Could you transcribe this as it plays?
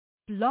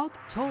Blog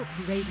Talk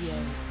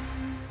Radio.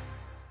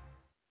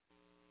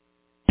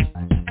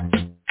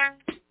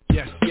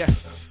 Yes, yes.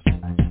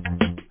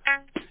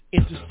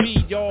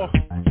 Intercede, y'all.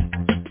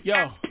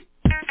 Yo.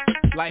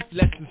 Life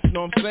lessons, you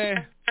know what I'm saying?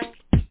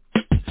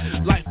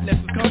 Life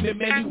lessons come in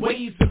many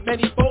ways and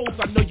many folds.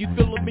 I know you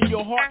feel them in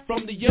your heart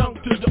from the young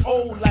to the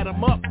old. Light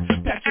them up,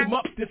 patch them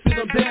up, then sit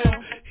them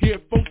down. Hear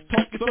folks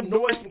talking some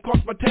noise from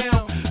across my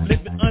town.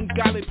 Living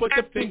ungodly, put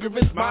their finger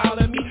and smile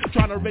at me.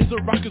 Trying to raise the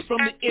rockets from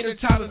the inner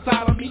child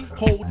inside of me.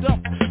 Hold up,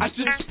 I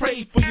just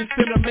prayed for your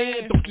sinner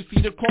man. Don't you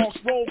see the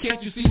crossroad?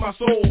 Can't you see my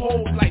soul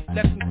hold? Life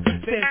lessons,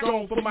 stand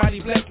strong for mighty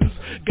blessings.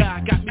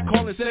 God got me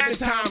calling 7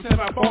 times, have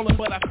I fallen,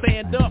 but I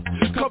stand up.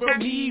 Cover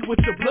me with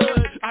your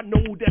blood. I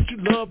know that you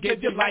love,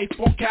 gave your life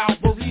on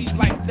Calvary's.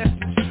 Life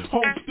lessons,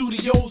 home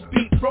studios,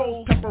 beat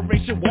roll,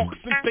 preparation, walks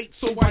and faith.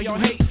 So while y'all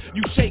hate,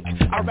 you shake,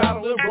 I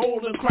rattle and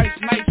roll in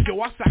Christ's life. Yo,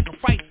 I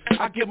sacrifice,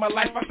 I give my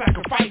life, I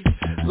sacrifice.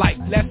 Life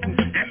lessons.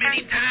 How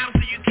many times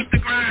do you keep the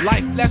grind?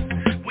 Life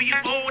lessons. Will you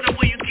bold or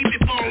will you keep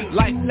it bold?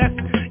 Life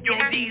lessons.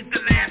 Your needs the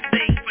last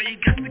thing, so you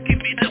got to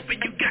give it up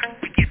and you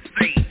got to get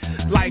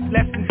saved. Life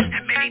lessons.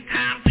 How many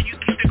times do you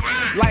keep the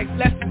grind? Life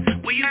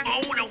lessons. Will you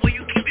bold or will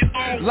you keep it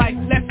bold? Life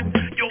lessons.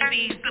 Your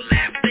needs the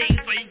last thing,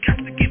 so you got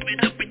to give it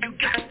up and you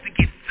got to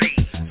get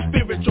saved.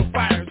 Spiritual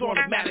fire is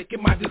automatic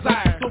in my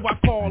desire, so I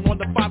call on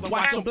the Father,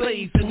 watch them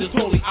blaze in this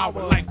holy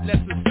hour. Life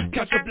lessons,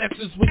 count your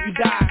blessings when you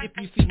die. If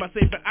you see my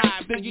Savior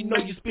eye, then you know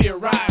your spirit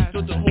rise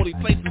to the holy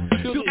places.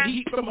 Feel the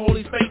heat from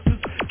holy spaces.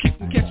 Keep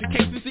them catching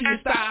cases, see your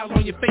style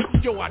on your face.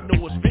 Yo, I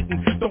know it's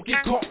written. Don't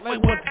get caught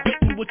like what's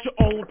bitten with your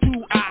own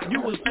 2 eyes.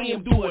 You will see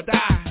him do or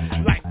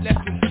die. Life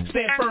lessons,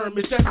 stand firm,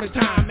 it's judgment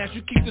time. As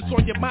you keep this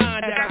on your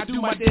mind, as I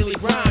do my daily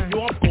grind.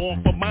 Yo, I'm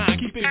going for mine,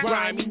 keep it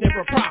grimy,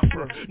 never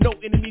prosper. No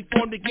enemy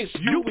formed against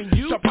you and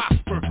you shall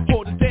prosper.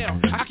 Hold it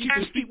down, I keep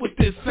the street with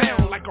this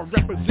sound like a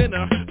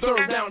representer.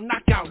 3rd round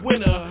knockout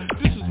winner.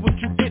 This is what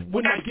you get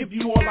when I give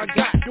you all I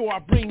got. Yo, I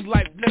bring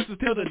life lessons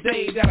till the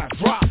day that I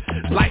drop.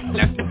 Life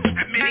lessons.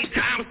 How many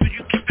times do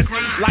you keep the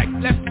grind?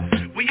 Life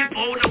lessons. Will you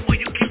bold or will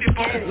you keep it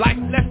bold? Life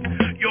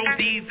lessons. Your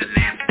needs the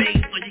last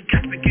thing, so you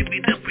got to give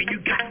it up and you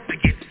got to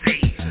get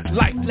saved.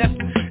 Life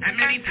lessons. How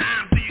many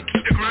times do you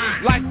keep the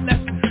grind? Life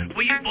lessons.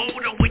 Will you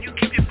bold or will you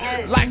keep it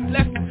bold? Life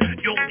lessons.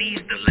 Your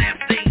needs the last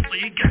thing, so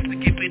you got to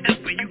give it up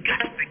and you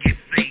got to get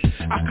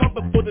saved. I come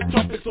before the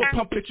trumpet, so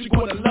pump it, you're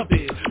gonna love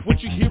it. What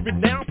you hearing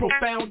now,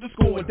 profound, it's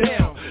going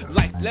down.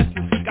 Life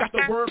lessons, got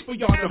the word for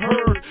y'all to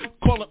heard.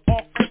 Calling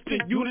all Christian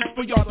units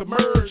for y'all to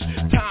merge.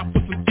 Time for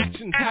some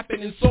action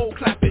happening, soul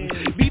clapping.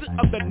 Leader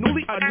of the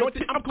newly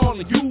anointed, I'm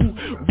calling you.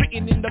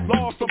 Written in the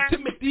law from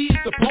Timothy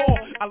to Paul.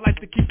 I like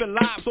to keep it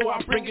live, so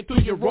I bring it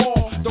to you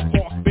raw. The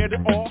cross bear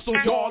it all, so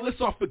y'all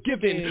it's all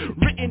forgiven.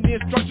 Written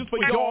instructions for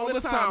y'all in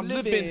the time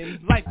living.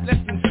 Life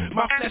lessons,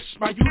 my flesh,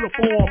 my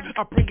uniform.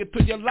 I bring it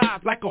to your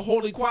lives like a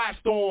holy quiet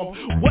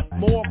storm. What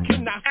more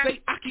can I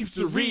say? I keep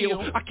it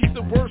real. I keep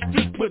the word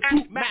street with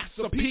truth mass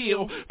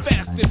appeal.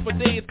 Fasting for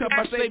days, cause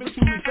my Savior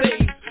truly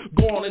saves.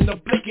 Gone in the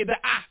blink of the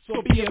eye,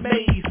 so be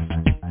amazed.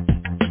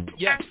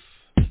 Yes.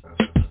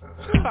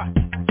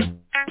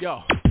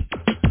 Yo.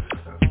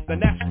 The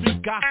next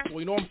street gospel,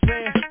 you know what I'm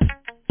saying?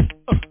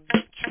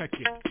 Check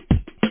it.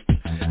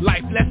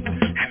 Life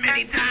lessons. How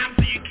many times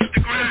do you keep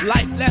the grind?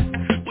 Life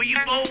lessons. Will you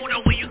bold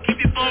or will you keep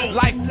it bold?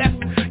 Life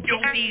lessons.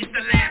 Your needs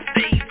the last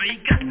thing, so you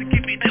got to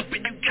give it up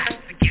and you got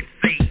to get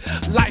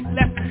saved. Life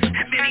lessons.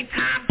 How many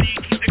times do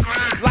you keep the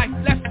grind? Life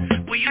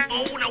lessons. Will you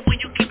bold or will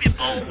you keep it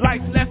bold?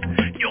 Life lessons.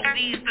 Your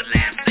needs the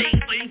last thing,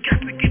 so you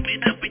got to give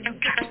it up and you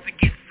got to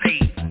get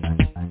saved.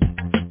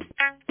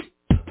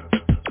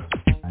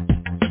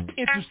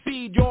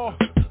 Intercede, y'all.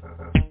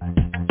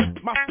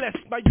 My flesh,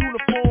 my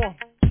uniform.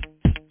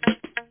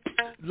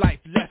 Life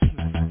lessons.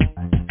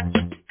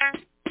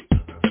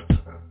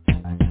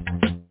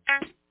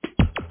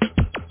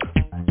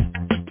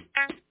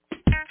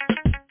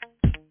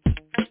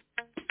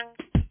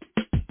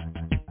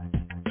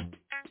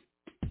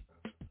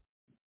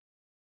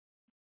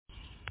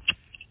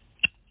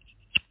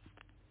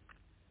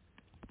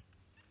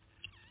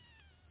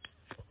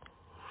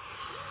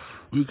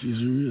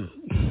 Rookies are real.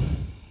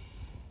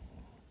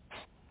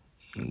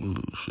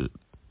 Little shit.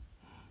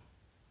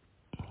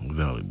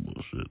 Valley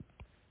bullshit.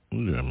 You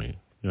hear me?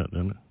 God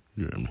damn it.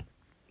 You hear me?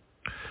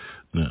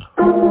 Now.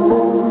 Yeah.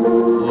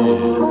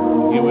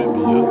 Get with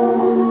me, yo.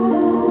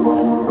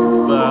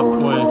 5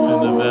 points in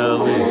the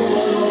valley.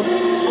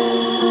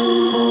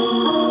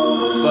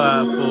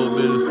 5-4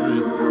 Bitter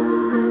Street.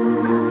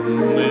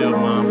 Nail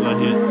moms I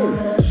hit.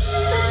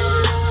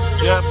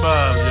 Got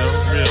Bob, yo.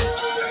 Real.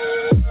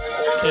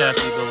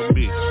 Kathy gonna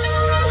be.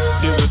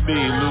 It would be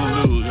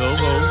Lulu, yo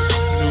ho,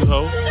 new ho.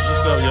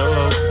 What's up, yo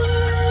ho?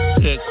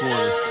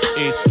 Headquarters,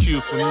 HQ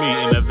for me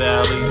in the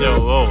valley, yo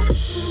ho.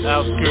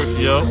 Outskirts,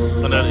 yo,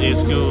 another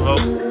HQ ho.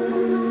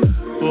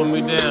 Pull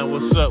me down,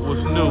 what's up,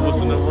 what's new,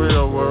 what's in the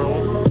real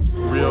world?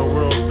 Real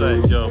world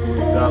thing, yo.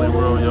 Valley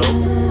world, yo.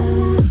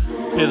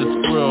 Hit a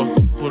squirrel,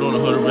 put on a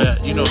hood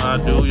rat, you know how I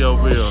do, yo,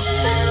 real.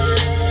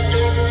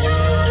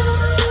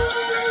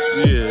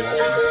 Yeah.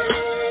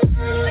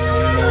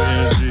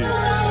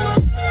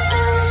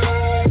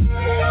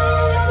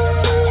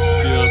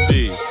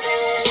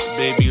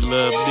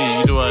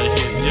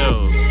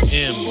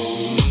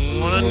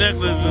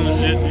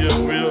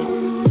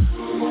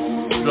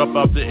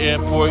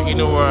 You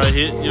know where I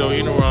hit, yo,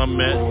 you know where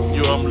I'm at.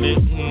 Yo, I'm lit,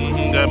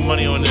 got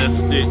money on that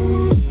stick,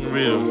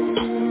 real.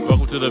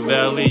 Welcome to the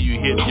valley, you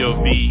hit your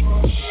V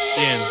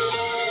in.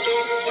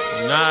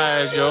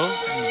 Nice, yo,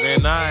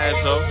 very nice,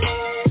 though.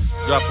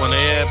 Drop on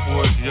the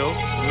airports, yo.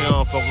 We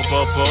don't fuck with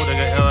Poppa, they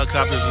got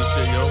helicopters and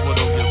shit, yo.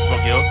 What don't give a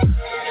fuck, yo.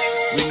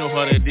 We know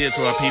how they did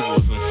to our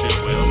peoples and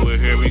shit, well,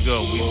 here we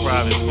go. We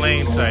private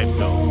plane type,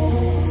 yo.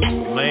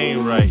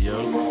 Lane right,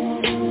 yo.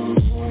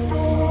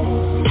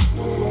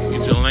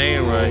 Get your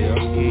lane right,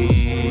 yo.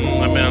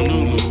 I'm at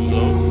Lulu,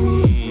 though.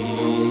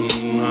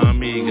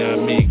 Mommy got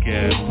me,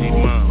 cat. See,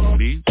 mom,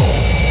 B.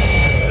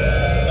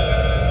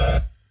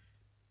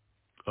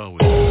 Oh, we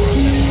don't run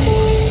that.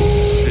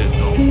 Shit,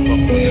 don't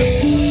fuck with that.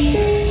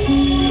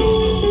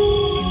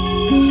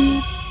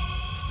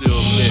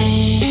 Still lit.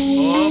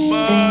 Oh,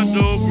 my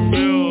dope,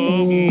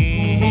 real.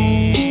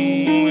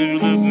 You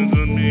listen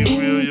to me,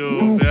 real, yo.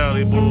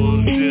 Valley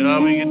bullshit. How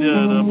we get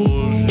that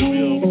bullshit? We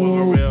don't fuck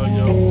around,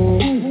 yo.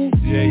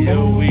 Yeah, yo,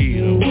 weed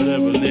or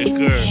whatever,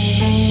 liquor.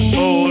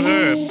 Hold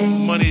her.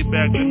 Money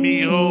back to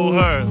me, hold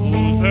her.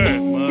 Who's her?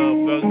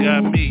 Motherfucker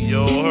got me,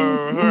 yo,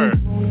 her.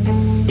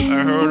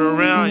 I heard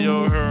around,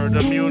 yo, heard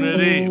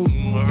immunity.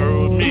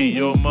 Heard me,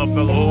 yo,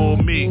 motherfucker,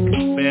 hold me.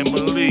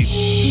 Family.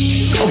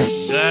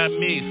 Got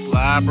me,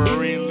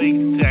 slobbery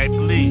link type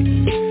leak.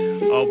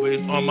 Always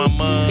on my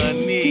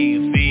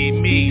money. See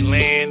me,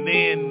 land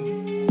in.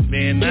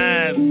 Man,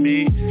 that's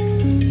me.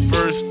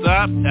 First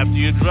stop, after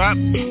you drop,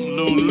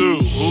 Lulu.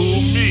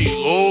 Who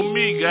me? Oh,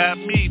 me, got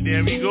me.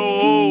 There we go,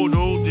 oh,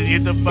 just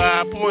hit the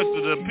 5 points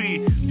to the P,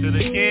 to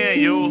the can,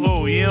 yo,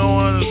 ho. You don't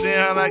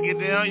understand how I get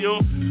down,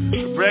 yo?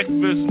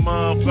 Breakfast,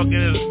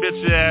 motherfucking this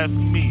bitch ass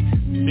me,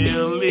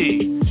 Billy.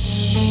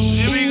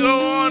 Here we go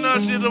on that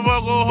shit, the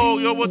fuck, oh, ho.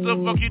 Yo, what the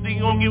fuck you think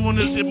you gonna get on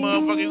this shit,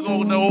 motherfucker? You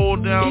gonna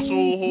hold down, so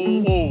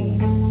ho.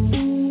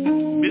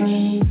 Bitch,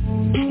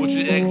 what's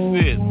your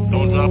exit?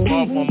 Don't drop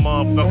off on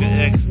motherfucking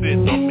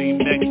exit. Don't be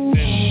mixing.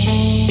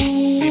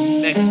 Be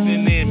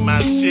mixing in my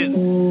shit.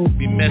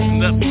 Be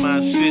messing up my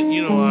shit.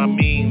 You know what I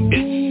mean,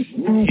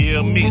 bitch.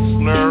 Hear me,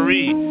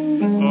 slurry.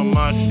 On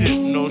my shit,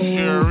 no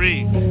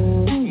sherry.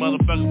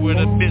 Motherfucker with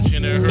a bitch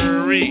in a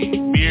hurry.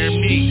 Beer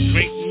me,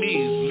 drink me,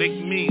 lick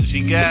me. She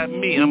got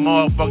me. I'm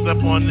all fucked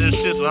up on this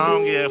shit, so I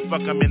don't give a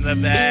fuck. I'm in the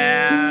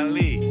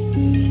valley.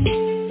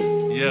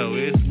 Yo,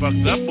 it's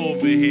fucked up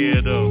over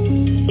here, though.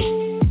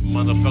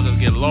 Motherfuckers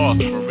get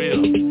lost, for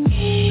real.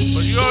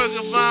 But you always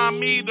can find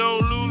me, though,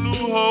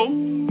 Lulu ho.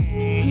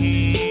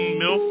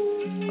 Milk,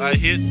 I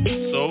hit,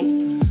 so.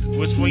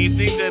 Which one you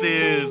think that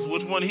is?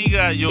 Which one he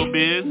got, yo,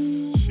 biz?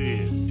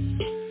 Shit.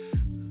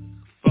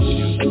 Fuck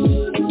you.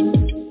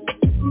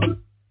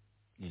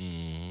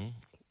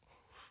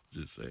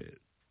 Just say it.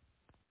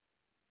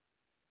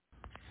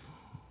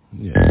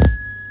 Yeah.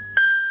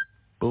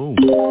 Boom.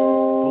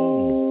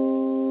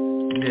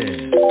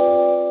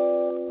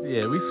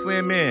 Yeah, we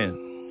swim in.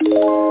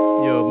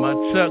 Yo, my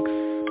chucks,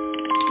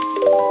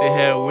 they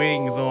have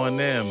wings on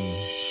them.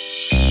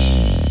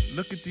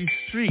 Look at these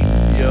streets,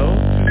 yo.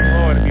 Too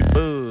hard to be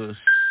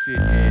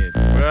bullshit.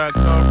 Where I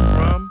come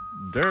from,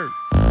 dirt.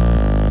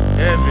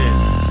 Heaven.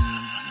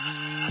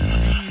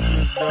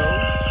 Jesus, though.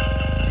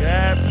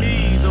 Got me,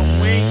 the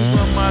wings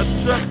on my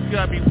truck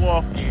got me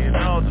walking.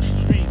 All the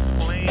streets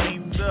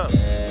flamed up.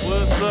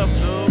 What's up,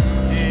 though?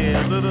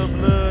 Yeah, little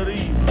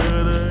bloody,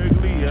 blood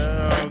ugly. I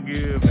don't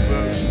give a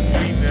fuck.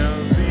 See now,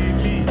 see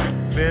me.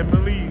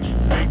 Family,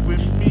 drink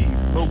with me,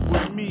 smoke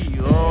with me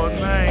all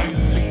night.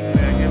 See,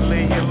 now you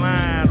lay your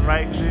line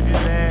right, live your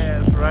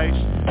ass right.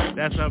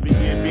 That's how we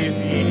get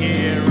busy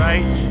here,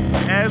 right?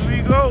 As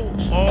we go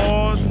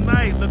all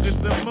night, look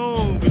at the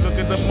moon, we look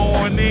at the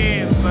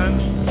morning,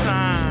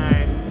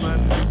 sunshine,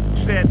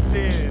 sunset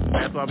in.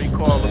 That's why we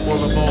call the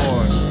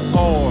boulevard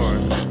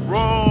hard.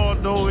 Raw,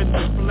 though it's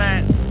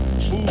flat,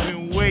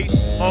 moving weight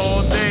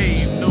all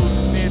day. No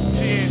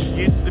snitching,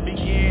 get the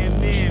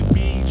beginning,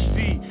 BC.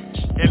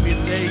 Every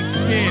day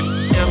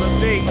 10,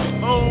 elevate.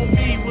 Oh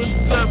me, what's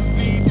up,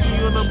 CT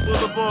on the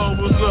boulevard?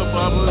 What's up,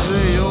 Papa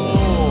J?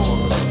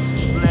 Oh,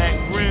 black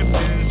rims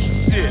and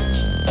shit.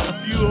 A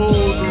few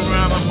holes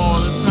around them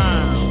all the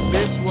time.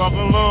 Bitch, walk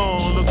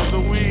along, look at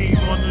the wings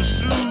on the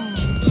shoes.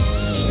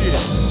 Shit,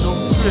 no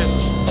trip.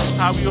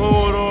 How we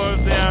hold ours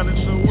down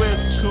in the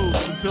West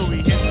Coast until we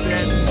hit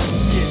that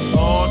shit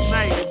all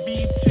night at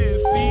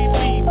beaches. See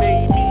me,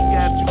 baby,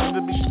 got you in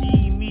the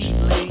bikini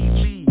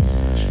lately.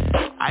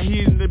 I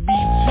hit in the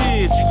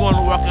beaches, you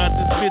gonna walk out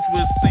this bitch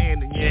with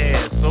sand in your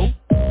ass, so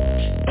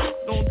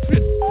don't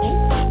trip, fool.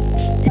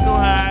 You know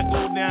how I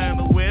go down in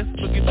the West,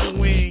 look at the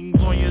wings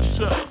on your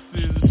trucks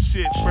and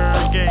shit,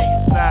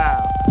 ByrdGsng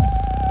style.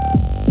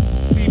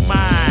 Be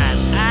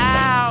mine,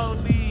 I'll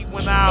leave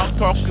when I'm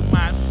talking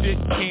my shit,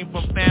 came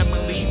from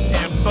family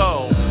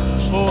tempo.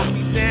 Hold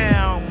me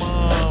down,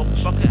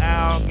 motherfucker, I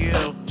don't give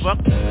a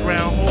fuck,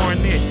 ground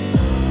hornet.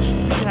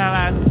 See how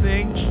I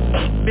sing?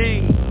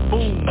 Bing,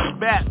 boom,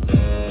 bap.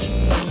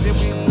 Then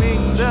we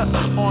winged up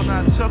on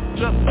our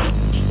chucked up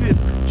shit.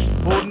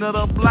 Hold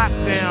another block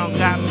down,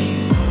 got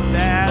me.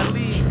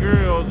 Valley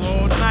girls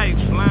all night,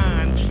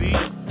 blind, see?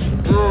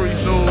 Rory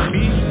told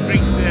me,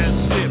 drink that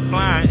shit,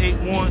 flying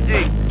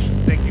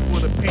 818. Thank you for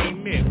the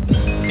payment.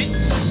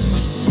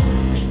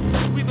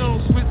 We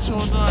don't switch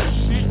on our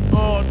shit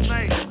all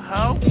night,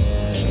 how?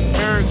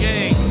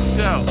 ByrdGsng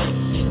show.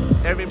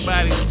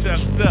 Everybody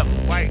chucked up,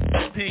 white,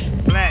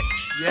 pink, black,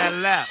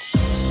 yellow.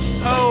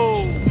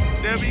 Oh,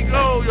 there we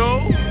go,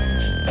 yo.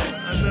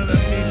 Another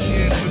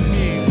mission for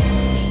me.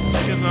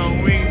 Cause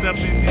I'm winged up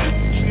in this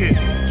shit.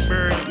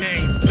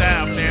 ByrdGsng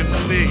style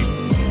family.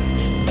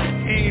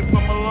 Came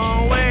from a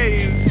long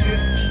way and shit.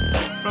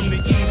 From the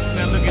east,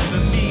 now look at the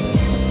leaf.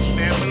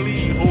 Family,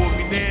 hold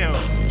me down.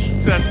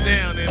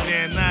 Touchdown and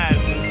Van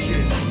Nuys and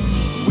shit.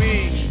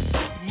 Wings,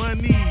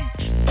 money,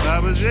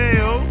 Baba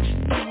J.O.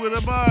 With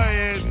a bar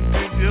and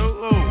shit, yo.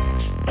 Oh,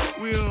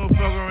 we don't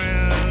fuck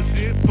around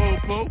shit.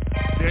 Popo,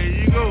 there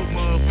you go,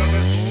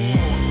 motherfucker.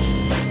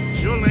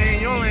 Your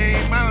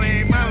lane, my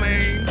lane, my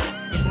lane.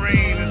 The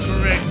brain is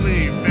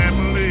correctly,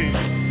 family.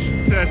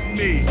 Touch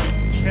me.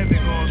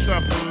 Heaven gon'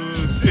 suffer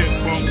shit.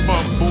 Bump,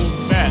 bump,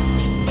 boom, back.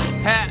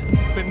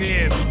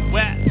 Happening,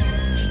 whack.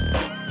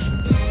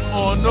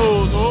 On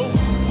those, oh,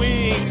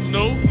 wings,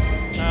 no.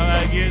 How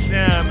I get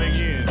down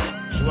again.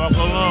 Walk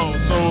along,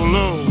 so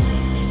low.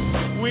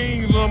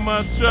 Wings on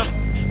my truck.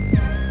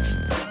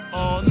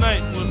 All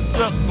night, what's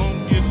up?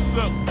 Gon' get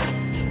sucked.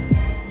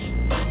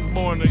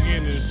 Born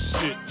again and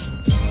shit.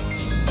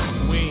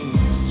 Wings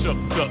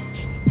chucked up.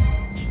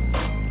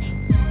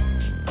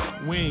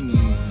 Wings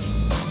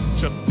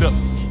chucked up.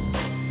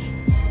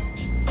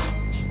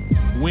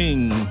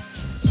 Wings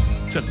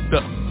chucked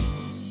up.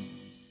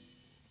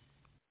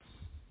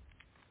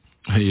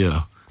 Hey, yo.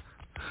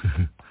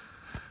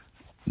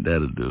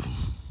 That'll do.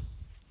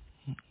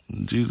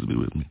 Jesus be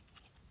with me.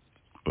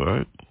 All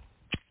right?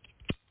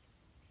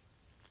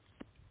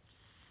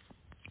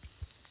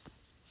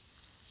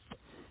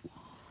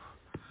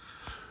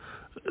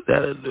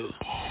 That'll do.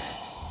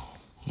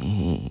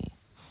 Mm-hmm.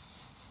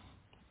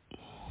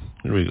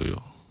 Here we go,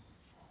 yo.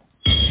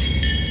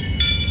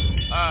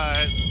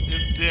 Alright,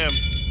 it's them.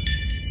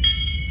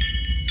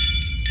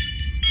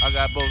 I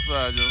got both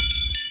sides, yo.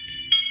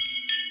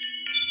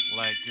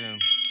 Like Z.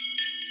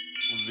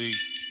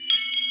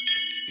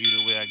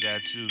 Either way, I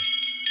got you.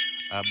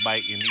 I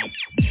bite and eat.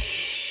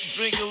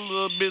 Drink a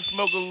little bit,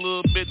 smoke a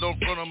little bit, don't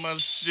front on my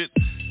shit.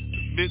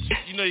 Bitch,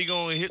 you know you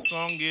gonna hit, so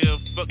I don't give a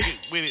fuck it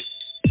with it.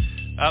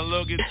 I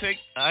look and take,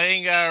 I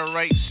ain't gotta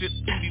write shit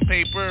to the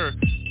paper.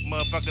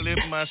 Motherfucker, live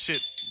my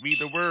shit, read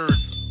the words.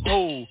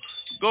 Oh,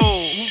 go,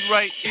 who's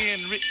right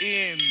in,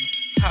 written,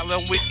 holla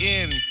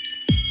within.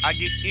 I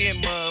get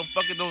in,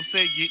 motherfucker, don't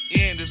say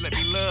get in, just let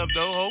me love,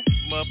 though, ho.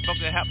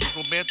 Motherfucker, happens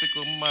romantic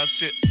on my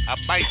shit. I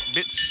bite,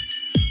 bitch.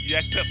 You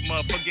act up,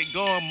 motherfucker, get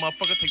going,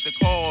 motherfucker, take the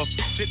calls,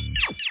 shit.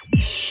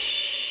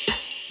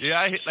 Yeah,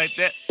 I hit like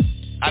that.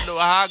 I know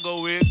how I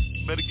go in.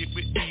 Better get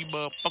with me,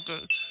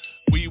 motherfucker.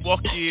 When you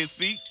walk in,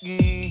 see?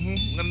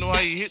 I know how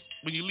you hit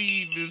when you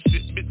leave and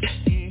shit,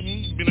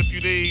 bitch. Been a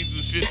few days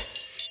and shit.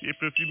 Here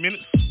for a few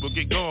minutes, we'll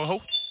get going,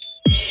 ho.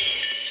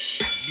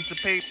 Get the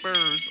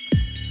papers.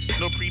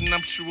 No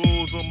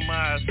prenuptials on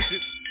my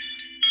shit.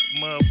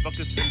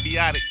 Motherfucker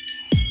symbiotic.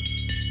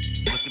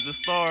 Look at the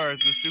stars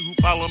and shit who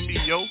follow me,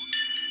 yo.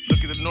 Look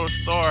at the North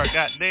Star,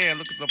 goddamn,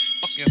 look at the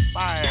fucking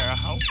fire,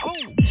 ho.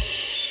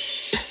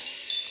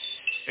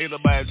 Ain't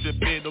nobody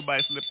trip in,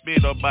 nobody slip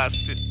in, nobody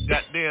shit.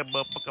 Goddamn,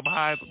 motherfucker, I'm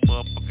high,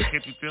 motherfucker,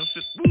 can't you tell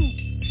shit? Woo!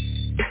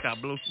 I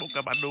blow smoke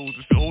out my nose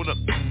and shit, hold up.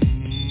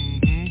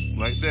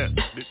 Like that,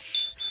 bitch.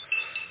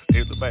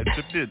 Ain't nobody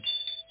tripped in.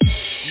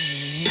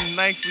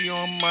 Nicely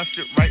on my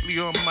shit, rightly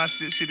on my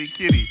shit, shitty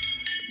kitty.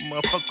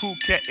 Motherfucker, cool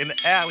cat in the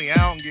alley, I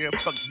don't give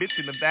a fuck, bitch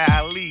in the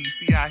valley.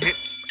 See, I hit,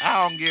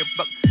 I don't give a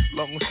fuck.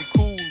 Long as she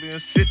cool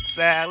and shit,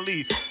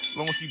 Sally.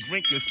 Long as she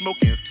drinking,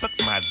 smoking, suck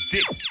my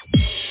dick.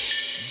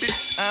 Bitch,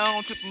 I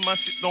don't trip my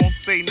shit, don't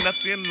say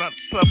nothing, not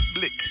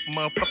public.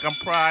 Motherfucker, I'm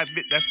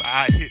private, that's how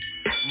I hit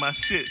my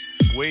shit.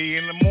 Way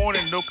in the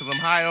morning, though, cause I'm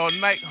high all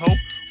night, ho.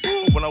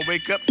 Woo, when I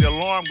wake up, the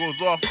alarm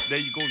goes off. There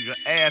you go, your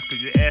ass, cause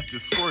your ass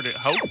is squirted,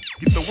 ho.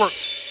 Get to work,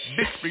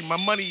 bitch, bring my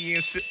money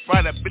in, shit.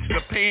 Fry that bitch in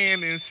the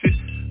pan and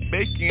shit.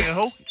 Bacon,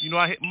 ho. You know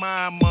I hit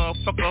mine,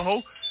 motherfucker,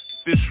 ho.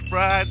 Fish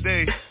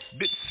Friday,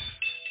 bitch.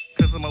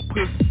 Cause I'm a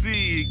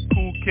pussy,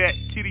 cool cat,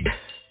 kitty,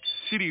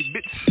 shitty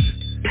bitch,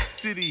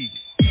 city.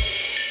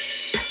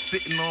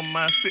 Sitting on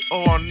my shit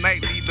all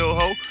nightly though,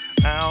 ho.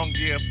 I don't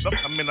give a fuck,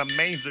 I'm in a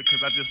manger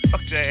cause I just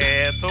fucked your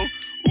ass, ho.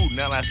 Ooh,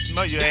 now I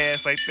smell your ass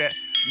like that.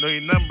 Know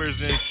your numbers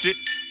and shit,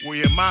 where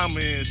your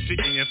mama and shit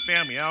and your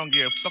family. I don't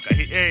give a fuck, I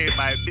hit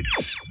everybody,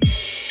 bitch.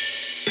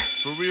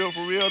 For real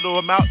though,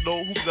 I'm out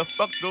though. Who the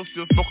fuck though,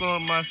 still smoking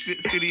on my shit,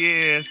 city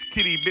ass,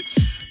 kitty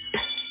bitch.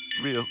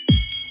 Real.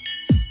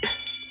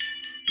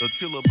 So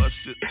chill up my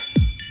shit.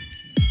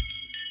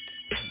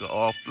 Got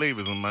all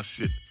flavors on my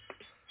shit.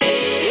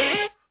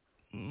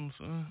 You know what I'm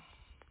saying?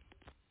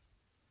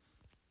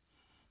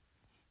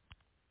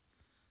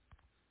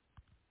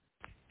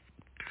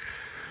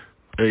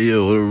 Hey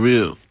yo, we're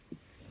real.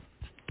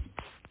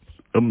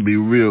 I'm gonna be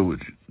real with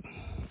you.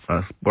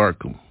 I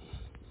spark 'em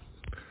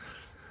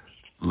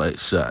like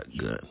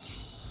shotgun.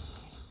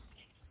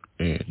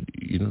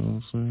 know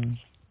what I'm saying?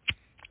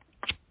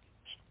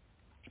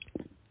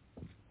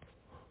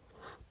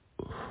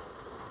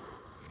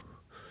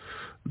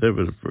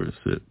 Never the first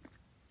sip.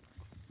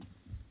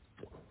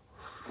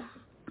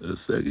 The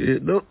second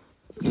hit, nope.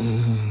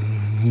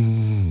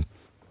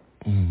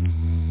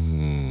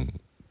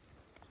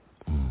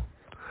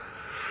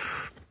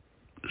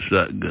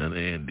 Shotgun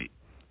Andy.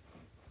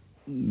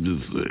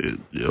 Just saying,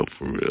 yo,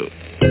 for real.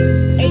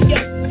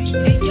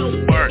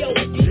 Bark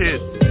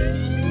hit.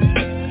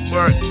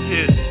 Bark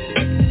hit.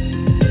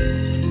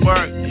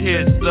 Bark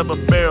hit. Double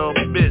barrel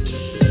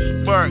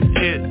bitch. Bark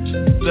hit.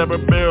 Double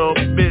barrel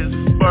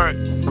bitch. Bark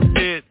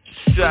hit.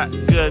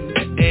 Shotgun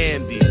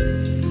Andy.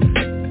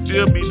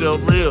 Feel me though,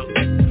 real. I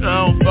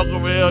don't fuck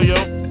around, yo.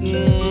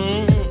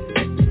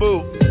 Boo.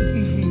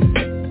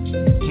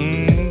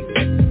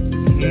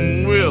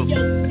 Real.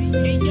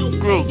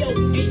 Group.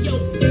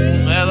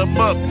 Add them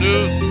up,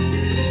 dude.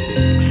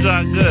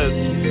 Shotgun.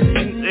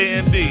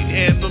 A&D.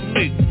 Handle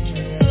me.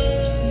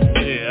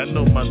 Yeah, I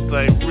know my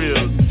type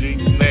real. G.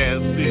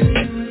 Nasty.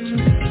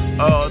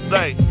 All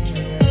night.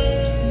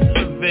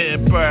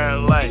 Vampire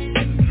light.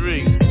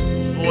 Drink.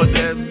 Or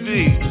that V.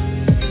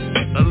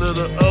 A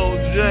little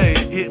OJ.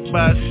 Hit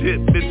my shit,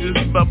 bitches.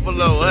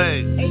 Buffalo. Hey.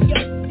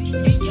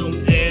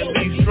 And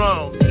be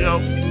strong, yo.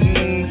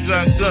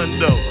 Shotgun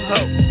though. Ho.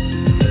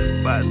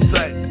 My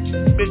type.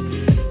 Bitch.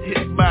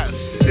 Hit my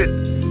shit.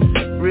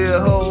 Real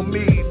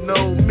homie,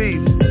 know me.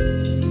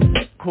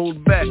 Hold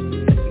back,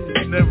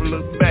 never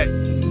look back.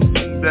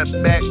 That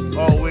back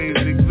always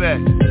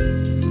exact.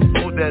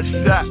 Hold that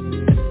shot,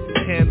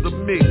 handle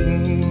me.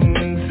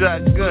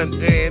 Shotgun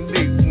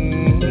Andy.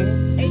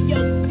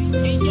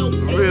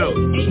 Real.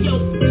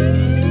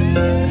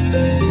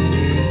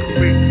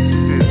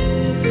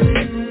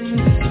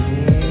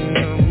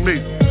 Me.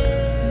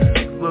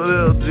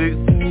 Little G.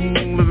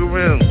 Look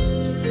around.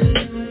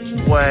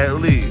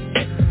 Wildly.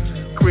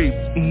 Creep.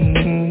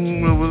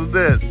 What was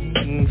that?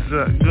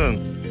 Shotgun.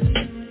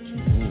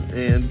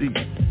 Andy.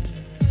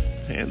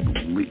 Handle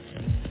me.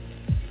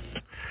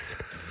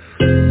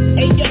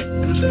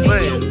 Just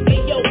saying.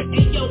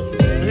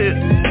 Hit.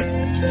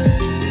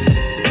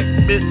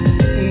 Bitch.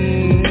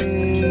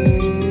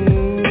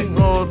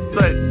 All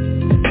tight.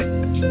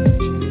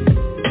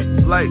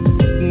 Light.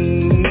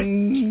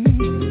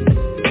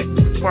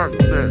 Spark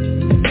that.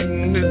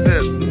 Hit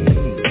that.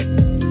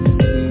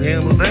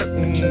 Handle that.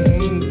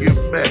 Give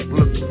back.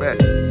 Look back.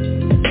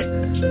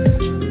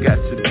 Got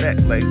your back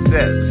like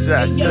that.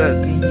 Shotgun.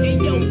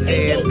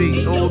 Andy.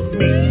 Old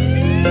me.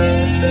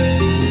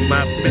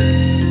 My bitch.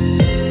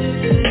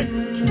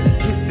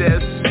 Hit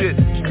that shit.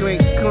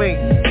 Clink, clink.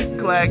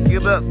 Clack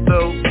it up,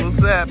 though.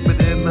 What's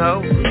happening, ho?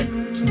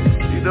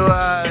 You know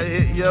how I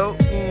hit, yo?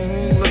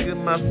 Look at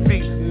my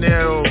feet.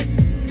 Narrow.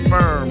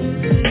 Firm.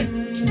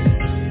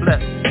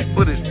 Left.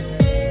 Put it.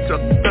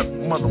 Chucked up,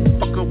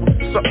 motherfucker.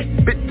 What's up,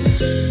 bitch?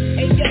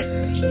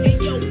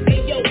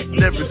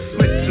 Never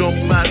switch on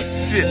my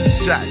shit.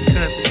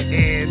 Shotgun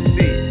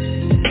Andy.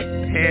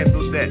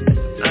 Handle that.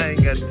 I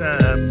ain't got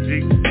time, G.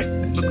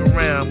 Look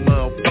around,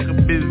 motherfucker,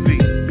 busy,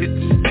 bitch.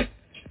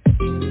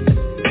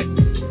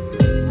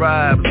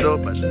 Ride up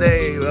my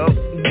day, yo.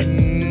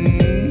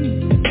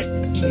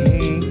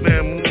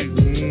 Family.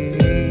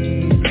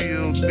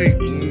 POD,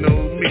 know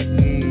me.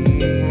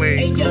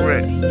 Ain't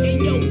correct.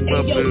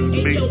 Public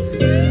beat.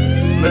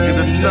 Look at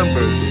the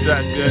numbers.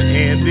 Shotgun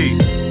Andy.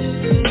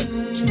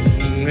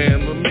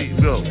 Handle me,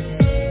 go.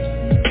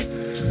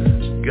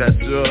 Got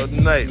you all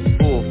night,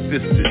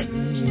 4-fisted.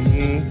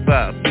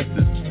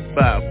 5-fisted.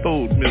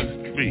 5-fold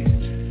ministry.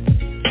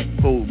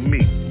 Hold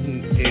me,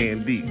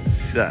 Andy.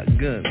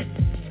 Shotgun.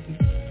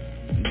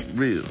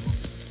 Real.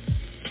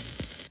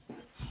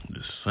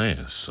 Just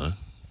saying, son.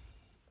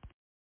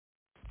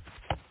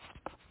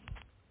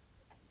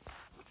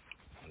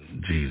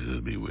 Jesus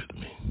be with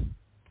me.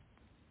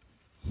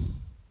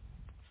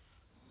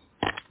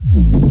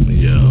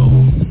 Yo.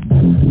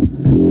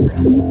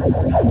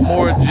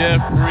 More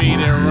Jeffrey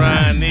than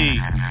Ronnie.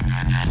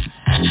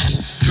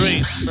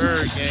 Straight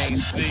ByrdGsng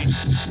see.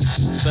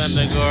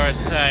 Thunder Guard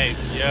type,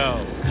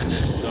 yo.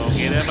 Don't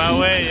get in my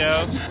way,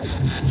 yo.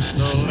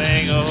 No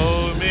laying a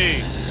hold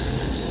me.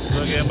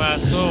 Look at my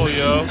soul,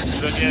 yo.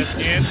 Look at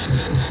skin.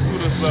 Who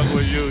the fuck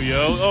with you,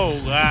 yo? Oh,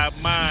 I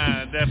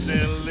mine,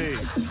 definitely.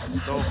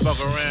 Don't fuck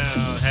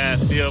around,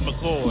 Hatfield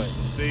McCoy.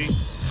 See?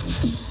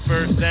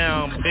 First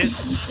down,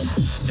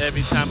 bitch.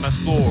 Every time I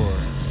score.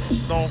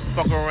 Don't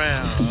fuck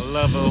around. I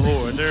love a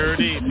whore.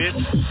 Dirty,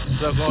 bitch.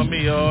 Suck on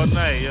me all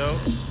night, yo.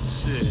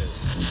 Shit.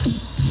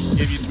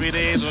 Give you 3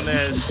 days on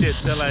that shit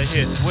till I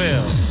hit.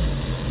 Well,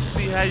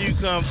 see how you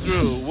come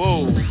through.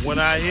 Whoa, when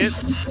I hit,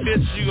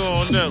 bitch, you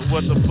gon' know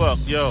what the fuck,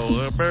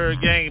 yo.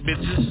 ByrdGsng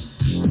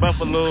bitches,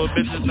 Buffalo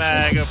bitches,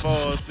 Niagara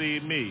Falls, see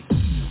me.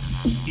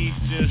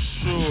 Eastern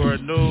Shore,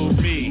 know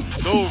me.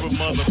 Dover,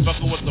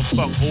 motherfucker, what the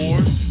fuck,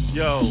 whore?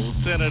 Yo,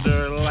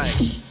 Senator Light.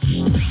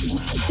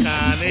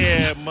 Con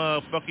Air,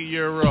 motherfucker,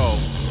 Euro.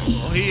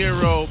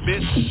 Hero,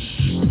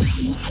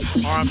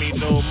 bitch. Army,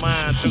 no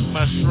mind, took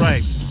my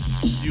stripes.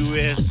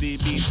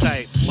 USDB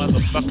type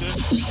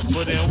motherfucker.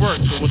 Put in work,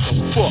 so what the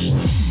fuck?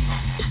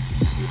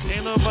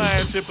 Ain't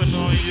nobody tripping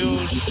on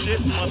your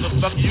shit,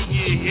 motherfucker. You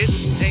get hit,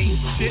 ain't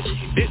shit,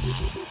 bitch.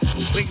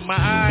 Blink my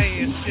eye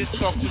and shit,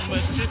 talk too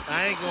much shit.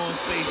 I ain't gonna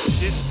say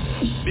shit,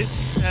 bitch.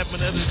 Have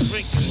another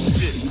drink and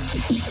shit.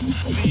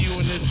 See you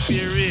in the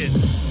spirit.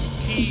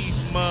 Keys,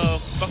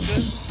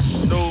 motherfucker.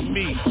 Know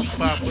me,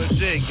 Poppa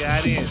J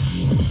got in.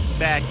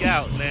 Back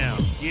out now.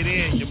 Get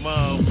in, you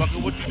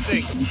motherfucker. What you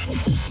think?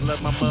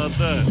 Love my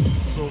mother.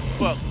 So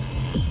fuck.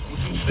 What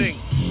you think?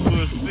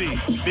 Pussy,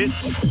 bitch.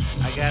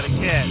 I got a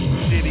cat.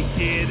 Shitty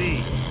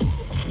kitty.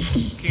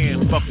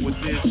 Can't fuck with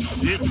this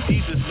shit.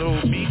 He just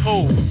know me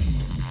whole.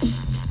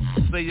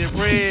 Say your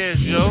prayers,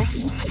 yo.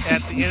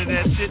 At the end of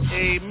that shit,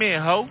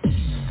 amen, ho.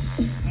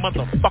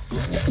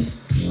 Motherfucker.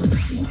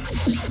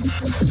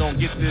 Don't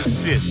get this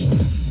shit.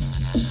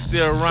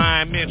 Still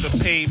rhyming for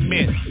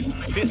payment.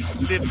 Bitch,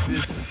 live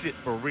this shit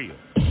for real.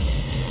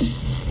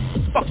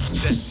 Fuck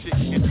that shit.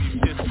 Get me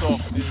pissed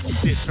off this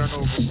shit. Turn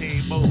over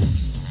tables.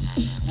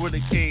 Where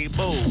the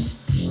cables?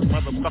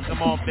 Motherfucker,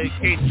 I'm on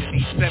vacation.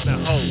 Eat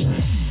 7 hoes.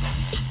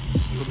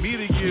 For me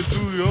to get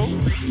through, yo,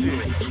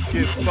 shit,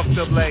 get fucked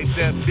up like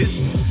that,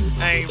 bitch.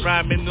 I ain't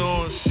rhyming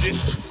on shit,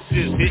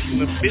 just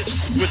hitting a bitch,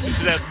 switching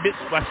to that bitch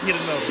while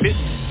hitting a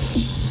bitch.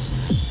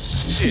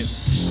 Shit,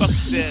 fuck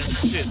that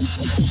shit.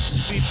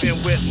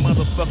 Sleeping wet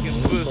motherfucking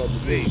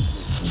pussy.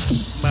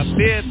 My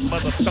bed,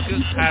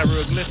 motherfuckers,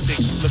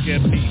 hieroglyphics. Look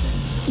at me.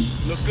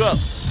 Look up.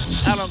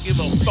 I don't give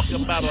a fuck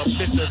about a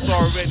bitch that's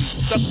already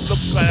stuck. Look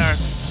like our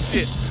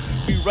shit.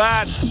 We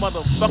ride,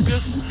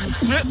 motherfuckers. You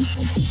trip?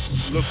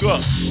 Look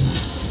up.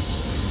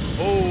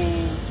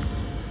 Oh,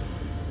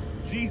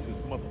 Jesus,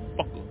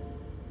 motherfucker.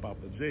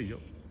 Poppa J, yo.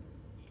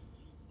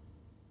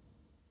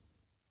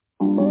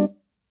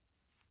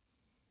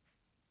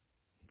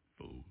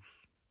 Fools.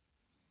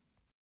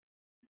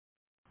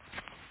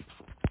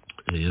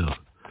 Hey, yo.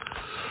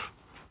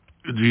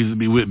 Jesus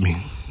be with me.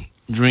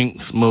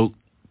 Drink, smoke,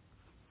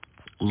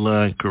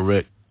 line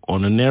correct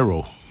on the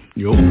narrow.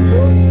 Yo. Is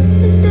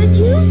that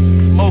you?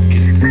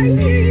 Smoking. I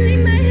hear you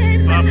in my head,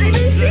 but I don't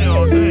see you.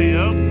 All day,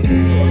 yo. Oh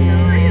no,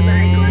 have I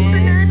gone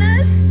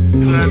bananas?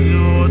 Can I do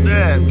all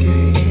that?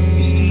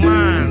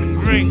 Line,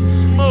 drink,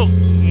 smoke. I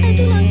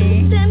don't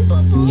understand,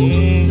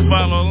 Poppa.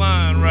 Follow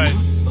line, right.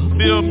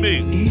 Feel me.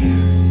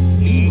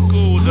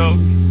 Cool, though.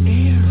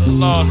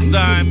 Lost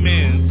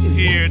diamonds.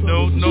 Here,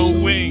 though. No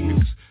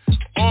wings.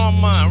 On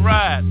my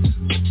ride.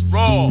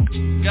 Raw.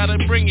 Gotta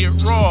bring it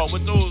raw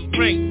with those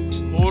drinks.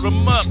 Hold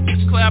 'em up.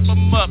 Clap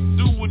 'em up.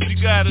 Do what you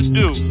gotta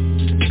do.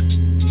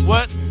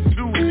 What?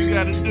 Do what you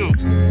gotta do.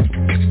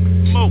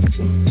 Smoke.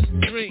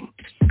 Drink.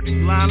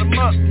 Line 'em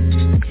up.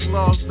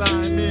 Lost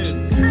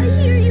diamonds. I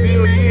hear you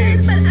in my head,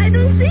 but I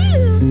don't see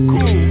you.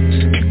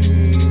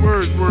 Cool.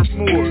 Words worth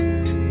more.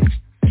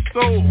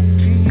 Sold.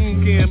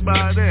 Can't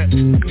buy that.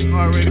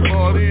 Already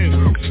bought in.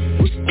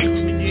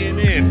 Begin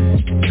in.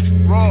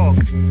 Raw.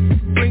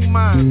 Bring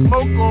mine.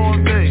 Smoke all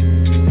day.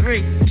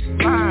 Drink.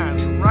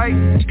 Line. Right.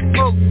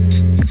 Smoke.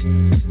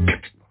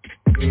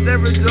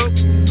 Never joke. I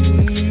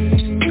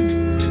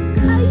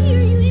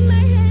hear you in my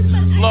head, but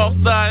I Lost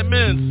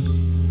diamonds.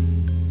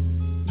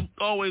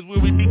 Always where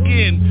we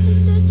begin.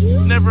 Is that you?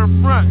 Never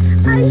front.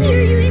 I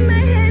hear you in my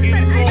head, Keep but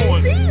I don't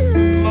going. see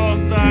you.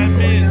 Lost Oh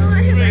diamonds. no, have I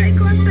Drink.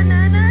 gone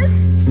bananas?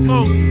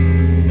 Smoke.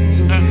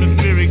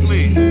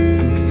 Atmospherically.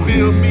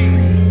 Feel me.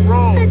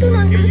 Raw. I don't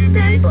Can you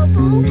understand, Poppa.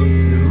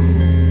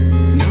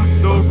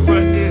 No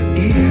front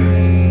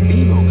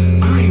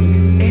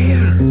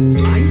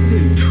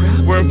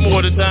worth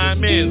more than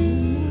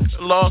diamonds.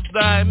 Lost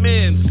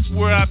diamonds.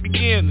 Where I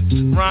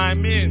begin.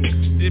 Rhyme in.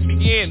 Then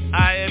begin.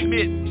 I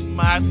admit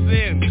my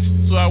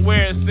sin. So I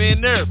wear a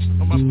thinner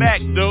on my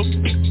back, though.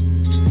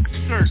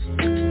 Shirt.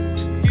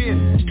 Skin.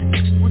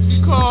 What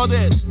you call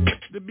that?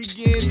 The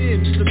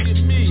beginning. Look at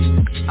me.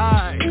 I.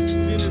 I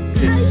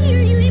Innocent.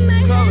 hear you in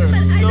my Color. head,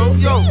 but I don't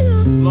see Yo. you.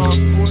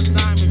 Lost 4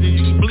 diamonds and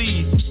you can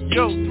bleed.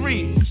 Yo, 3.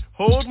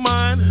 Hold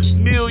mine.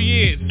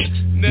 Millions.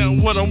 Now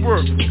what I'm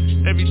worth.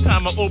 Every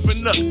time I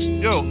open up.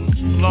 Yo.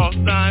 Lost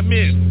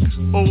diamonds.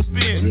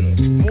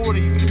 Open. More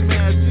than you can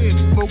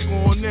imagine. Smoke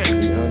on that.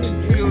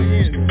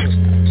 Millions.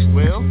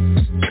 Well.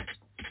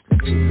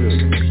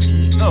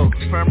 Oh,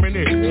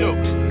 permanent. Yo. I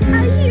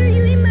hear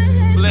you in my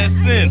head, but I don't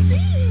Blessings. see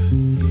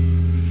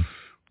you.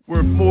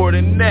 Worth more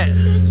than that.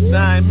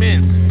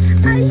 Diamonds.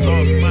 I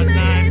hear you in my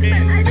head, but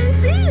I don't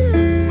see you.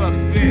 Fuck Oh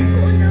this.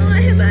 no,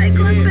 have I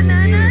gone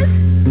bananas?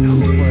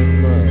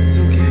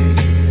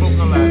 Smoke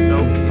a lot,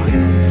 though.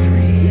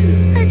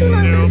 I don't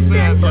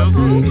understand,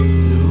 Poppa.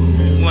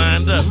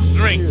 Lined up.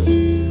 Drink.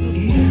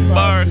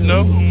 Bars, no.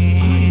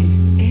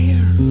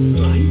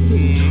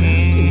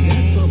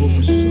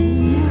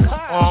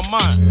 On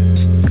mine.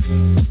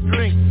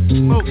 Drink.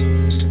 Smoke.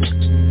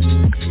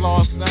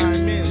 Lost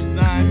diamonds.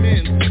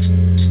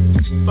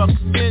 Fuck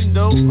sin,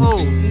 though.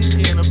 Oh,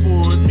 can't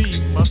afford me.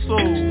 My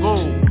soul,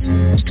 gold.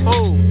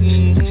 Oh,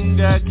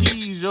 got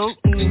keys, yo.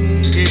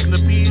 Getting the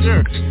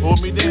Peter. Hold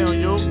me down,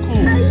 yo.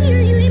 Cool. I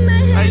hear you in my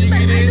How head, you but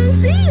get I in? don't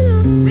see you.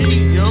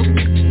 Read, yo.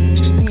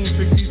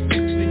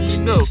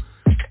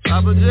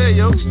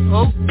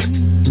 folks.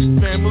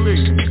 Family.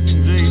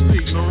 JC,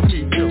 know me,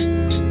 yo.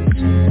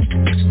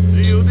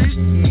 COD?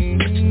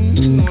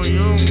 Oh,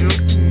 yo.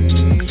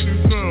 Too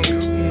strong, yo.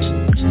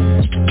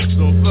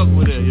 Don't fuck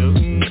with that, yo.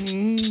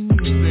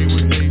 Stay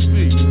with JC.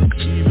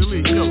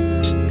 Easily, yo.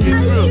 Get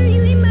real.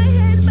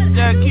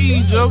 Got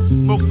keys, yo.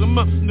 Smoke them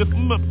up, sniff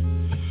them up.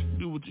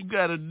 Do what you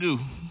gotta do.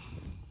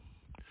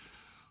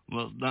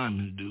 Los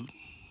Diamonds do.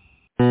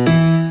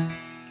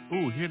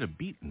 Ooh, hear the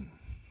beating.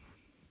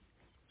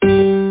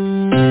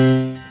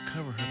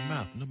 Cover her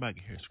mouth. Nobody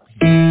can hear scream.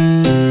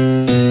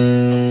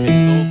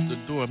 Okay, close the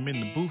door. I'm in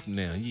the booth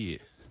now. Yeah.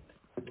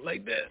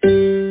 Like that.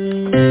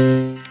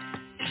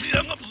 See,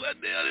 I'm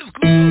upside down. It's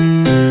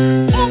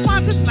cool. Oh, why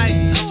tonight?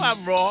 No,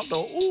 I'm wrong.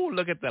 No. Ooh,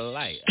 look at the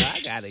light. I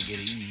gotta get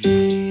it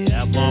easy.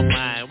 I'm on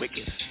my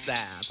wicked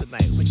style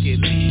tonight.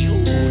 Wickedly.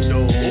 Ooh,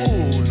 no.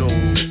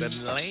 The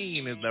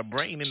lane is the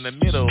brain in the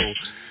middle.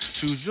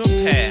 Choose your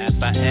path.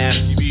 I ask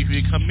you if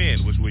you come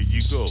in. Which way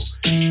you go?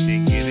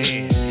 Then get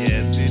in.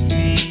 Yes,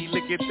 indeed.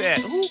 Look at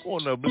that. Who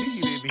gonna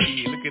bleed in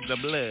here? Look at the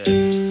blood.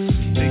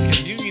 The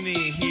communion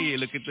in here.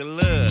 Look at the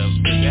love.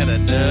 Is that a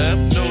dove?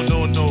 No.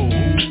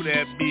 Who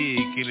that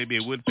big? Can it be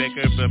a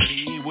woodpecker for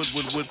me?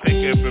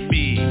 Woodpecker for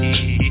me.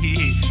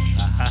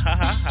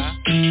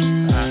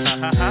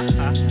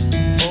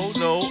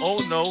 Oh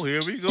no.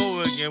 Here we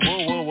go again.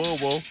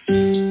 Whoa.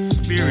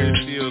 Spirit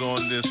field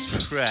on this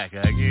track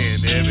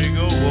again. There we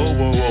go.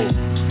 Whoa.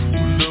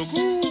 Look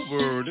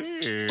over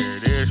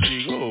there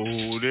she go.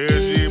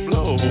 There she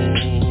blow.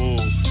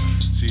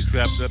 She's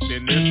trapped up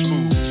in this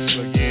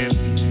booth again.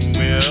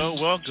 Well,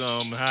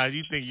 welcome. How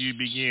you think you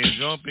begin?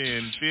 Jump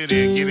in, fit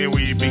in, get in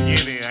where you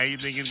beginning. How you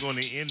think it's going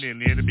to end in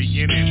near the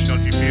beginning?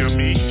 Don't you feel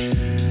me?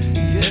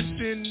 Yes,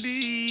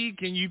 indeed.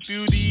 Can you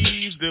feel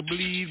these? The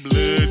bleed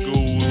blood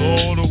goes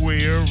all the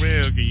way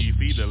around. Can you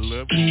see the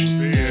love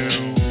goes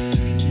down?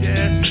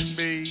 Yes,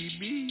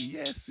 baby.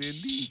 Yes,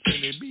 indeed.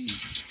 Can it be?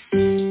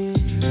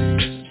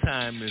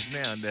 Time is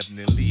now,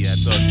 definitely. I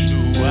thought you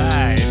knew who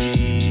I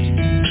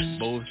mean.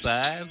 Both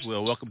sides.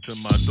 Well, welcome to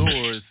my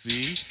door,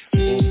 see?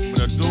 Open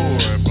the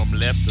door from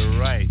left to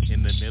right.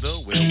 In the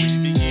middle, where we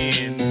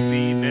begin.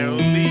 See,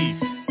 narrowly.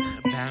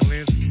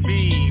 Balance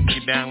beam.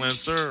 You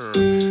balance her.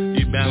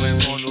 You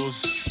balance on those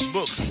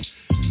books.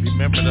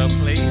 Remember the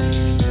place?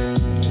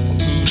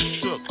 Too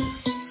shook.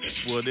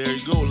 Well, there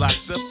you go.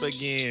 Locked up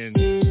again.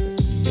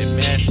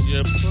 Imagine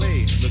your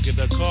place. Look at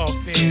the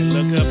coffin.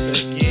 Look up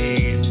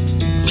again.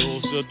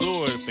 Close the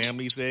door.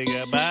 Family say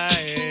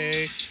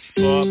goodbye.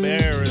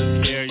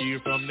 Pallbearers carry you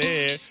from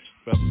there.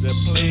 From the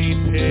place.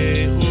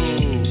 Hey,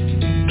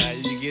 ooh. How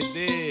you get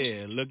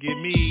there? Look at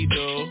me,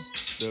 though.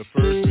 The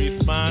first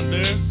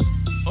responder.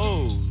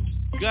 Oh,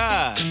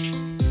 God.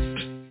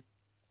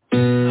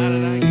 How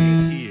did I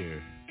get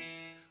here?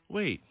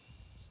 Wait.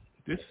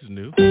 This is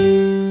new.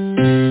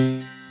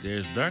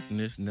 There's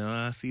darkness. Now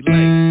I see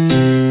light.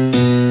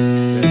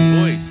 That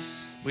voice.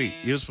 Wait,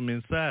 it was from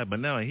inside, but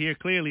now I hear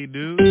clearly,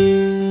 dude.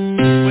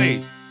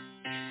 Wait,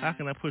 how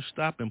can I push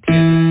stop and play at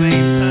the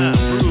same time?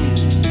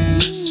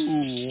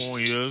 Ooh,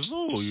 yes,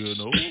 oh, you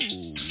know.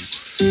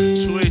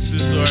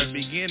 Choices are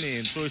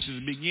beginning. Choices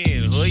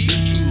begin. Who you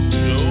choose,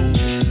 yo?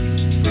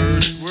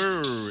 First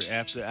word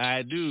after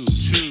I do.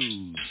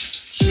 Choose.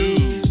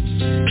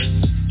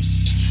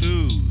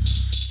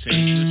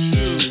 Change the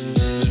shoes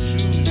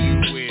you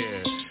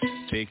wear.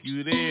 Take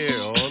you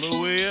there, all the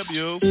way up,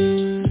 yo.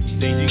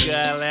 Think you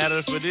got a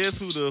ladder for this?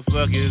 Who the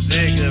fuck is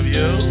Jacob,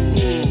 yo?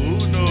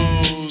 Who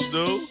knows,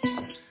 though?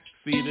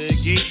 See the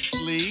gate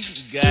sleep,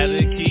 got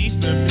a key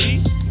for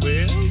me?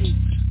 Well,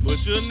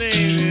 what's your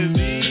name is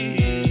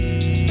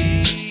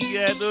me?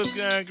 Got those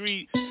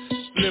concrete,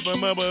 flip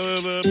them up a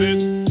little bit,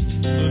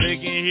 so they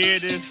can hear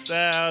this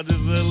style just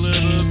a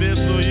little bit.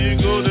 So you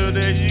go to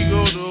there, you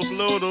go to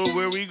Florida,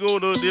 where we go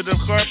to the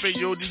carpet,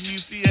 yo. Did you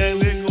see how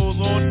it goes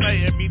all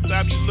night? Every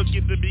time you look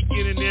at the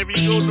beginning, there we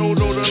go, no,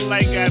 the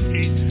light got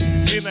me.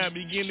 Then I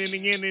begin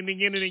again,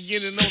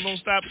 no, don't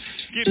stop.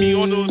 Get me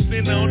on those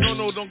sin,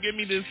 no, don't give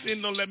me the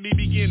sin, don't let me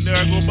begin. There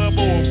I go,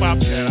 bubble, pop,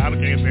 that, I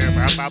can't stand,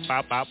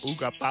 pop,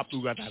 ooga,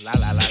 la,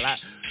 la.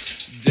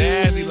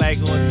 Jazzy like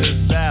on this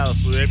style,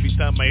 so every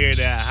time I hear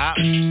that hop,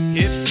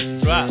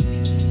 hit, drop,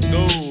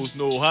 goes,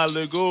 no,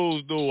 holla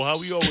goes, though, how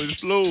we always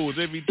flows.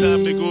 Every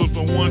time it goes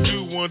from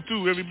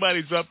 1-2,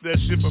 everybody drop that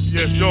shit from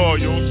yes, y'all,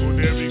 yo, so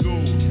there we go.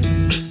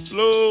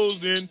 Flows,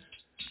 then,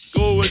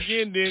 go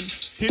again, then,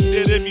 hit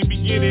that every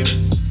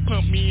beginning.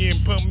 Pump me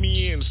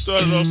in,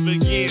 start it off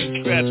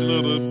again, scratch a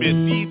little bit,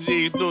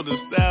 DJ throw the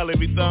style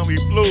every time we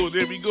flow,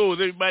 there we go,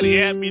 everybody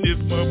happy, this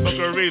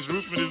motherfucker raise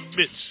roof for this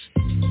bitch.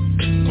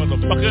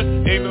 Motherfucker,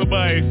 ain't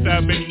nobody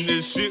stopping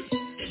this shit,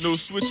 no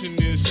switching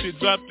this shit,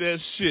 drop that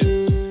shit.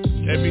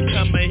 Every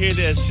time I hear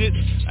that shit,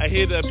 I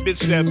hear that bitch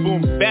that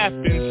boom bap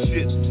and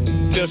shit.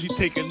 Tell she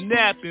take a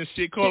nap and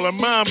shit, call her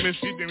mom and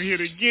shit, then we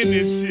hear it again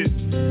and shit.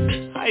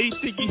 How you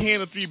think you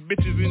handle 3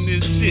 bitches in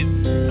this shit?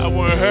 I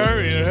want her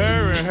and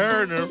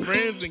her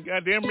friends and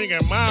goddamn bring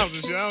her moms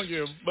and shit, I don't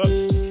give a fuck.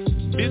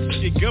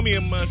 Bitch, get gummy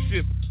in my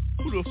shit.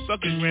 Who the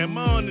fuck is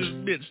grandma on this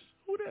bitch?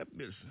 Who that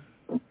bitch?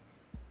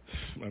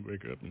 I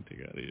break her up and take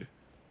her out of here.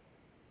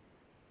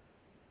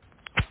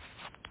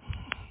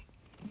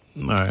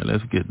 All right,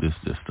 let's get this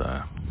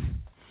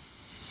time.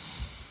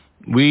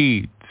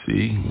 Weed,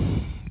 see,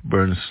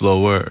 burns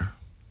slower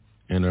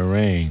in the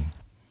rain.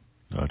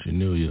 Thought you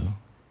knew, yo.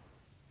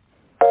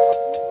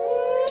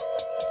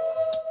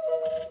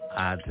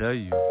 I tell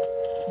you,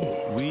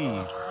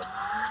 weed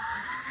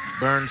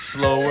burns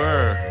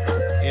slower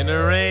in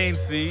the rain,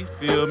 see,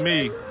 feel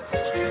me.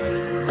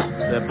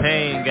 The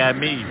pain got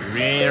me,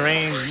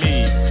 rearranged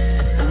me.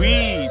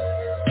 Weed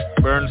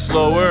burns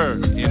slower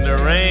in the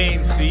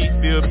rain, see,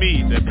 feel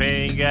me. The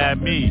pain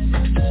got me.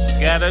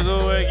 Gotta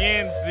go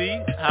again, see,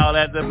 howl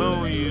at the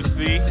moon, you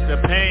see.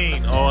 The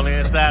pain all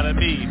inside of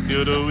me,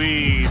 feel the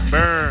weed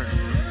burn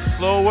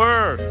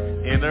slower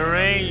in the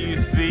rain,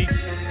 you see.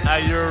 How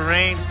you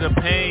arrange the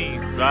pain,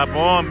 drop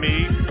on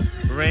me.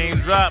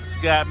 Raindrops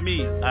got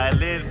me,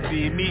 eyelids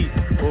see me.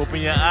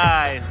 Open your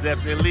eyes,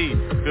 definitely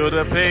feel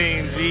the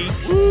pain, G.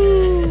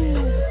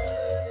 Woo!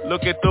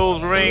 Look at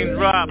those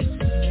raindrops,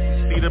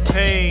 see the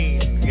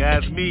pain,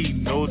 got me,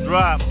 no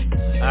drop.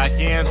 I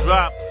can't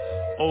drop,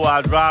 oh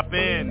I drop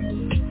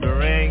in. The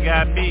rain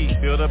got me,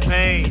 feel the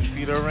pain,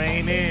 see the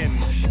rain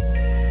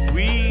in.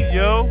 Weed,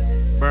 yo,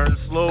 burn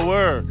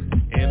slower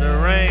in the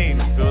rain,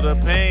 feel the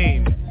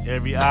pain.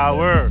 Every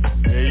hour,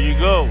 there you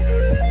go,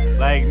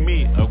 like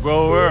me, a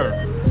grower.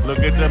 Look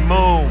at the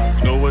moon,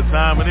 you know what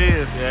time it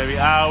is. Every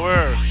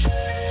hour,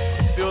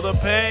 feel the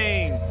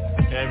pain.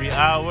 Every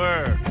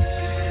hour,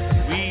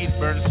 weed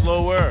burns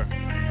slower.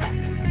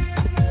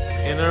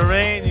 In the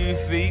rain, you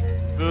see,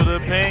 feel the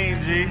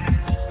pain, G.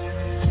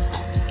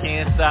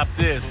 Can't stop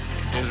this,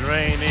 it's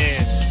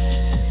raining.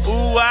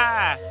 Ooh,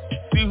 I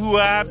see who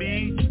I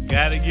be.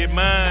 Gotta get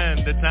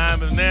mine, the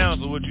time is now,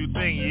 so what you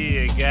think?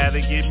 Yeah,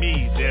 gotta get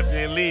me,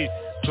 definitely.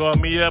 Call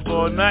me up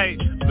all night,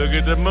 look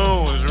at the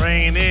moon, it's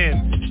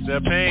raining.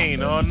 The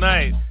pain all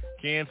night,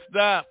 can't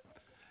stop,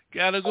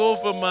 gotta go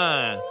for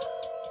mine.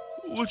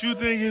 What you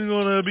think it's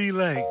gonna be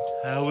like?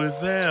 How it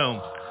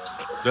sound?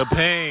 The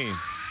pain,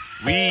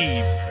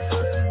 weed,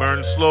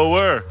 burn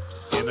slower,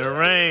 in the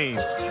rain,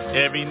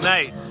 every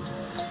night.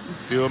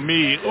 Feel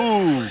me,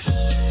 ooh.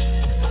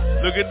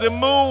 Look at the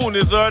moon,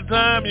 it's our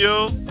time,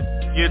 yo.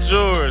 Get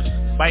yours,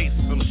 bite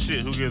some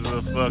shit, who gives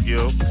a fuck,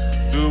 yo.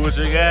 Do what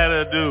you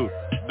gotta do,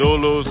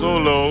 dolo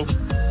solo.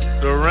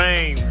 The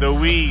rain, the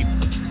weed,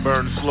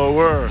 burn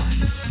slower.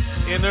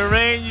 In the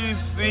rain, you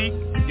see,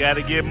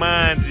 gotta get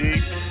mine,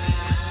 G.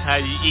 How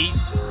you eat?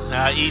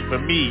 How I eat for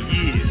me,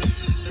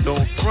 yeah.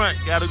 Don't front,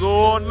 gotta go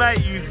all night,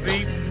 you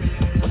see.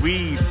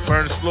 Weed,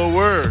 burn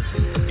slower.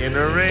 In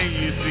the rain,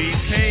 you see,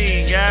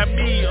 pain got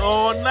me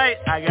all night.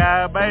 I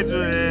gotta bite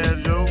your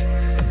ass, yo.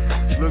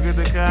 Look at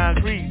the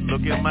concrete,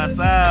 look at my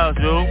style,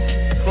 yo.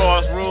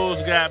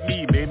 Crossroads got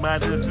me, made my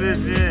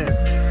decision.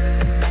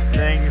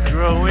 Things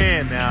grow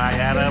in, now I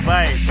gotta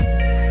bite.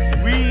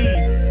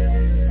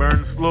 Weed,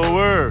 burn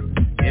slower.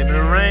 In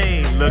the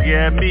rain, look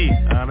at me,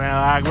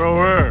 now I grow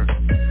her.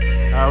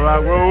 How I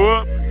grow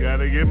up,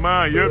 gotta get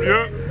mine, yup.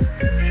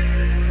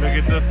 Look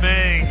at the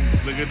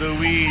things, look at the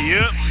weed,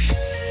 yup.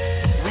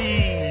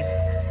 Weed,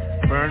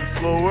 burn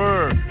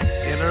slower.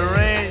 In the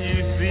rain,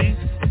 you see,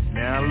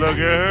 now look at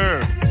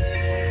her.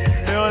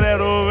 Feel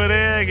that over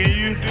there, can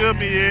you feel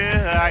me,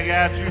 yeah? I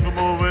got you from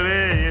over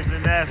there,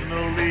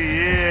 internationally,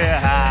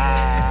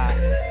 yeah.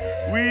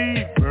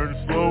 Weed, burn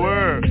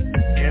slower.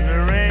 In the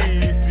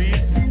rain, you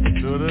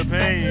see, feel the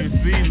pain, you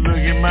see, look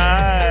in my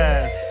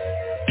eyes.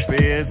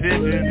 Pay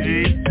attention, G.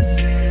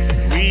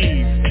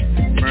 Weed,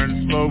 burn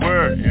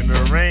slower. In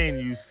the rain,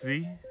 you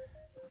see.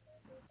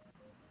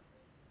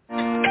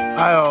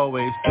 I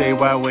always say,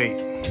 why wait?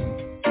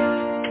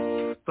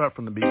 Start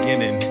from the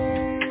beginning.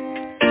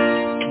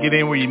 Get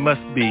in where you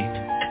must be.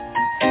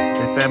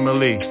 And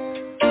family,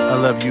 I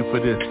love you for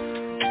this.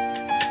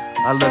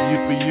 I love you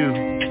for you.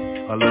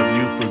 I love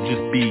you for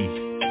just be.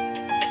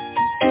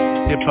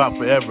 Hip hop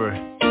forever.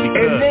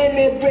 Because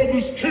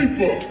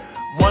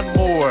one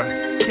more,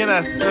 can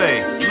I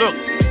say? Look,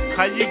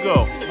 how you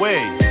go?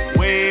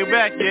 Way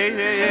back,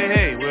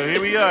 hey. Well,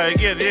 here we are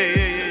again,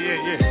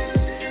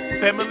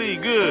 yeah. Family,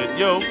 good,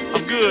 yo.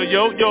 I'm good,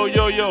 yo.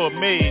 I'm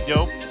made,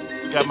 yo.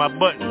 Got my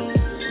button.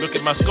 Look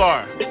at my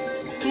scar.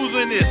 Who's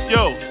in this?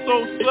 Yo,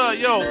 so slur,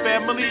 yo,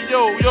 family,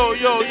 yo,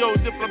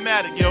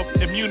 diplomatic, yo,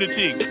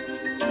 immunity.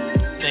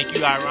 Thank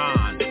you,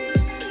 Iran.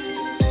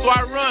 So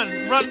I run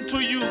to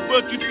you,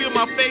 but you feel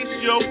my face,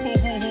 yo. Hoo.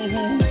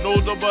 No,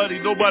 nobody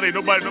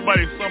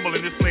stumble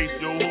in this place,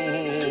 yo.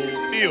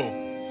 Feel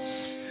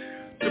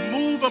the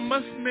move I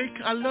must make.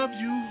 I love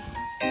you.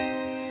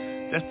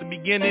 That's the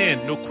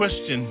beginning, no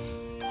question.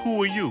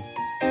 Who are you?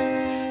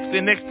 Stay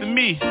next to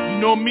me. You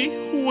know me?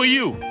 Who are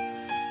you?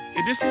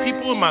 If this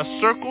people in my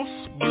circles,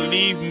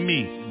 believe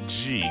me,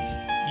 G,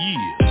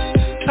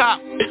 yeah.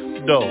 Top,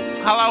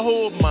 though, how I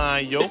hold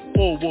mine, yo.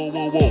 Whoa.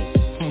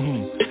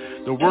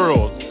 The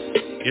world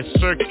is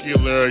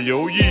circular,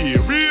 yo, yeah.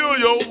 Real,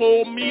 yo,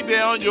 hold me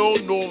down, yo.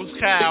 North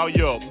Cal,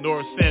 yo.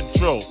 North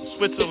Central,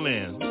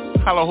 Switzerland.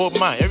 How I hold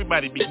mine.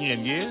 Everybody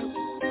begin, yeah.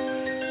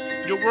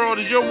 Your world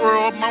is your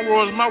world. My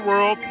world is my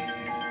world.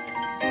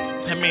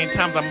 how many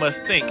times I must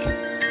think?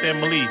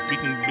 Family, we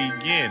can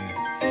begin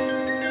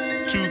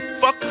to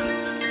fuck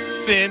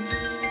sin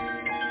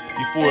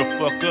before it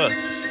fuck us.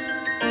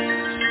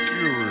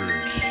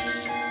 Skewers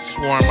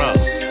swarm up.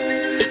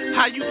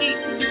 How you eat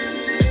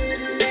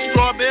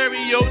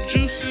strawberry, yo,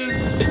 juices?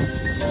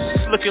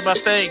 Look at my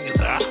fingers.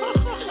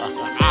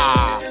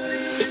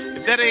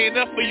 If that ain't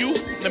enough for you,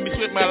 let me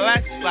switch my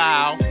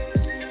lifestyle.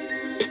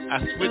 I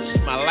switched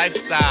my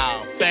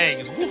lifestyle.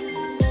 Fangs. Woof.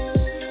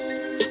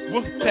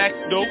 Woof pack,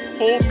 dope.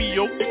 Hold me,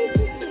 yo.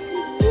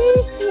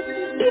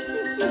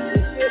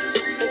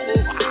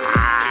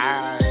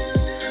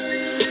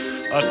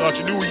 I thought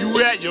you knew where you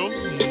were at, yo.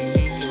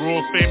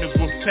 World famous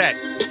Wolf Pack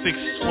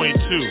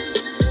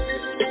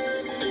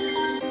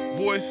 622.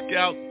 Boy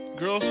Scout,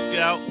 Girl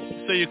Scout,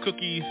 say your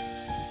cookies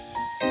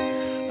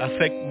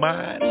affect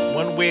mine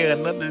one way or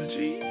another,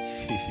 G.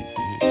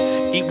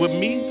 Eat with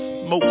me,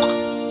 smoke,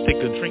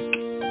 take a drink.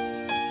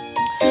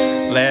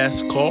 Last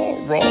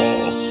call, raw.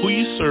 Who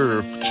you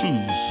serve?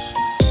 Choose.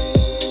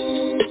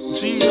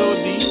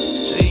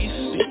 G-O-D-J-C.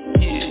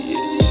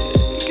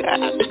 Yeah.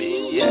 Got me.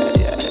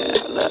 Yeah. I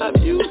love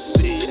you.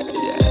 See.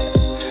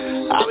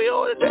 Yeah. I'll be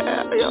on it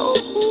down, yo.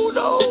 Who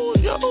knows,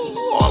 yo?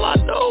 All I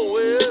know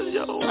is,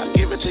 yo, I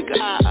give it to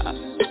God.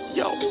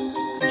 Yo.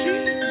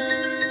 G-O-D-J-C.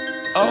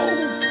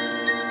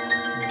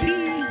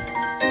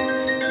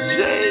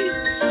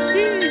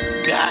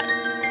 Got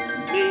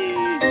me.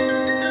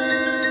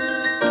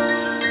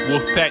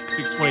 Wolfpack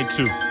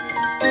 622.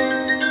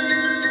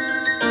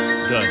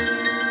 Done.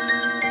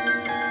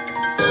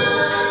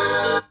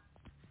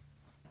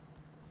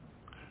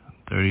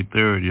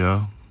 33rd,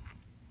 y'all.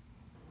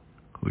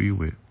 Who you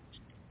with?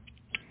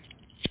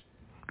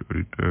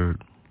 33rd.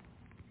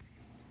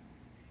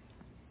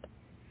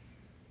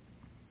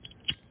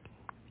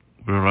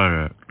 Where am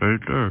I at?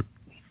 33rd.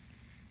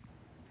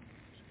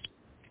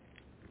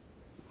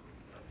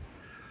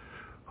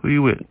 Who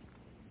you with?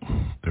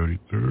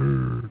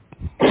 33rd.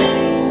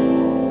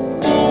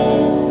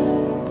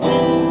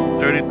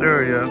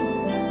 33rd, yeah.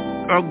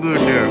 I'm good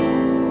there.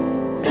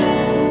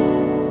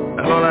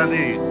 That's all I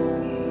need.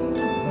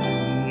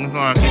 That's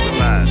all I keep it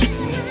alive.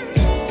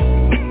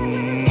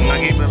 I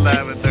keep it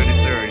alive at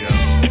 33rd, yo.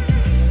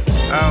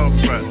 Out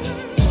front.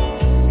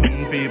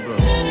 People.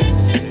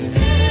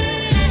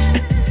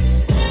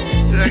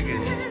 Check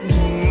it.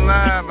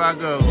 Live I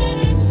go.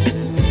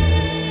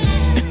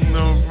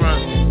 No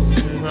front.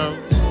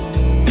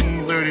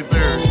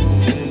 33rd.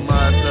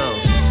 My show.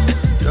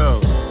 Yo.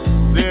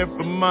 There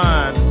for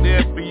mine.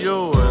 There for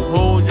yours.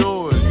 Hold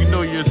yours. You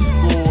know your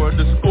score.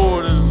 The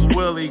score is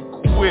well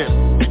equipped.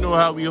 You know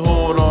how we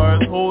hold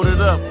ours. Hold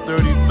it up.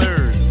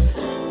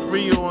 33rd.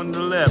 3 on the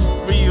left.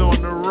 3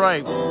 on the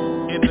right.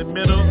 In the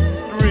middle.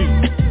 3.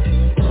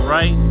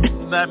 Right?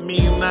 That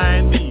means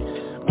 90.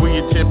 Where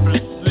your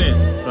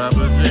 10%.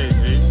 Papa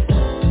JJ.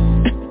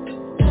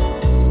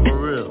 For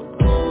real.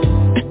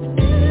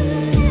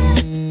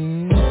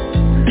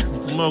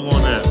 Smoke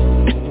on that.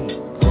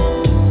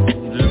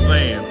 Just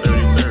saying.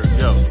 33rd.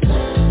 Yo.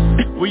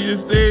 Well, your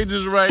stage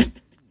is right.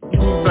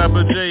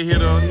 Papa J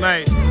hit all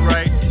night.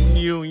 Right?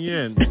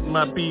 Union.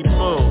 My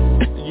people.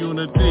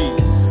 Unity.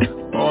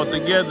 All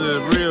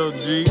together. Real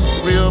G.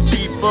 Real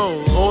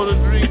people. Hold the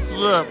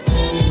drinks up.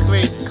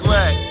 Clink,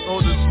 clack.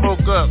 Hold the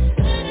smoke up.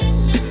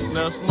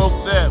 Now smoke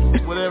that.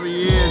 Whatever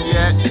you is,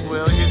 yak.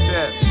 Well, hit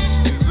that.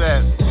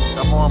 Exact.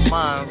 I'm on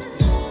mine.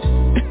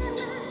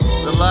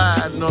 The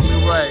line know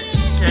me right.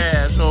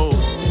 Cash hold.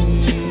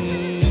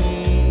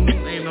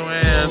 Ain't no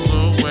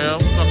asshole. Well,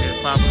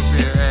 fucking Papa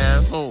Bear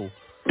asshole.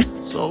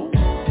 So,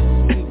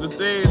 the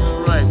stage is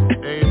right.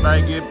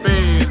 Everybody get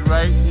paid,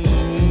 right?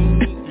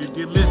 You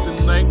get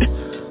listened like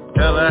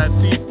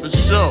L-I-T for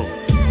sure.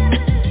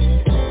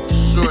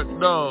 Short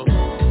dog.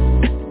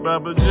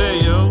 Papa J,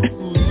 yo.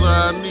 Who's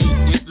I need?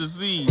 Get the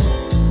Z.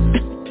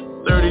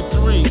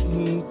 33.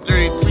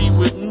 33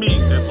 with me.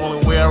 That's the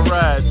only way I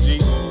ride, G.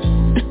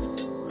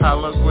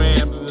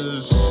 Holograms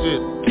and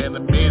shit.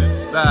 Animated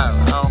style.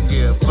 I don't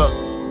give a fuck,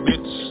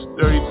 bitch.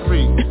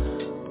 33.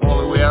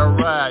 Only way I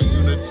ride.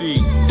 Unity.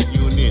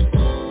 Unit.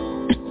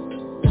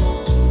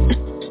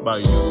 By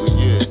you,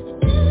 yeah.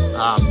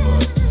 Poppa.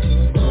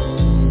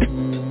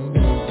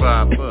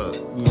 Poppa.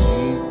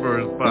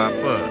 First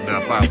Poppa. Now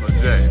Papa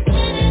J.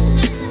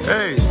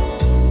 Hey.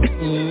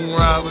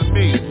 Ride with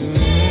me.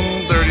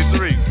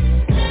 33.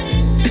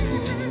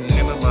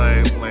 Ain't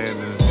nobody playing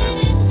this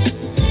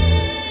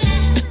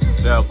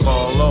shit. They'll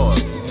call Lord.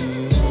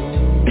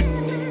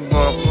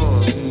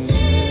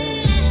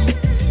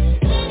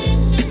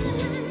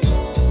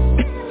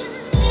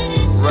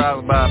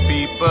 Ride by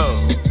people.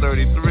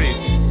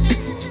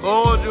 33.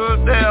 Hold your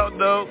down,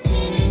 though.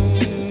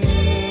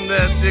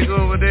 That chick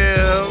over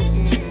there.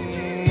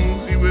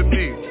 She with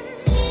me.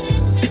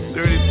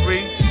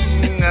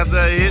 33. After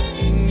I hit.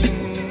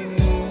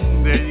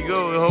 There you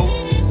go, ho.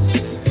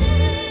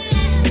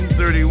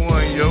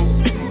 31, yo.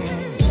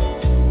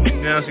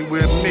 Now she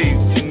with me.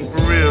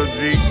 For real, G.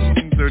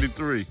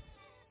 33.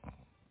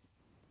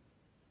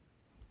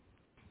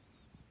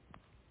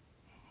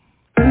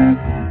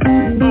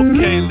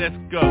 Okay, let's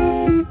go.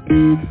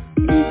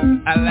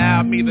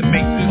 me to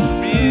make this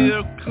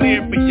real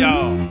clear for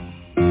y'all.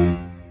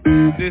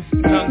 This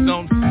tongue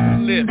don't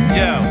slip,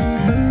 yo.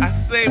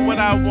 I say what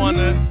I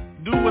wanna,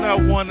 do what I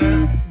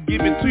wanna,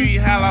 give it to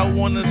you how I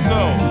wanna,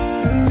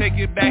 so take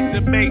it back to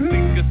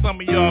basics, cause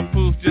some of y'all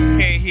fools just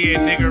can't hear a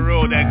nigga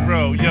roll that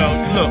grow. Yo,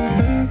 look,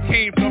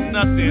 came from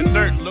nothing,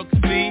 dirt, look,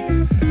 see,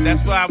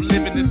 that's why I'm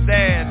living this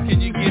dance.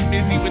 Can you get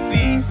busy with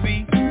these,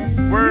 see?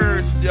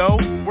 Words, yo,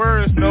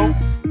 words, no.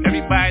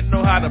 Everybody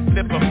know how to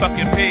flip a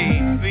fucking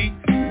page, see?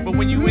 But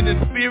when you in the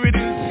spirit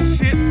and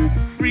shit,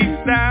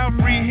 freestyle,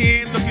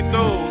 freehand, look at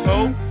those,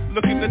 ho.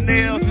 Look at the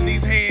nails in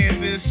these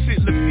hands and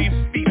shit. Look at these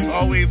feet,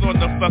 always on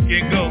the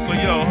fucking go. So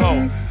yo,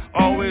 ho,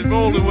 always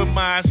rolling with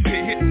my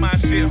shit, hit my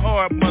shit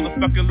hard,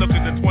 motherfucker. Look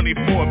at the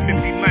 24,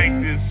 59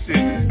 this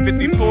shit,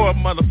 54,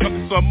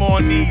 motherfucker. So I'm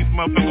on knees,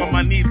 motherfucker, on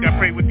my knees. Got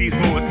pray with these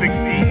over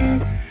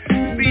 16.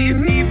 See,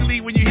 it's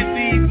easily when you hit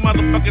these,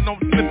 motherfucker. Don't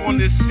slip on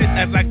this shit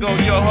as I go,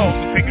 yo, ho.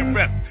 So take a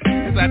breath.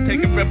 As I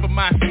take a breath of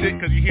my shit,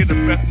 cause you hear the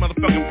breath,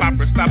 motherfucker,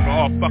 popper, stopper,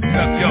 all fucked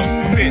up, yo,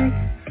 spit.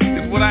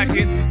 It's what I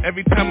hit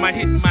every time I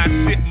hit my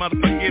shit,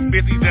 motherfucker, get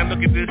busy, then look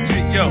at this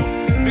shit, yo.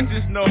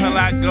 Bitches know how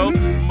I go,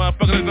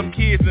 motherfucker, them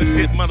kids and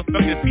shit,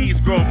 motherfucker,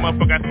 seeds grow,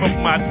 motherfucker, I smoke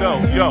my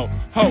dough, yo.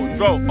 Ho,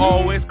 bro,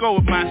 always go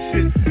with my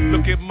shit,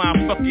 look at my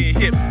fucking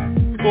hip,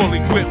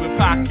 fully equipped with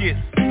pockets,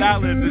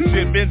 dollars and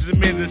shit,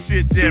 Benjamins and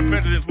shit, yeah,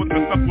 presidents, what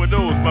the fuck were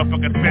those,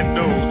 motherfucker, spend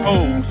those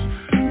hoes.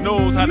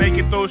 Knows how they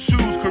get those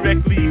shoes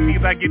correctly. See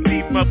if I get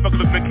these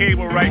motherfuckers with the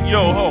cable right.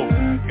 Yo, ho,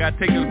 gotta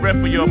take this breath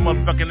for your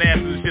motherfucking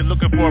asses and shit.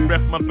 Looking for a breath,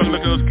 motherfucker,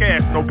 look at those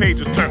cash. No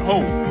pages, turn ho.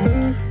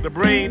 The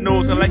brain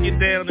knows how I get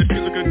down and shit.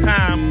 Look at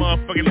time,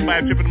 motherfucking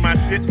nobody tripping my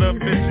shit.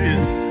 Love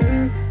bitches.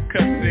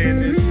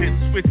 Cussing and shit,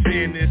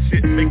 switching and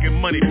shit.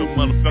 Making money for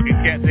motherfucking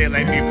cats there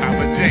like me,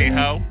 Poppa J,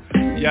 ho.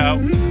 Yo,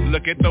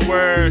 look at the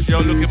words, yo,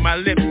 look at my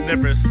lips.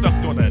 Never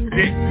sucked on a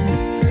dick.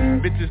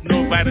 Bitches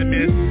know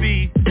vitamin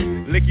C.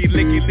 Licky,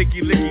 licky,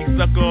 licky, licky,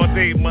 suck all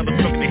day,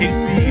 motherfucker, they hit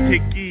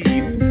these,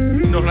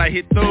 hickeys. Know how I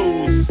hit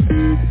those.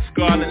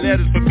 Scarlet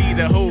letters for me,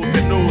 that hoes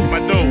that knows my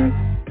dough.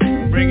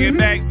 Bring it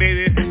back,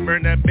 baby,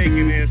 burn that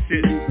bacon and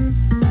shit.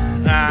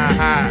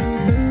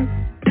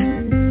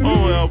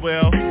 Oh,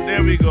 well,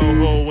 there we go,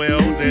 oh, well,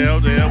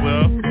 there,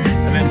 well.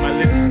 I let my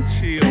lips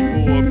chill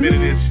for a minute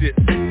and shit.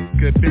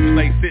 Cause bitch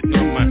like sitting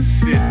on my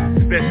shit,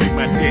 especially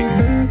my dick.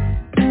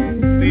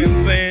 See what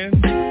I'm saying?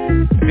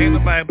 Ain't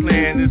nobody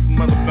playing this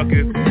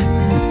motherfucker.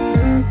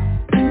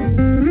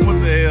 What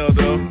the hell,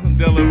 though?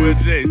 Delaware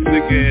J,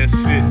 sick ass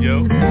shit, yo.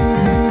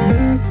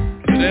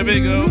 So there we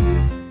go.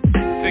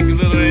 Take your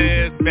little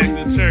ass back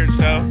to church,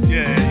 ho.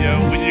 Yeah, yo.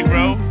 When you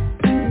grow,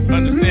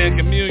 understand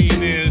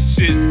communion and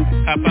shit.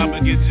 How Poppa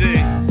get J.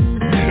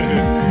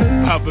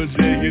 Poppa J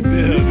get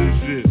down and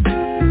shit.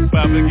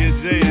 Poppa get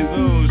J his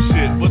own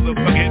shit. What the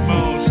fuck ain't my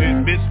own shit?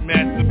 Bitch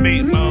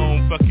masturbate my own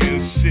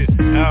fucking shit.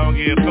 I don't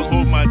give a fuck,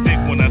 hold my dick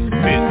when I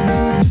spit.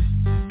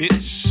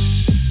 Bitch,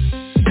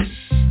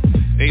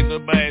 ain't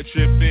nobody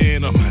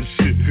tripping on my shit.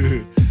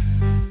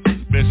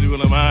 Especially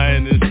when I'm high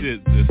in this shit.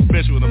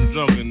 Especially when I'm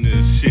drunk in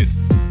this shit.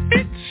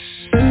 Bitch.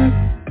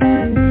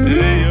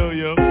 Hey,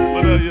 yo,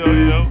 what up, yo?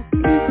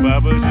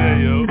 Poppa J,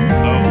 yo.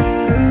 Oh,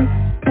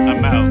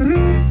 I'm out.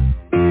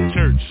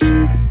 Church,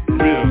 for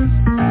real,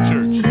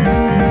 church.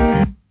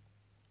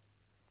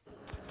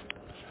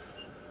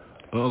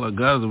 All I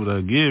got is what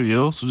I give,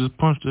 yo. So just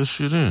punch that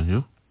shit in,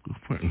 yo.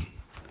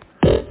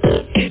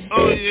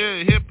 Oh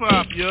yeah, hip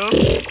hop, yo.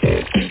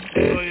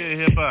 Oh yeah,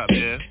 hip hop,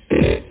 yeah.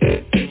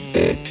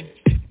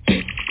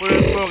 Where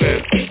that smoke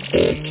at?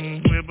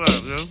 Hip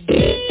hop, yo.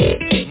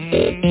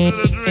 Get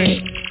a drink.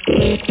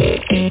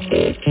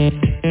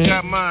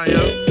 Got mine,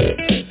 yo.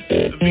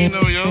 The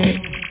vino, yo.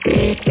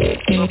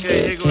 Okay,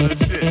 here go the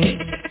shit.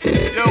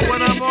 Yo,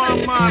 when I'm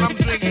on mine, I'm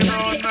drinking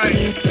all night.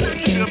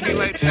 She'll be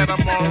like that,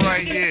 I'm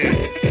alright, yeah.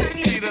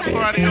 See the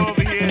party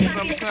over here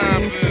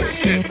sometimes and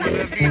shit with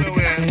the vino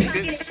ass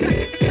bitch.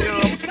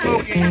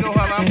 You know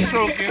how I'm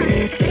choking.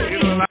 You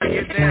know how I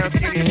get down,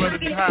 skinny brother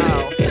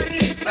Tile.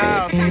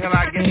 Style, see how I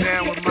get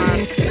down with my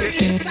shit.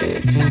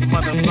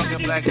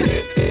 Motherfucking black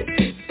shit.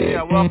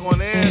 Yeah, I walk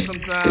on air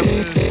sometimes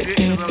and shit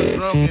cause I'm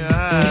drunk and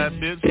high,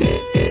 bitch.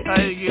 How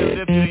you get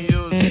lifted in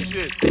your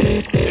shit?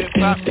 Hip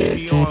hop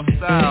be on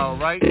style,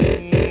 right?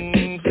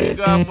 Thank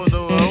God for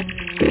the world.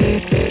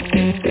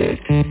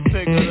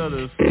 Take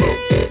another smoke.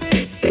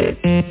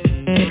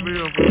 For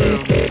real.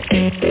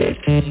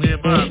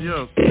 Hip hop, yo.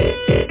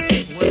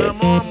 When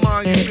I'm on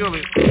mine, you feel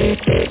it.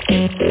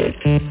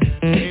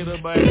 Ain't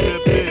nobody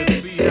slipped in.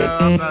 See how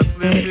I'm not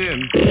slipped in.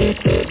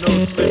 No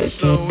slip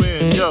show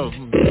in, yo.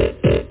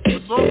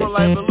 But sober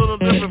life a little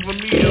different for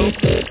me, yo.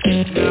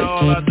 Now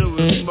all I do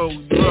is smoke,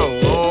 grow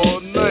all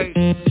night.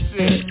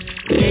 Shit.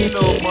 You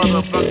know,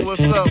 motherfucker,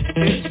 what's up,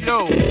 bitch, yo.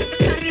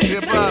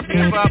 Hip hop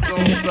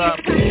don't stop.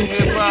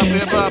 Hip hop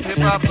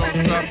don't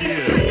stop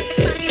here.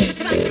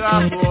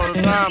 Gospel all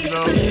the time,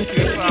 though.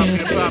 Hip hop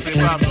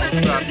don't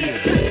stop here.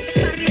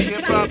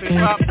 Hip hop don't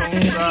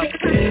stop.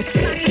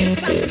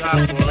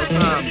 Gospel all the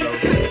time, though.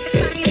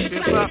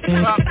 Hip hop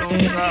don't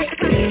stop.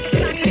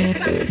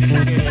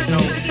 And it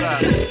don't stop.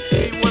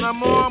 See, when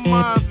I'm on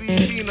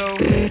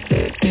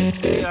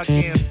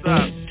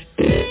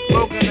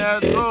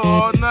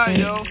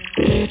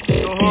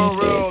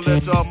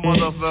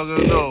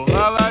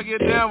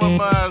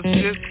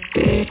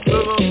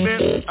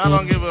I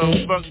don't give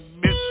a fuck,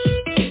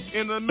 bitch.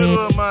 In the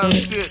middle of my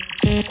shit,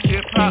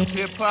 hip hop,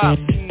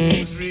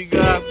 street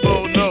guys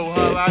both know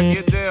how I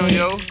get down,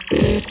 yo.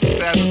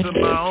 Faster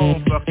than my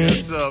own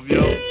fucking self,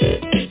 yo.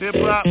 Hip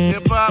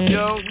hop,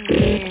 yo.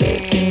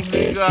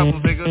 Street guys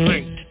will take a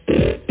drink.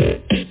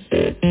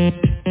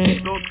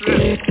 No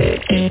trip.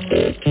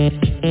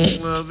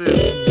 Love this.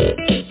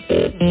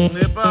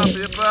 Hip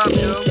hop,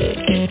 yo.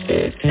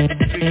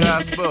 Street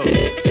guys both.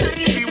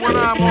 See when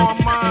I'm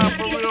on mine,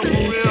 for real,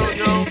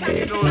 yo.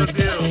 You know the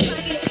deal.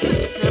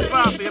 Hip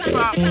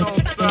hop,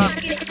 don't stop.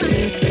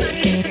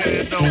 And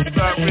it don't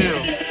stop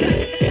real.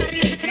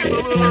 Keep a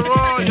little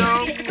raw, yo.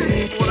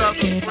 Without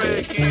the spray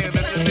can,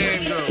 let the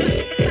name go.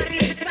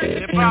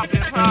 Hip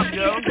hop,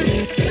 yo.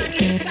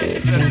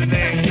 Let the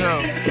name go.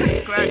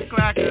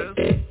 Clackers,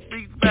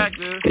 beat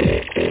backers.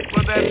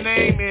 What that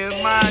name is,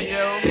 mine,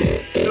 yo.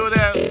 Do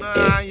that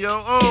sign, yo.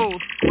 Oh,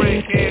 spray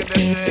can,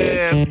 let the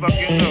ass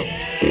fucking go.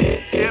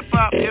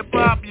 Hip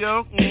hop,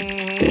 yo.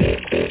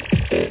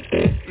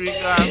 Street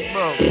guys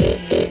smoke.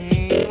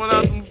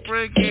 Without some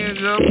spray cans,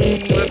 yo.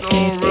 Let the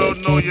whole world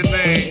know your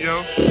name, yo.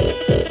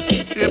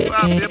 Hip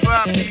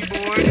hop,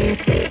 B-boy.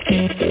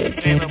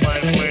 Ain't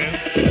nobody playing.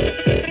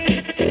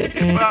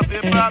 Hip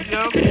hop,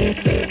 yo. Street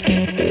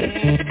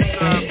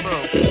guys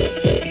smoke.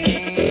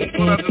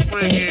 Without the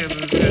spray cans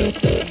and shit.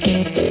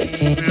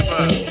 Hip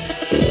hop.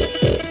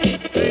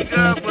 Street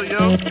guys,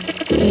 yo.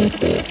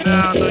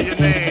 Now I know your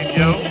name,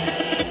 yo.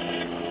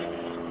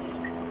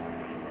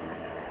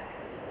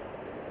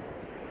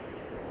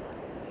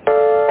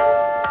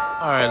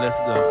 Alright, let's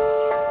go.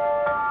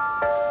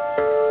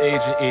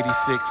 Agent 86.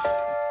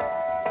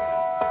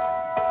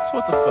 So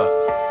what the fuck?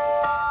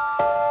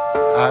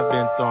 I've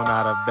been thrown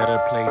out of better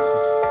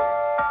places.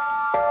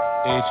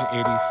 Agent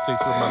 86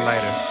 with my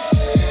lighter.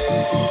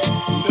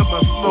 Feel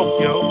my smoke,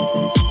 yo.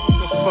 What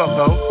the fuck,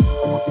 ho?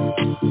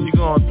 You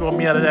gonna throw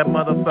me out of that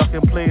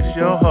motherfucking place,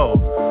 yo, ho?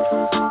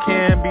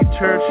 Can't be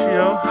church,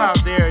 yo. How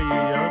dare you,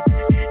 yo?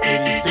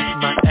 86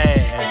 my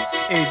ass.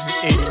 Agent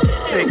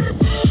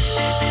 86.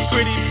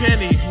 Pretty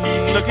penny,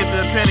 look at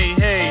the penny,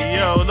 hey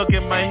yo, look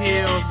at my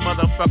heels,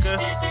 motherfucker,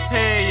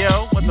 hey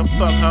yo, what the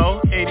fuck, ho,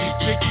 86,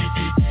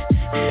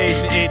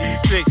 Agent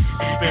 86,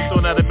 been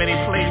thrown out of many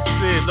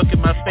places, look at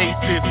my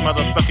faces,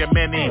 motherfucking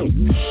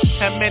many,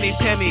 have many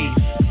pennies,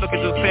 look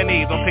at those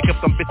pennies, don't pick up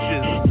some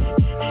bitches,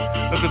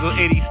 look at those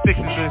 86s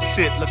and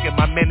shit, look at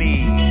my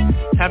many,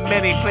 have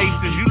many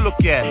places you look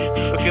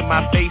at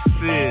my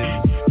faces,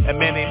 and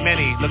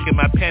many, look at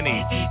my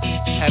penny,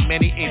 have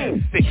many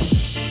 86,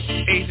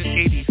 Agent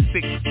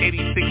 86,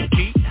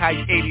 86D, how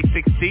you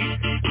 86D?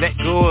 Let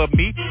go of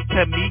me,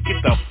 tell me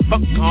get the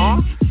fuck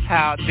on.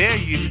 How dare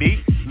you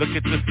be? Look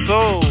at the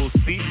soul,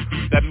 see?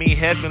 That mean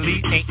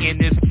heavenly ain't in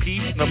this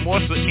piece no more,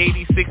 so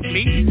 86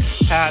 me.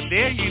 How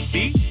dare you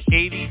be?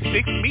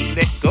 86 me,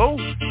 let go.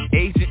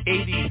 Agent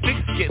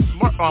 86, get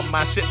smart on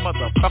my shit,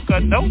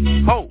 motherfucker, no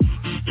ho.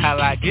 How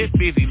I get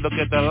busy, look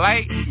at the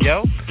light,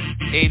 yo.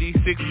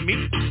 86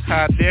 me,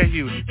 how dare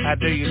you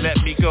let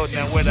me go,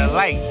 now where the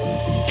light,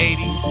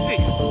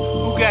 86,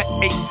 who got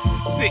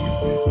 86,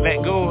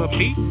 let go of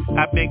me,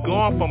 I've been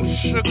going from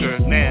sugar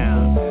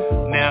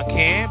now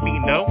can be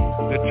no,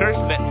 the church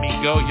let me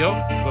go, yo,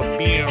 but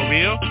being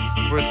real,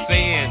 we're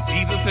saying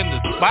Jesus in the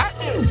spot,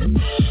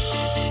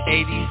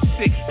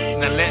 86,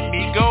 now let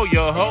me go,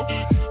 yo ho,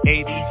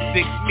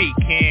 86 me,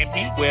 can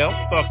be, well,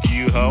 fuck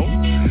you ho,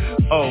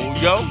 oh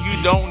yo,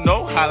 you don't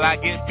know how I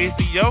get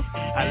busy, yo,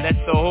 I let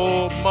the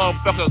whole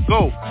motherfucker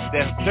go.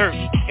 That's dirt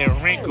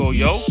and wrinkle,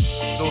 yo.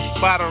 No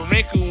spot or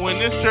wrinkle in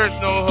this church,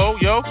 no ho,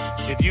 yo.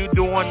 If you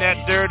doing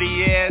that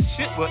dirty ass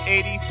shit, well,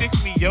 86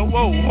 me, yo,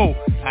 whoa.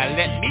 I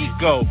let me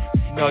go.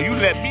 No, you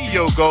let me,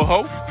 yo, go,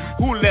 ho.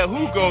 Who let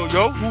who go,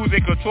 yo? Who's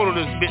in control of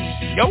this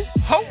bitch, yo,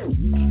 ho?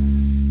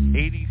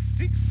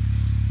 86.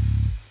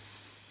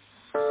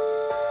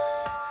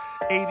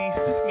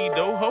 86 me,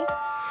 though, ho.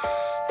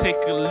 Take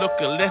a look,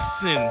 a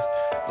lesson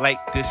like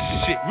this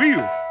shit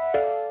real.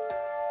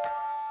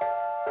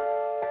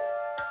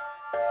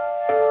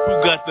 Who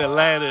got the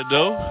lighter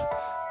though?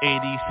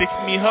 86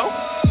 me ho?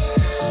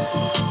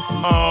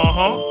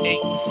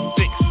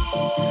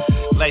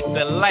 86. Like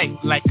the light,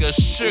 like a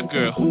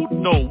sugar, who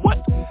know what?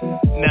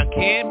 Now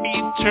can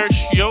be church,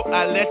 yo,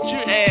 I let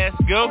your ass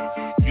go.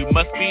 You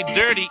must be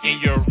dirty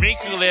and your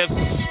wrinkle as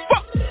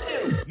fuck.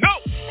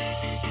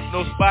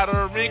 No spot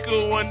or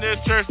wrinkle in this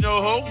church,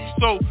 no ho.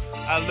 So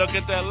I look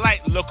at the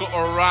light, look at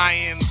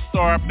Orion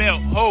star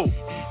belt, ho.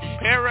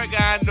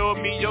 Paragon know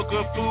me, yo,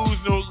 good foods,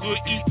 no good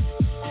eats.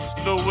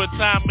 Know what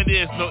time it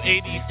is, no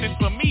 86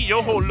 for me,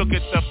 yo ho, look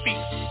at the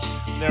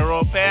feet.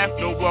 Narrow path,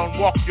 no one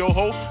walk, yo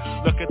ho.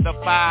 Look at the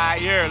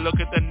fire, look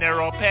at the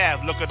narrow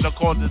path, look at the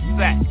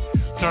cul-de-sac.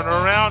 Turn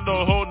around,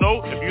 no ho,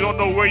 no. If you don't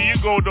know where you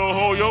go, no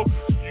ho, yo,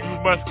 you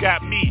must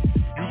got me.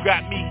 You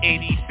got me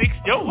 86,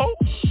 yo ho.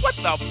 What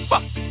the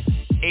fuck?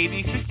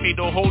 86 me,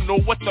 no ho, no.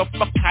 What the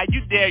fuck? How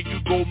you dare you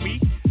go me?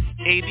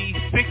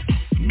 86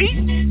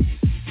 me?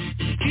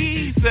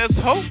 Jesus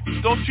ho,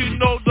 don't you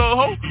know the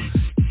ho?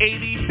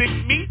 86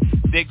 me,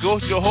 There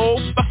goes your whole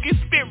fucking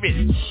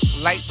spirit.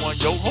 Light one,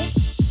 yo ho.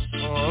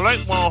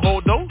 Light one,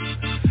 hold on.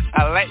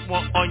 I light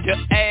one on your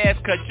ass,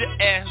 cause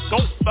your ass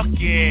don't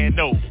fucking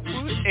know.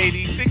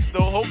 86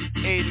 though, ho.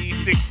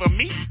 86 for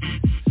me.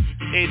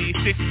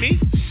 86 me.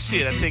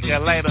 Shit, I think I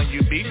light on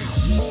you, B.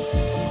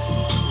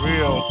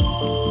 Real.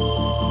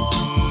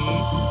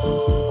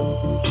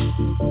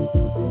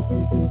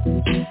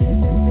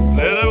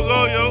 Let him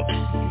go, yo.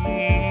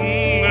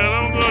 Let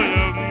him go,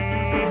 yo.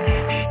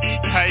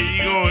 How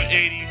you going,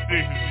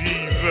 86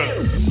 Jesus?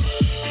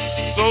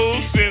 Soul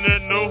sinner,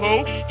 no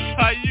hope.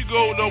 How you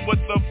go, know what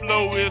the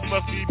flow is?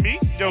 Must be me,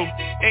 yo.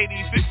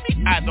 86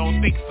 me? I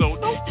don't think so,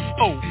 no.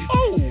 Oh,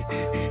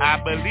 I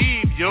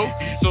believe, yo.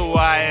 So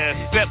I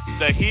accept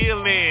the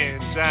healing.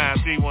 John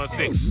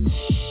 316.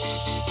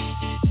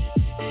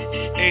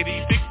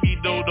 86 me,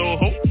 no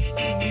hope.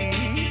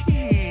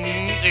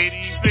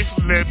 86,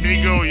 let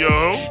me go, yo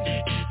ho.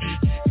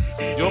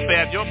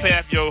 Your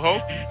path, yo ho.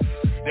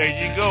 There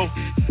you go.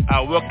 I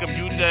welcome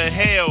you to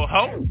hell,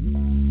 ho.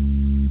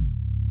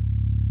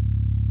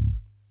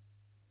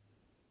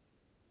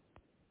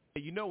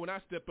 You know when I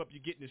step up, you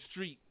get in the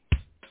street.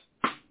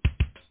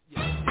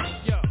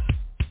 Yeah.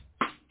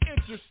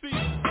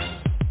 Intercede.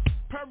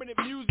 Permanent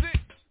music.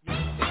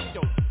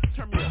 Yo,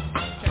 turn me up.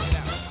 Check it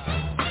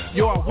out.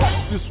 Yo, I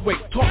walk this way,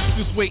 talk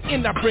this way,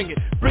 and I bring it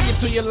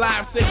to your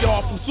lives, save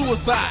y'all from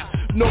suicide.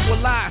 No more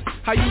lies,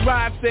 how you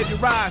ride, save your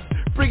rise.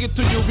 Bring it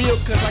to you real,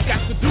 cause I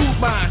got to do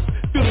mine.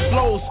 Feel the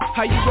flows,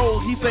 how you roll,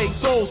 he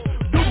saves souls.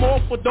 Do more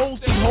for those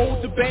that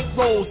hold the bank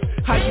rolls.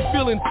 How you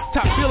feeling?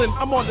 Top feeling,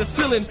 I'm on the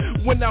ceiling.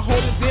 When I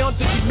hold it down,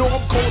 then you know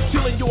I'm cold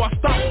chilling. Yo, I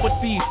stop with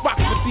these, rock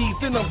with these,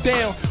 then I'm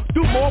down.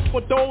 Do more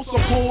for those so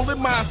cool in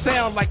my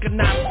sound like a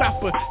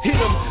non-stopper. Hit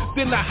him,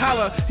 then I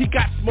holler. He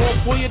got more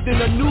for you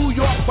than a New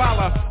York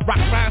baller. Rock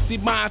rhymes, see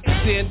mine,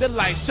 then the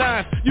light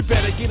shines. You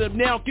better get up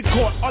now, get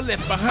caught or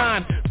left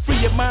behind. Free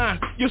your mind,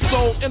 your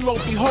soul, and lo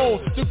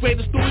behold, the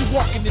greatest story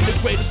walking in the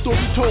greatest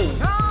story told.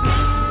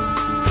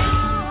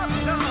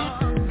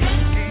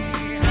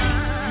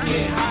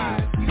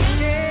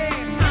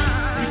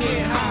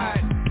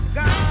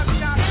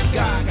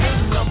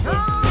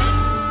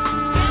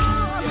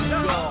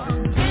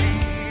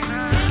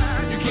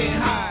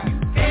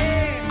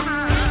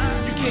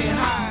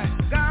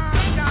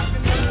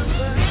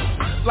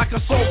 Like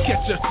a soul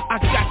catcher, I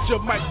got your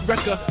mic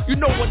wrecker. You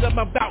know what I'm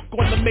about,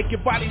 gonna make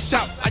your body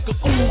shout like a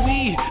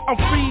ooh-wee. I'm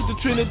free, the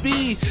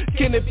Trinity,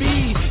 can it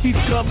be? He's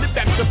coming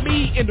back to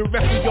me and the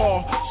rest of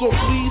y'all. So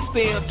please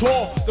stand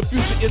tall, the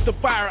future is the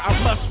fire, I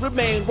must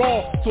remain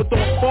raw. So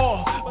don't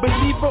fall,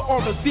 believer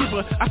or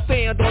receiver, I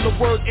stand on the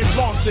word and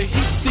launch a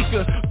heat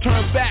seeker.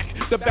 Turn back,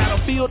 the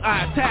battlefield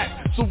I attack.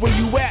 So where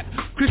you at?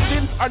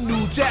 Christians are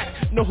New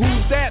Jack. Know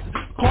who's that?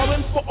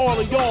 Calling for all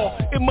of y'all.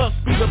 It must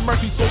be the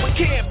mercy, so it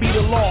can't be the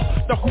law.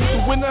 Now who's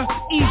the winner?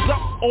 Ease up,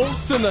 old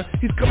sinner.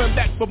 He's coming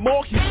back for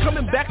more, he's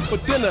coming back for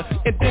dinner.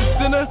 And then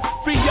sinner,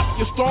 free up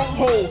your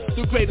stronghold.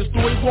 The greatest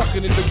story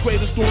walking and the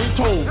greatest story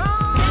told. You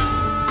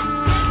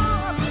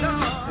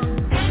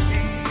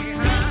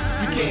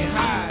can't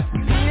hide.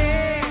 You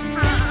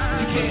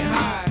can't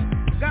hide.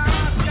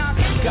 God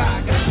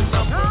got the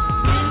number.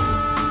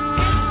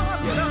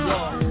 Yes,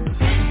 Lord.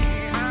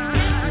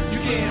 You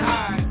can't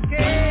hide.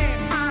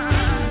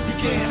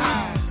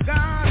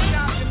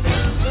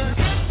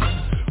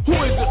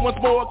 Once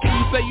more, can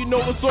you say you know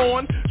what's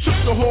on?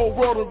 Shook the whole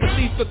world and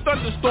released a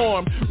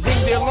thunderstorm.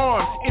 Ring the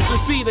alarm,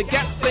 intercede a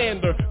gap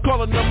stander.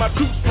 Calling on my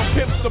troops from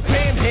pimps to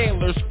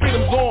panhandlers.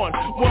 Freedom's on,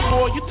 one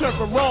more you turn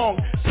from wrong.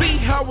 See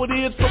how it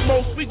is for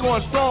most, we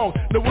going strong.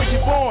 Now where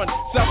you born?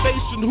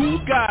 Salvation,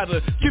 who's got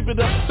her? Give it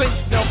up,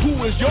 saints, now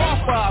who is your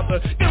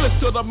father? Illest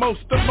to the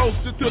most to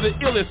the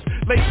illest.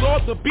 Lace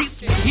all the beats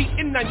with heat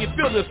and now you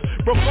feel this.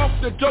 Broke off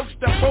the jokes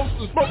that boast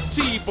and smoke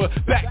cheaper.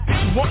 Back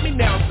didn't want me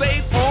now,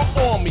 save all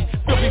on me.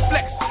 Feel me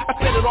flex, I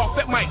set it off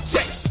at my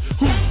checks.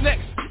 Who's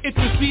next?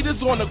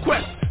 Interceders on the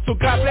quest. So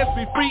God bless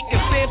me free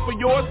and stand for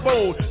yours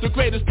bold. The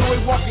greatest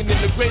story walking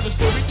and the greatest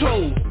story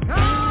told. You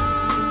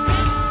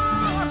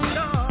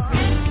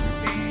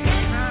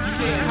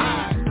can't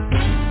hide.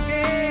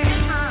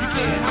 You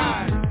can't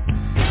hide.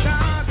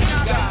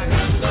 God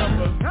has the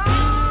number.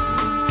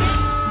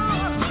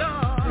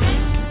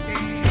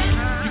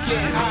 You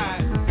can't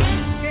hide. You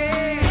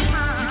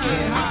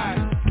can't hide.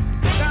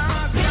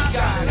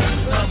 God has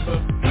the number.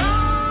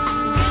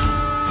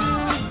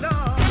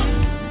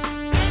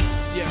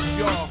 Yes,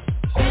 y'all.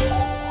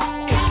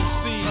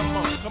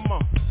 Come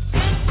on.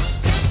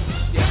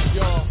 Yes,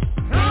 y'all.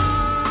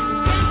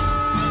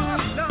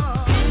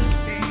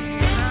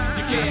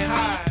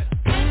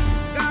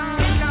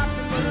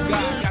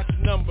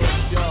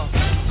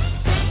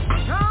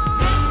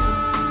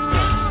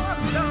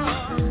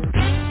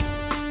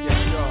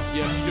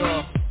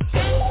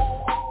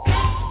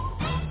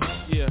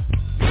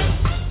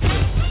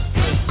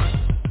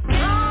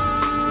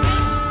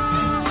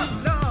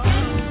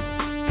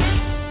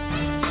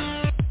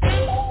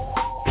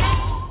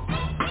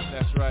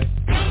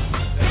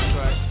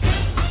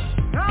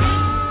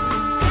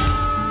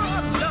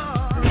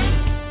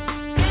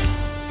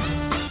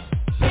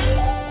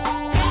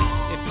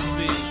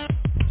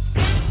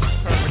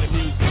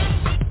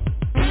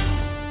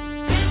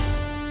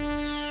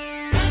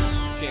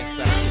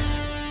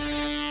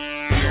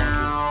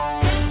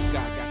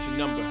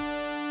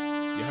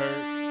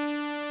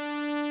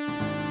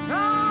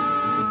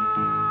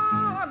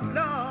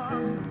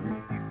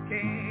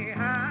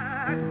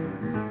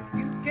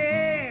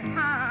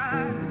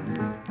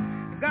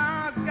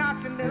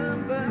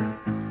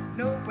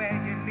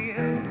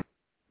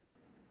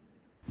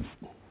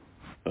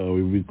 Are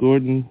we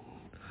recording?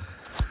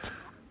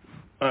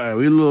 Alright,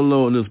 we a little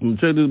low on this one.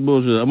 Check this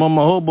bullshit. I'm on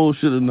my hobo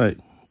shit tonight.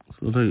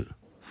 So take it.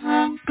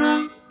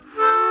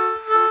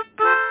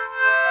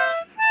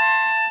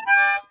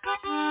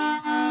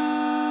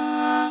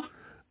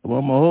 I'm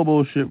on my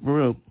hobo shit for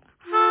real.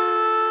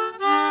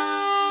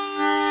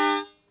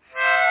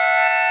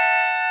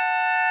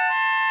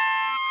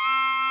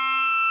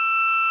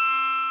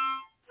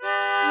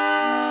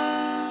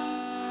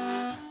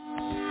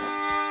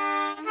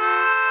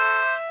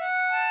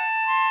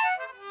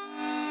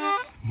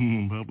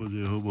 Poppa J,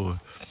 hobo.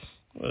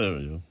 Whatever,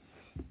 yo.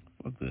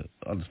 What's that?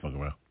 I'll just fuck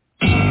around.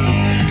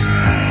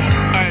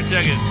 Alright,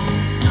 check it.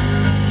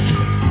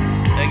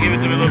 Hey, give it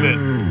to me a little bit.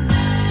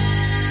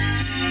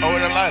 Oh,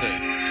 and a lighter.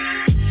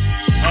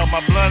 Oh, my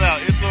blood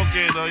out. It's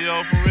okay, though,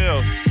 yo, for real.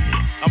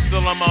 I'm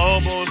still on my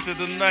hobo shit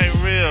tonight,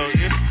 real.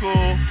 It's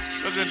cool.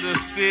 Look at the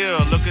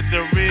steel. Look at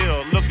the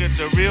real. Look at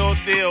the real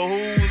deal.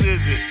 Who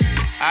is it?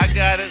 I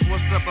got it.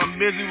 What's up? I'm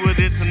busy with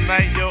it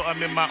tonight, yo.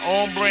 I'm in my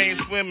own brain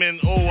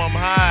swimming. Oh, I'm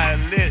high,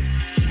 lit.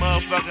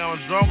 Motherfucker, I'm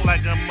drunk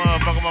like a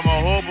motherfucker. I'm a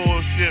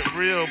hobo shit,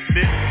 real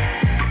bitch.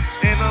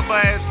 Ain't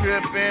nobody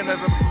tripping as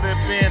I'm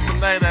slipping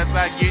tonight as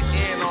I get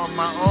in on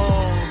my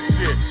own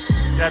shit.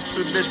 Got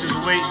 2 bitches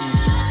waiting.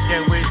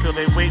 Can't wait till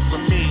they wait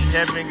for me.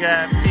 Heaven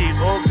got me.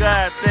 Oh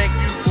God, thank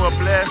you for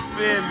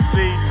blessing.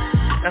 See,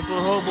 that's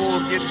what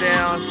hobos get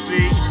down.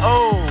 See,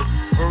 oh,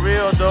 for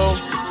real though.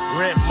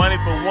 Rent money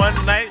for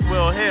one night?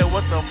 Well, hell,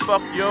 what the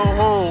fuck, yo,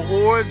 ho?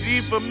 Orgy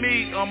for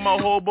me on my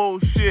hobo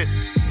shit.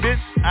 Bitch,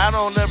 I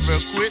don't ever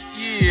quit,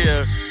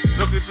 yeah.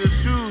 Look at the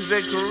shoes,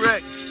 they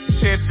correct.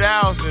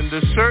 10,000, the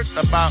shirt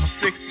about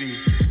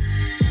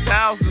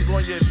 60,000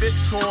 on your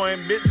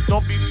Bitcoin, bitch.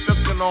 Don't be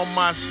fucking on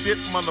my shit,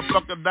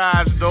 motherfucker.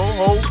 Dies, though,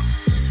 ho.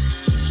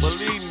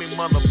 Believe me,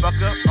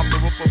 motherfucker. I'm the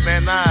Wolf of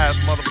Van Nuys,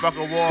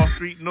 motherfucker. Wall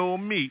Street know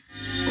me.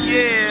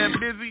 Yeah,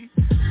 busy.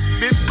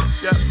 Bitch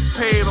got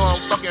paid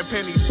on fucking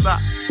penny stock.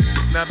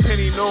 Now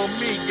Penny know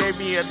me, gave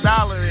me $1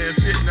 and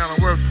shit. Now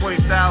I'm worth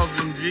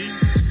 20,000 G.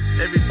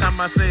 Every time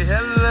I say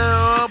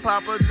hello,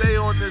 Poppa J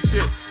on this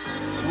shit.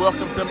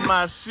 Welcome to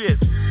my shit.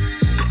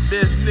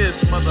 Business,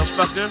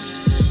 motherfucker.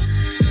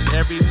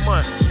 Every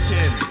month,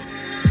 10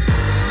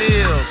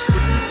 meals.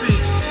 What you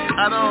see?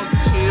 I don't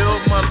kill,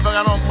 motherfucker.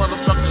 I don't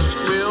motherfucking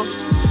squill.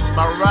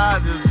 My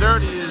ride is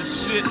dirty as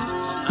shit.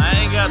 I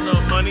ain't got no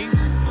money.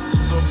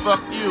 So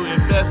fuck you,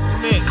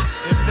 investment,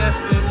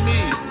 invest in me.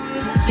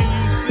 Who can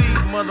you see,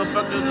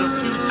 motherfucker, the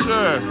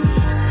future?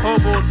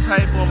 Hobo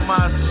type on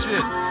my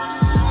shit.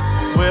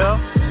 Well,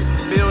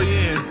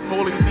 billions,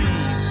 holy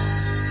bees.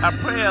 I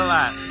pray a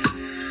lot.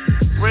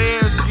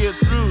 Prayers get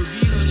through.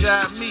 Jesus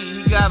got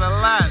me, he got a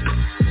lot.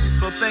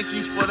 So thank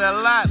you for that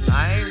lot.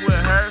 I ain't with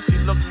her, she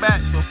looked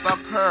back, so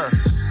fuck her.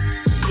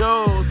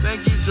 Yo,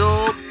 thank you,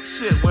 Job.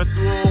 Shit, went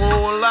through a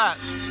whole lot.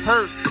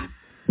 Hurt.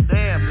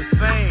 Damn, the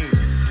same.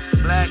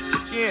 Black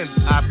skin,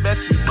 I bet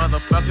you,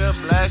 motherfucker,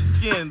 black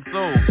skin.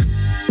 So,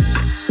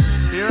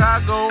 here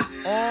I go,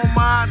 on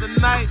mine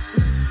tonight.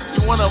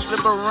 You wanna flip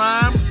a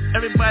rhyme?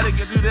 Everybody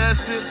can do that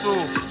shit,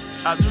 so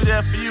I'll do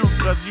that for you,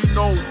 cause you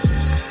know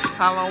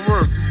how I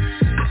work.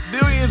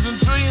 Billions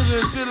and trillions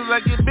and shit as I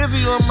get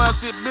busy on my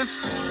shit, bitch.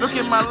 Look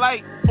at my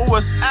light, oh,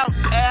 it's out,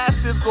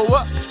 asses go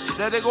up,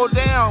 there they go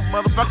down,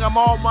 motherfucker, I'm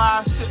on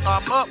my shit,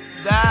 I'm up,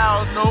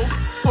 down, no,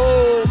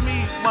 hold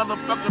me,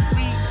 motherfucker,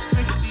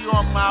 360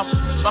 on my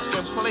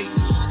fucking plate.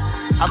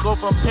 I go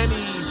from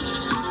pennies,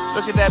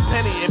 look at that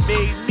penny, it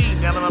made me,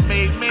 now I'm a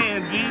made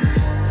man, G.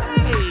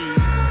 Hey,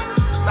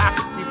 stock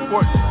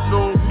report, you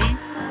know me,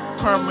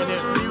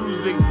 permanent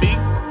music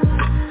beat,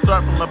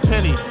 start from a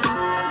penny,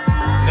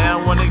 now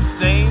one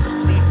exchange,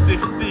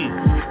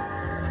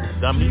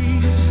 360,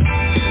 dummy.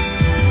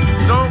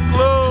 Don't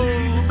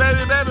close,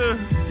 baby, baby,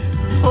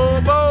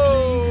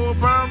 hobo,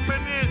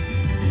 permanent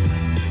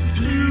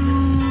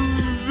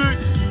music.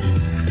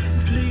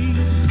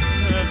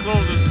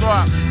 Close the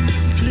shop,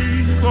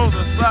 close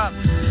the shop,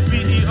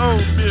 CEO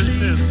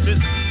business,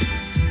 bitch.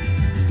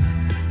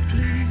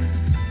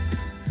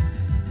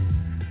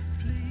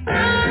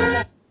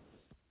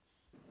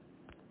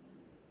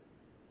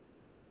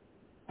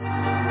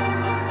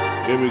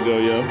 Here we go,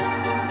 yo.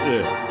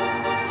 Yeah.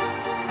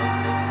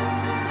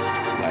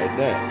 Like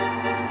that.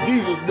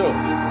 Jesus, no.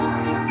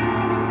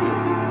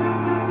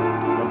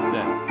 What's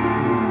that?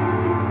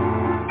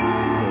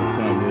 What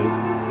time is?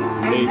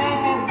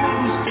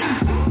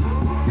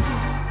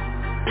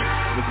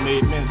 It's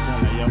made men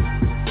something, yo.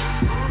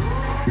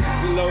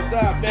 Below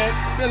top, man.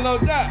 Below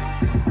top.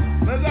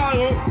 Let's go.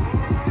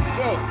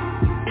 Yo.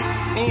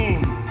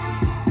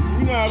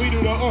 You know how we do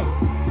though.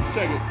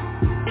 Check it.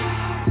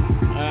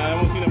 I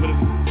won't see that, but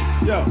it's,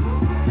 yo,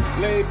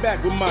 laid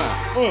back with mine,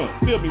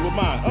 feel me with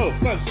mine,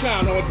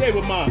 sunshine all day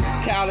with mine,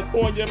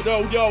 California,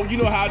 though, yo, you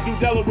know how I do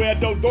Delaware,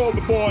 though,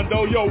 overborn,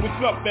 though, yo,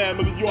 what's up,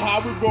 family, yo, how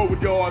we roll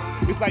with yours,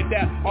 it's like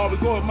that, always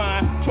go with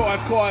mine,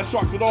 charge cars,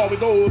 sharks with always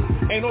old,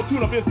 ain't no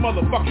tune up this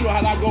motherfucker, you know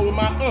how I go with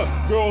mine,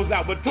 girls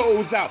out with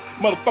toes out,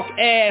 motherfucker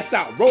ass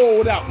out,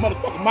 rolled out,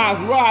 motherfucker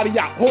Maserati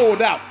out,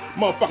 hold out,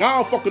 Motherfucker,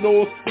 I don't fuck with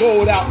those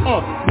rolled out,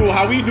 know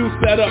how we do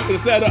set up and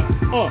set up,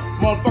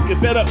 motherfucker,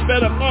 fed up,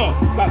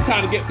 about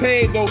time to get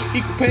paid though,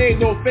 equal pay,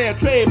 no fair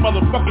trade,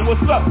 motherfucker,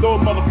 what's up though,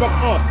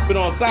 motherfucker, been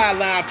on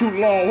sideline too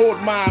long, hold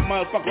mine,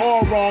 motherfucker,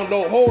 all wrong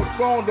though, hold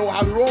strong though,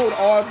 how we roll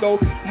all though,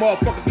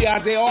 motherfucker, see how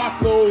they are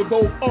slow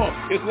though,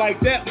 it's like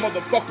that,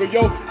 motherfucker,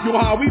 yo, you know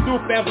how we do,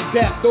 family,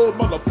 that, those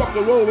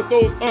motherfucker roll with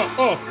those,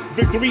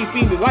 victory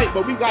seems the light,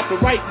 but we got the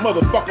right,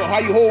 motherfucker, how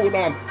you hold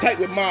on tight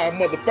with my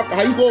motherfucker,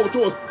 how you go over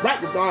to us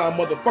right with my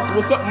motherfucker,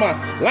 what's up my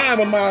line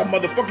with my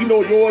motherfucker, you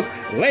know yours,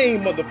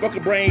 lame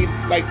motherfucker brain,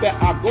 like that,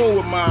 I go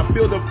with mine,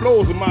 feel the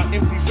flows with my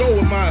empty show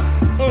with mine,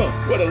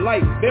 with a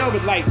light,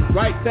 velvet light,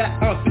 right that,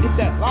 hit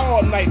that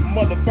all night,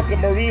 motherfucker,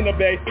 Marina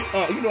Bay,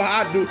 you know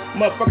how I do,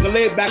 motherfucker,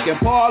 lay back and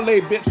parlay,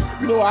 bitch,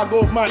 you know how I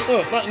go with mine,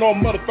 nothing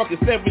on motherfucker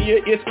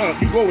 7-year itch,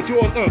 you go with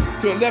yours,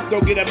 to the left,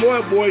 don't get that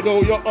boy,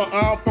 though, yo, I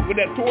don't fuck with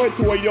that toy,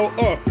 yo,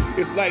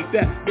 it's like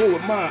that, go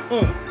with mine,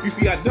 you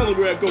see how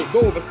Delaware go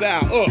over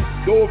style,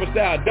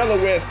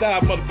 Delaware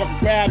style, motherfucker,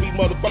 crabby,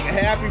 motherfucker,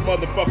 happy,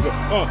 motherfucker,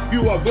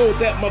 you go with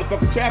that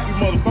motherfucker, trappy,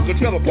 motherfucker,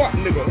 tell a part,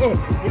 nigga,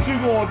 what you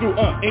gonna do,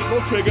 ain't no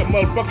trigger,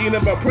 motherfucker, you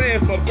never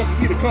prayers, motherfucker,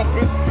 see the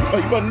compass,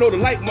 you better know the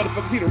light,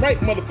 motherfucker, see the right,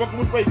 motherfucker,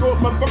 which way go,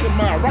 motherfucker,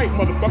 my right,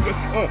 motherfucker,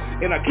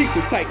 and I keep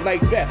it tight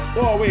like that,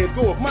 always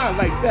go with mine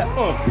like that,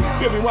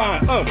 feel me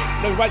wine,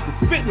 never right to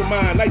spit with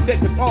mine like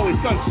that, cause always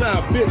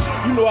sunshine, bitch,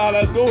 you know how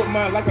I go with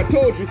mine, like I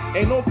told you,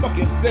 ain't no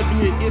fucking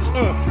 7-year itch,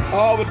 I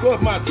always go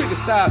with my trigger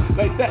style,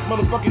 like that,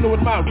 motherfucker, you know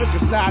with my richer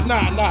style,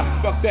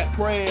 nah, fuck that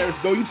prayers,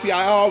 though, you see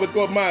I always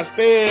go with my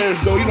stairs,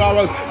 though, you know I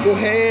always go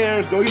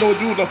hairs, though, you know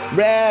do the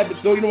rabbits,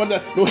 though, you know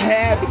no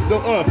habits,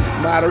 though,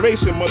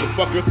 moderation,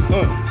 motherfucker,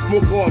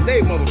 smoke all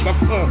day,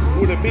 motherfucker,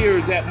 where the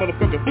beers at,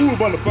 motherfucker, food,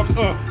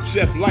 motherfucker,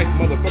 chef life,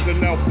 motherfucker,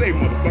 now say,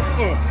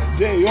 motherfucker,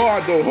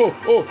 JR,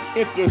 though,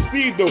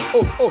 intercede, though,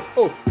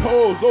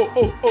 pose,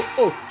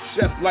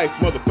 chef life,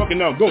 motherfucker,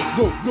 now go,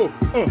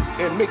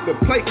 and make the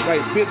plate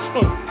right, bitch,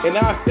 and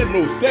I said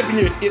no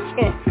 7-year itch,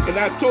 and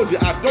I told you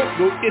I don't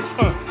go itch,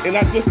 and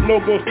I just know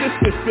go this,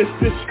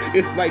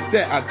 it's like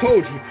that, I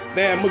told you,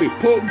 family,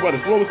 potent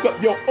brothers, what's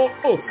up, yo,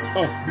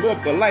 blood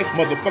for life,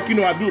 motherfucker, you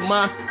know I do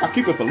mine, I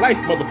keep it for life,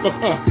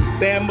 motherfucker,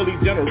 family,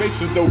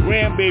 generations, though,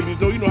 grandbabies,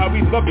 though, you know how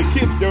we love the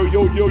kids, yo,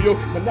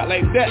 but not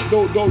like that,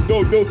 though,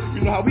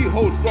 you know how we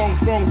hold strong,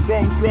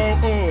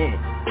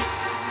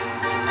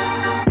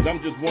 but I'm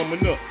just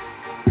warming up,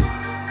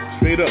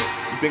 straight up,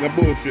 you think I'm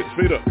bullshit,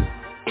 straight up,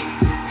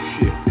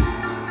 shit,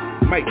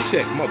 mic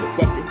check,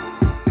 motherfucker,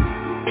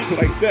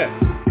 like that,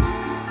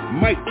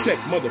 mic check,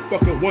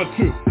 motherfucker, 1,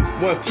 2,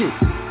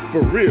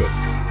 for real,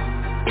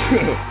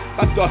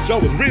 I thought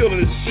y'all was real in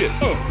this shit,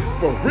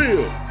 for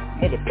real,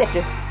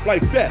 motherfucker,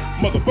 like that,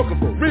 motherfucker,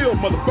 for real,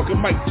 motherfucker,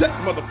 mic check, I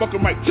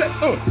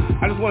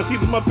just wanna see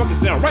the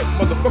motherfuckers sound right,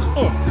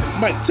 motherfucker,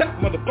 mic check,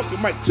 motherfucker,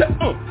 mic check,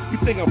 you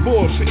think I'm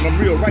bullshit and I'm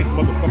real right,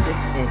 motherfucker,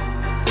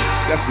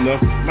 that's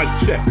enough, mic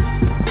check,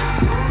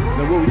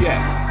 now where we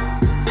at,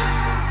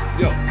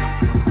 yo,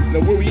 now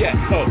where we at,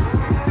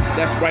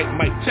 that's right,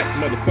 mic check,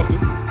 motherfucker,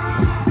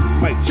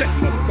 mic check,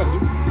 motherfucker,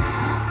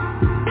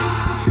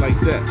 just like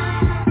that,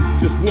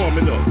 just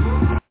warming up.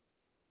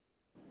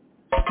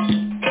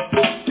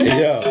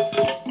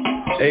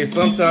 Hey,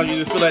 sometimes you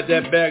just feel like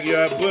that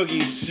backyard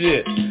boogie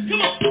shit.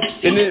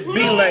 And it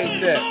be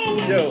like that.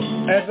 Yo,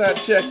 as I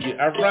check it,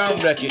 I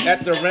round wreck it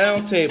at the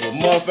round table.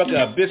 Motherfucker,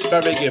 a bitch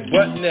about to get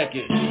butt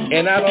naked.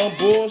 And I don't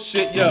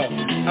bullshit, yo.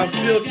 I'm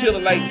still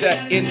chillin' like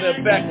that in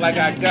the back like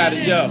I got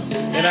it, yo.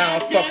 And I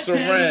don't fucks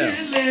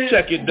around.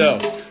 Check it, though.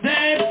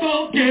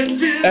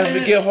 As we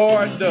get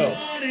hard, though.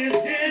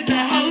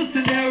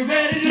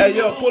 Hey,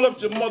 yo, pull up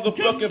your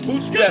motherfucking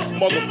bootstraps,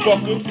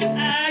 motherfucker.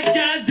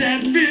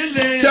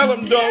 Tell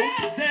them, though,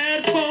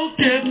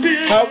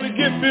 how we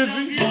get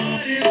busy.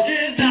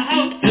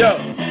 Yo.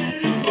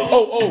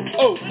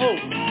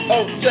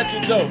 Oh, check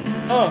it, though.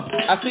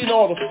 I seen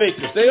all the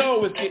fakers. They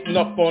always getting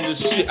up on this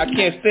shit. I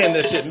can't stand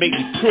that shit. Make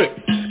me quick.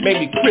 Make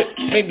me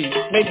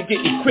get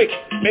you quick.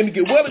 Make me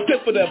get well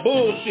equipped for that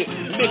bullshit.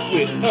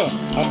 Liquid,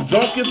 I'm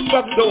drunk as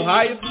fuck though,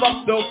 high as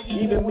fuck though.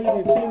 Even me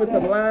and see with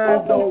some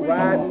lines though,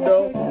 riding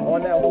though.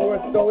 On that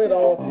horse though, it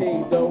all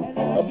pays though.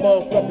 A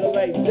motherfucker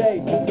like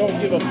Jay,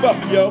 don't give a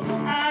fuck, yo.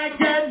 I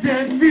got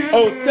that feeling.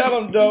 Oh, tell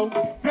him though.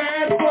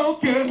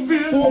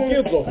 Who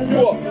gives a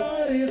fuck?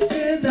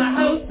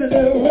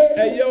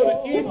 Hey yo, the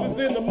East is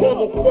in the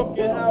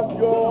motherfucking house,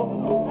 y'all.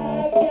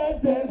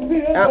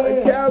 Out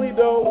in Cali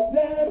though.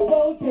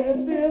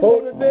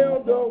 Hold it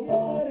down though.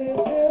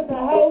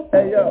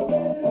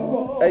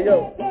 Hey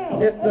yo,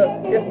 it's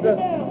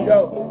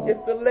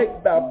the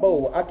Lake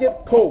Balboa. I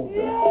get colder.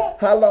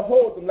 Holla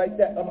hold them like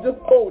that. I'm just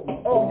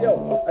holding. Oh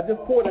yo, I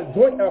just poured a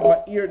joint out my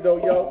ear though,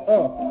 yo.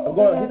 I'm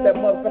gonna hit that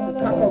motherfucking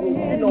cockroach.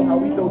 You know how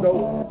we do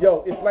though.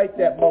 Yo, it's like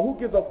that, man. Who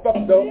gives a fuck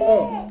though?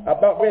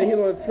 About ready to hit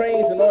on the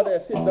trains and all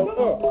that shit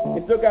though.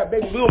 It still got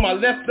baby blue on my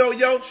left though,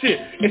 yo.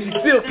 Shit, and she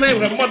still playing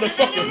with her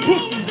motherfucking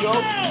pussy, yo.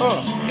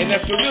 And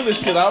that's the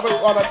realest shit. I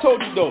told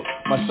you though.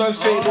 My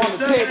sunshade on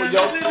the table,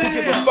 yo. Who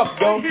gives a fuck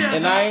though?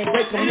 And I ain't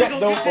breaking yet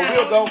though, for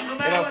real though.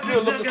 And I'm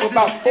still looking looking for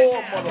about 4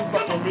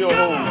 motherfucking real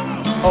hoes.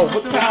 Oh,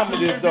 what time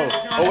it is though?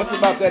 Oh, it's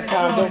about that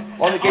time though.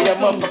 Only gave that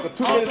motherfucker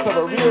 2 minutes of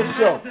a real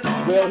show.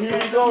 Well, here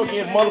we go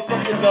again,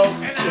 motherfucking though.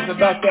 It's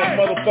about that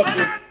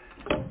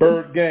motherfucking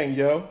Byrd Gang,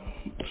 yo.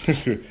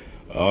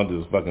 I'm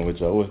just fucking with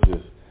y'all. What's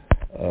this?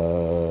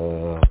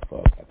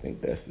 Fuck, I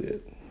think that's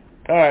it.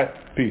 Alright,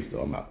 peace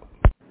though, I'm out.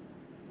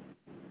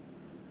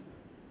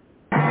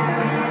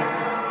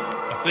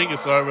 I think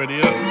it's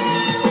already up.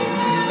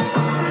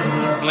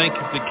 Blank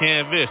is the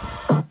canvas.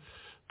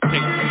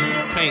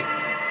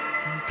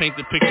 Paint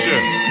the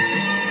picture.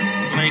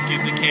 Blank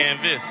is the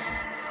canvas.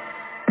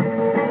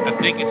 I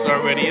think it's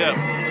already up.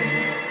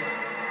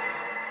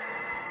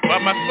 Why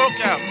my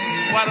smoke out?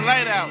 Why the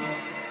light out?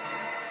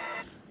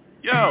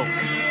 Yo.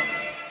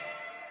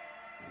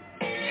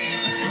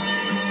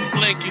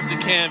 Blank is the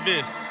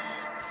canvas.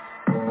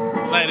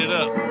 Light it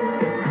up.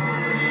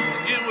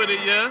 Get with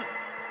it, yeah.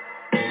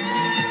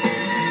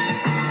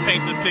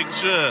 Paint the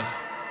picture.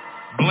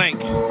 Blank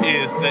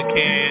is the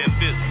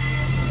canvas.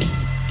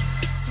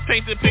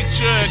 Paint the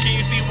picture. Can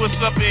you see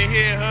what's up in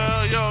here?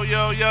 Yo.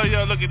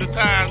 Look at the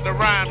time, the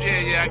rhyme.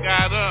 Yeah, I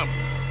got them.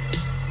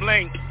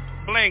 Blank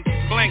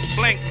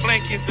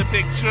is the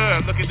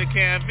picture. Look at the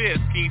canvas.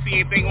 Can you see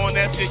anything on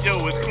that shit?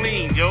 Yo, it's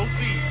clean. Yo,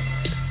 see.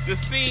 The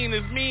scene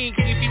is mean.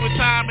 Can you see what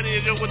time it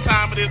is? Yo, what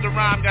time it is? The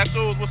rhyme got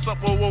those. What's up?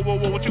 Whoa.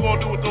 What you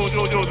gonna do with those?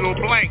 Yo.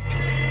 Blank.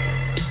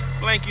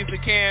 Blank is the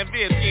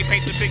canvas. Can you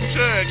paint the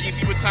picture? Can you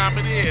see what time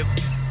it is?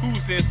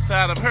 Who's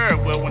inside of her?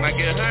 Well, when I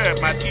get her,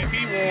 my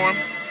TV warm.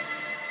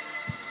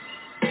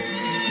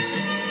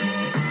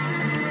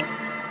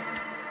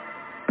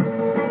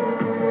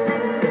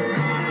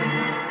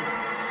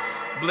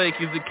 Blake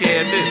is the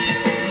canvas.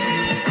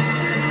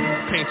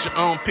 Paint your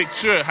own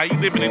picture. How you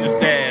living in the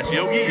stash?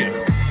 Yo, yeah.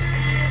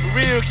 For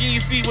real, can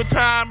you see what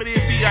time it is?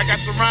 See, I got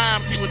the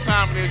rhyme. See what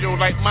time it is? Yo,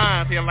 like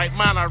mine. See, I like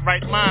mine. I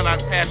write mine. I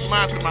pass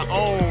mine to my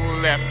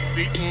own left.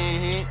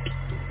 See?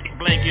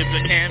 Blank is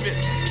the canvas.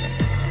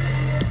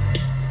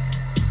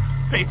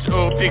 Paint your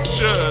own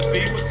picture.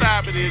 See what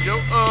time it is? Yo,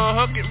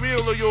 get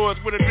real of yours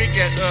with a drink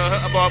at,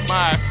 about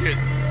my shit.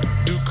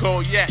 New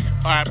cognac,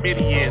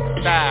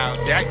 Armenian style.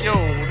 Jack, yo,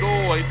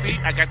 boy, see,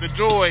 I got the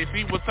joy.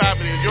 See what's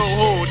happening? Yo,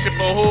 ho, chip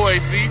ahoy,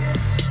 see.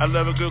 I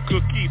love a good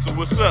cookie, so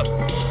what's up?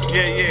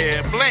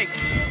 Yeah, blank.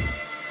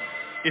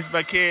 It's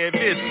my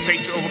canvas,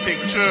 paint your own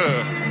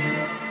picture.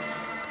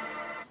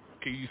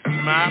 Can you see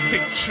my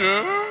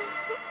picture?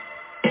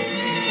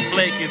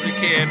 Blank is the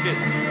canvas.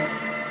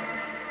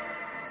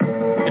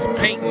 It's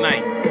paint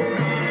night.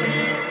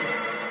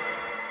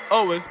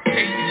 Oh, it's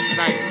paint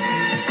night.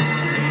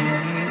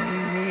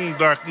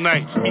 Dark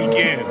night,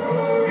 speaking.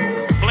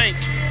 Blank,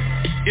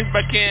 it's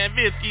my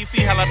canvas. Can you see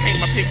how I paint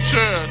my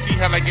picture? See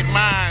how I get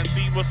mine?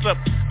 See what's up?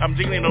 I'm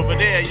jiggling over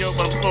there, yo,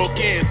 but I'm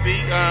smoking.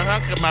 See,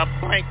 cause my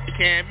blank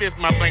canvas,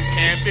 my blank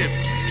canvas.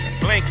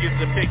 Blank is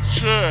the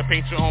picture.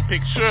 Paint your own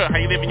picture. How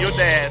you living your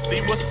dad?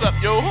 See what's up,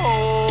 yo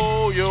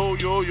ho, yo,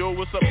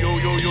 what's up, yo.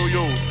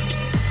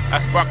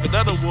 I sparked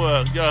another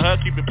word, yo,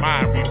 keep it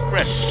mind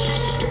refreshed.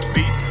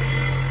 See,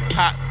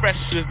 hot fresh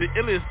is the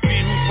illest.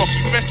 See who's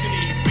funky fresh in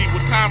these. See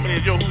what time it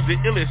is, yo, who's the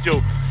illest,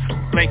 yo.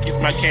 Blank is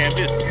my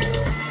canvas.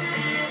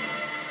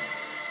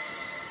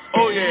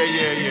 Oh yeah.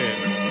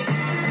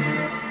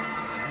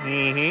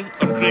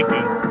 I'm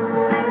drinking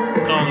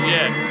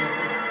cognac.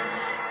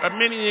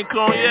 Armenian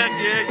cognac,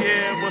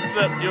 yeah. What's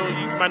up, yo?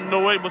 You my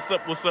noise. What's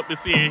up?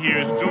 It's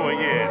here. It's joy,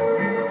 yeah.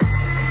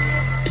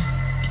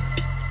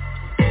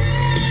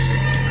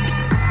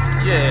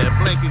 Yeah,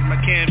 blank is my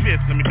canvas.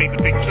 Let me take the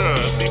picture.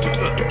 See what's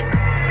up.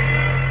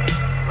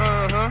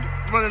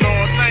 Running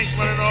all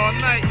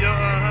night, yo,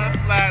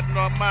 sliding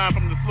on mine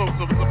from the slopes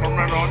of I'm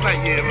running all night,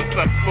 yeah, what's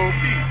up,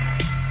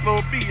 slow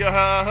B,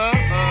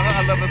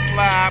 I love a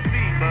slide B,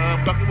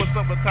 motherfucker, what's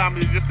up, what time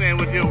is just saying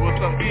with you,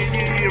 what's up,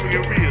 yeah, we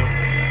get real.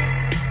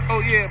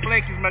 Oh yeah,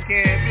 blank is my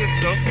canvas,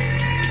 though.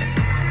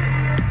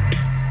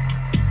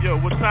 Yo,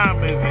 what time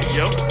is it,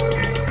 yo?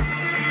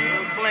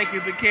 Blank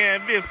is the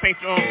canvas, paint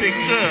your own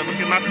picture, look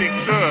at my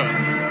picture,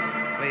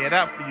 lay it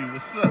out for you,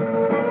 what's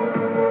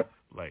up,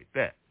 like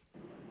that.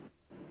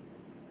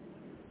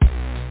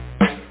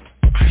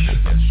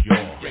 That's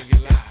yours. Bring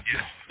it live.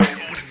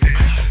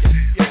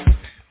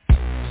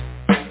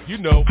 You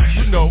know.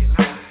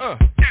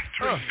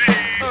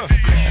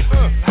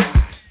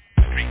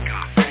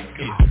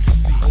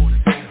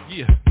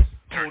 Yeah.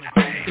 Turn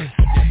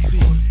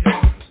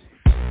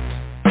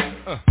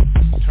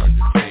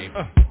the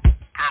table.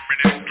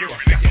 Permanent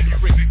music.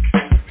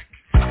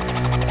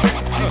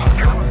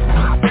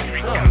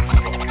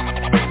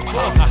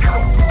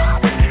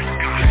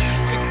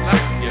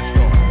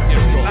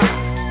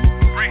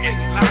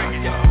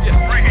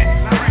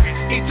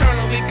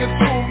 Eternally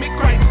consume me,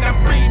 Christ now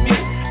free me.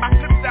 I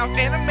could out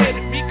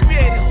animated, be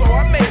created, so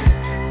I made it.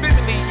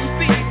 Vividly, you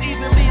see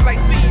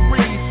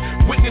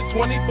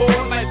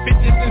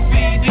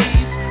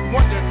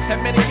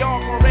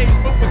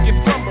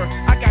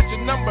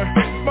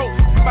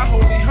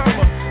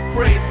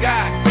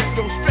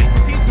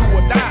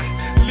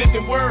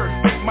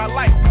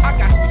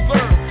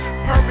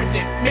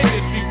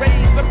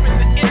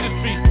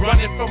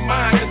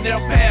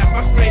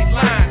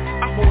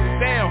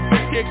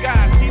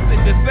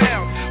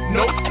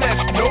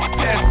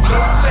test, no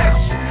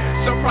flesh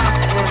shall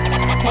prosper.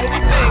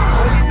 Holy name,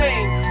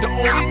 the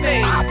only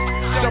name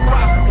shall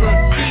prosper.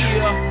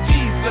 Yeah,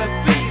 Jesus,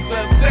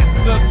 Caesar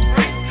sets us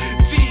free.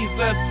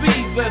 Jesus,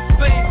 Caesar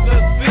saves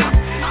us, see.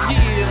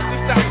 Yeah,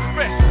 this style is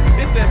fresh,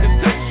 it's at its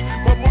touch.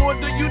 What more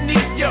do you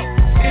need, yo?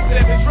 It's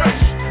at its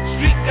rush.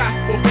 Street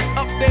gospel,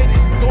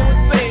 updated, go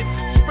insane.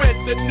 Spread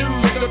the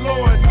news, the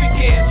Lord, we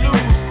can't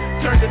lose.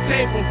 Turn the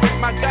table,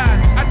 my God,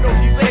 I know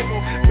he's able.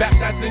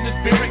 Baptized in the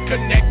spirit,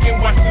 connect and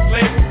watch his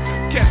label.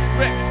 Catch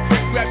wreck,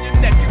 grab your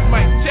neck, it's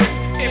mic check.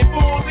 In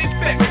full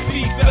effect,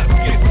 Jesus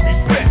gets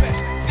respect.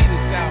 See the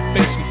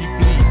salvation he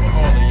bleeds for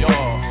all of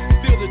y'all.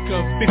 Feel the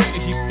conviction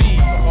he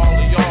feeds for all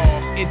of y'all.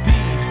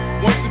 Indeed,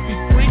 wants to be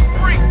free,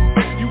 free.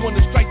 You want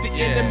to strike the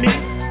enemy?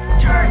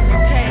 Turn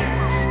your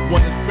table.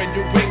 Want to spread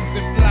your wings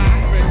and fly?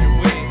 Spread your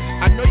wings.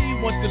 I know you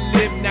want to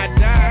live, not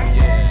die.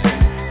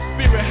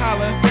 Yeah. Spirit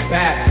holler,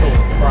 battle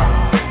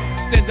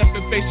cry. Stand up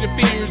and face your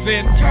fears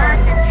and turn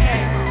your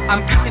table.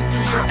 I'm cutting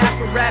through your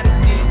apparatus,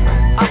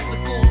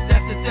 obstacles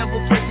that the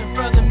devil puts in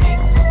front of me.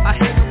 I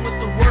hit him with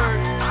the word,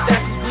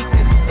 that's his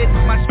weakness. It's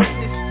my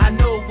sweetness, I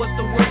know what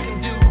the word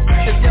can do.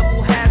 The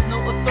devil has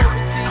no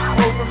authority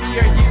over me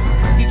or you.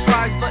 He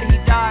tries but he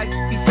dies,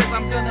 he says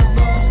I'm gonna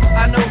lose.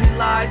 I know he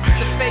lies,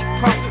 the fake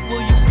prophet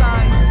will use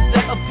signs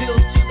that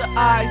appeals to the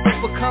eyes.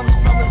 What comes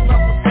from his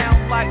mouth will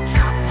sound like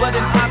truth, but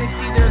in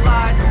honesty they're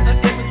lies. An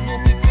image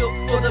will be built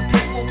for the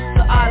people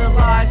to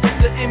idolize.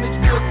 The image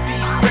will be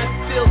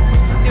breath-filled.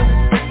 It will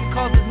speak and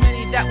causes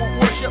many that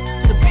won't worship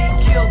to be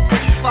killed.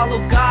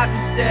 Follow God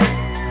instead.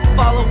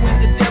 Following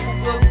the devil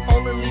will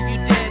only leave you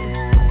dead.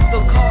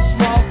 They'll call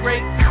small,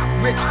 great,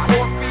 rich,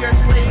 poor, free or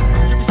slave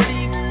to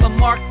receive a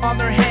mark on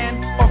their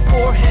hand or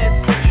forehead.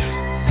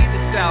 See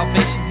the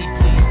salvation he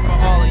pleads for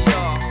all of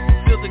y'all.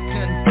 Feel the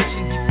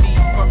conviction he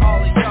feeds for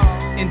all of y'all.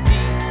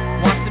 Indeed,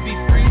 wants to be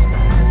free.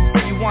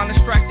 You want to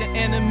strike the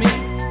enemy?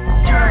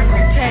 Turn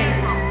your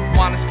table.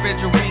 Want to spread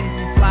your wings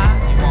and fly?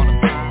 You want to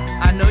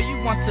fly? I know you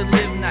want to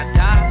live, not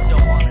die.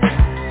 Don't want to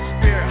die.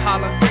 Spirit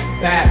holler,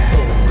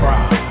 battle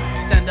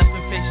cry. stand up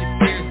and face your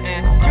fears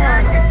and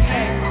turn your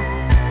table.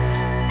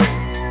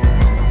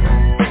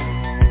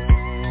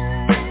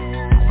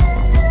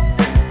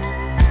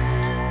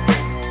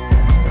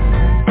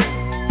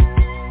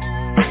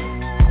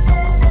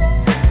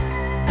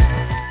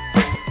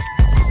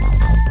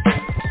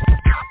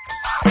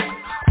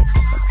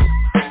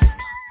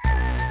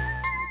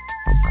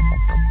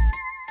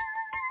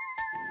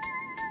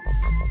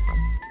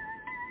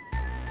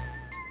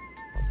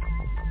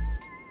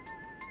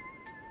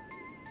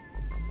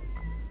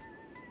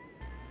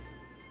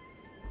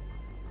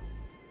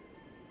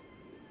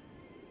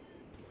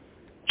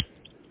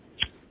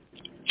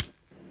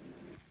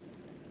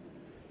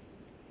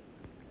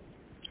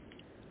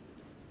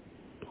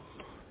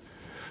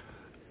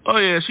 Oh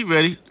yeah, she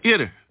ready.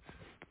 Hit her.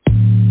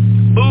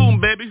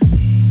 Boom, baby.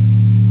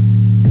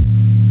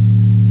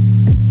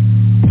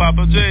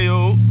 Papa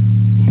J.O.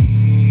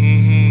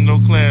 No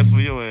class for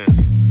your ass.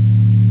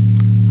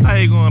 How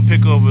you gonna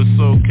pick over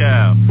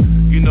SoCal?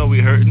 You know we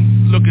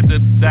hurting. Look at the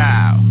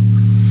dial.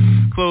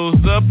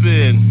 Closed up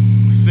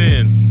in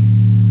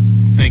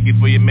sin. Thank you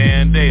for your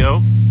man,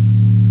 Deo.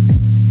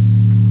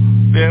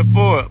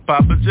 Therefore,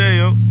 Papa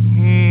J.O.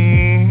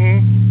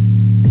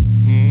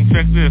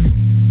 Check this.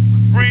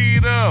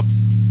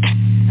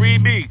 Freedom. Free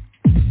me.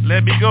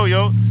 Let me go,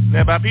 yo.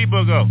 Let my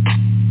people go.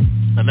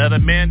 Another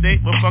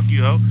mandate? Well, fuck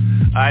you, ho.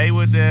 I ain't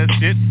with that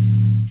shit.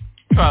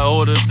 Try to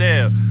hold us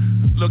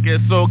down. Look at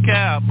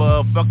SoCal,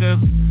 motherfuckers.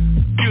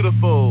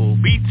 Beautiful.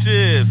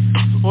 Beaches.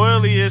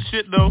 Oily as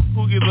shit, though.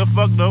 Who gives a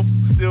fuck, though?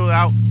 Still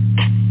out.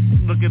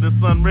 Look at the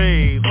sun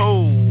rays.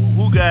 Oh,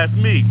 who got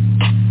me?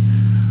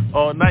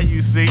 All night,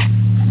 you see.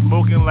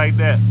 Smoking like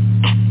that.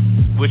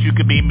 Wish you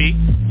could be me.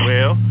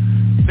 Well,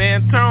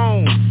 stand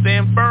tone,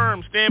 stand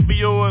firm, stand for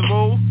yours,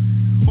 boo.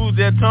 Who's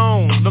that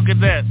tone? Look at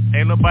that.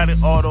 Ain't nobody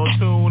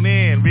auto-tune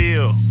in,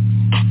 real.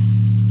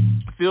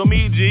 Feel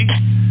me, G?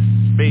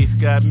 Bass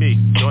got me.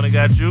 Don't it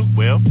got you?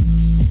 Well,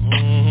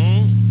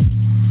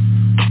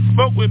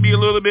 Spoke with me a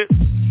little bit.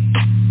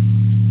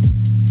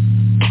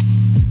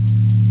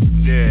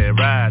 Yeah,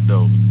 ride,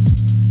 though.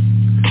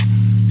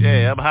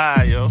 Yeah, I'm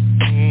high, yo.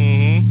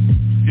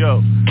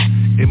 Yo,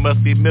 it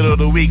must be middle of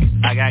the week.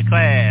 I got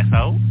class,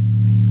 ho.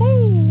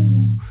 Woo.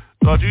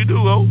 Thought you do,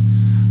 ho.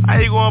 How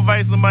you gonna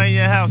invite somebody in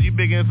your house? You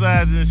big in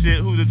size and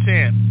shit. Who's the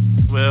champ?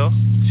 Well,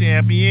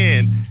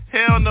 champion.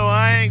 Hell no,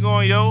 I ain't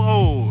going, yo.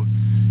 Oh,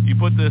 you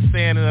put the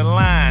sand in the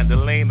line, to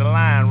lane the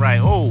line right.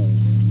 Oh,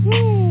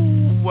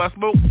 woo. I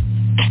smoke.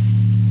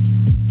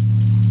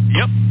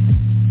 Yep.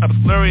 I'm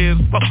slurry as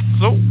fuck.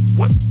 So,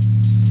 what?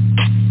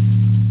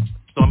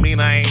 Don't mean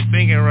I ain't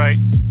thinking right.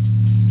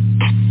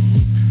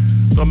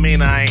 Don't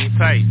mean I ain't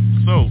tight.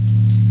 So,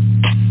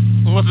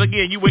 once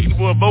again, you waiting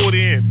for a vote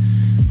in.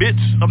 Bitch,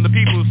 I'm the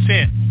people's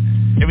champ.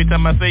 Every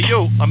time I say,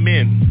 yo, I'm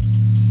in.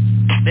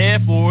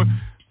 Therefore,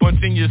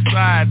 punch in your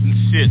sides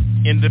and shit.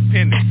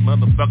 Independent.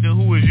 Motherfucker,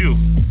 who is you?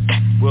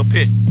 We'll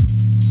pick.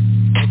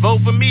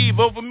 Vote for me,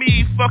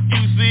 fuck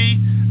you, see.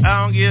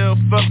 I don't give a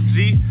fuck,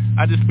 G.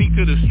 I just speak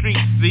to the streets,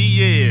 see,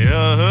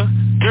 yeah,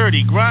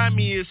 dirty,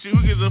 grimy and shit.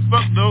 Who gives a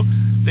fuck though?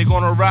 They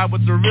gonna ride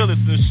with the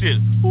realists and shit.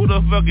 Who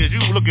the fuck is you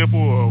looking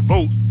for a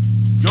vote?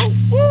 Yo,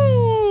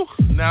 woo!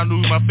 Now I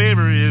know who my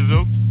favorite is,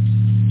 yo.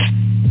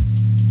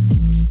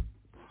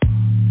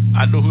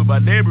 I know who my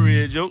neighbor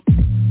is, yo.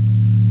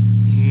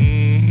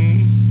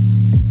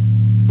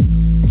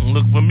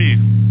 Look for me.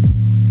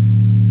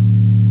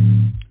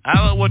 I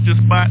don't want your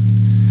spot.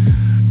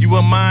 You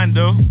want mine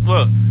though?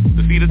 What?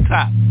 To see the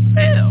top.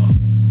 Hell.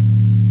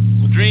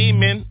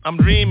 I'm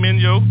dreaming,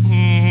 yo.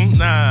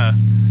 Nah,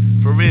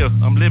 for real,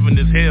 I'm living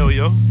this hell,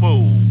 yo.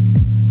 Whoa.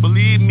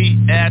 Believe me,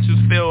 ashes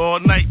fell all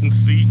night and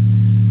see.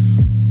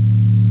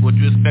 What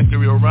you expect a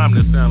real rhyme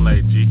to sound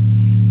like, G?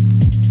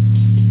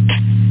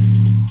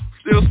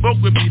 Still spoke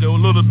with me though a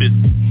little bit.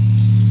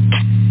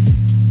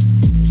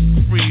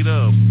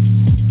 Freedom.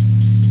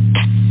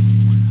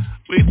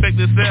 What you expect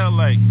to sound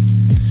like?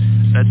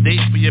 A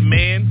date for your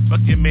man?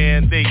 Fuck your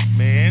man date,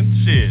 man.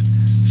 Shit.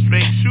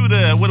 Straight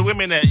shooter. Where the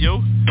women at,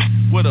 yo?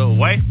 With a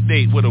wife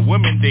date, with a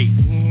woman date.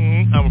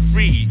 I'm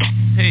free.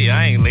 Hey,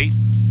 I ain't late.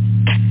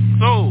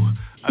 So,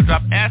 I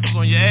drop asses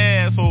on your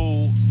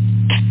asshole.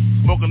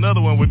 Smoke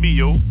another one with me,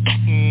 yo.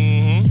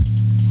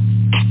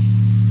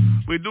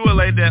 We do it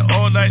like that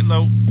all night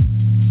low.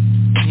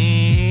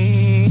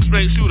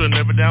 Straight shooter,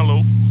 never down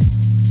low.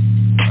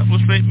 That's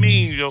what straight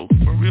means, yo.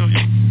 For real, yo.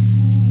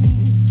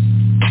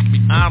 Be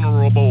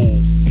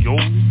honorable, yo.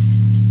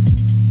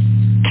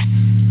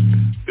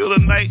 Feel the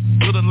night,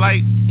 feel the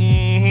light.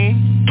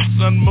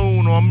 Sun,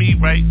 moon on me,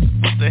 right?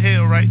 What the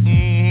hell, right?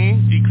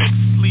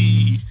 Eclipse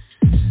sleeve.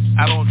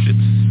 I don't shit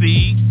to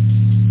see.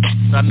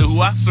 I know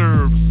who I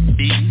serve.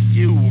 Be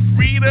you.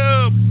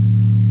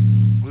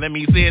 Freedom. Let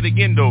me say it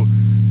again, though.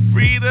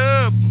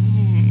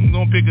 Freedom.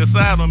 Don't pick a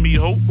side on me,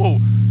 ho. Whoa.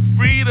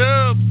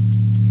 Freedom.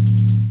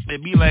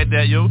 It be like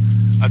that, yo.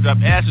 I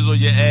drop ashes on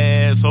your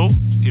ass, ho.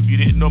 If you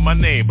didn't know my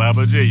name,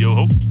 Baba J, yo,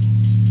 ho.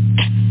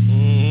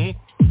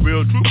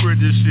 Real trooper in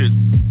this shit.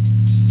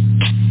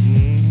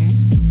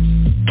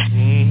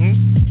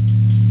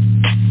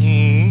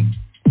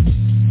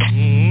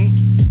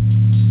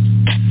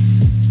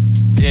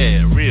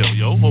 Yeah, real,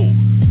 yo, ho.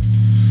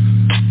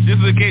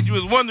 Just in case you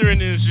was wondering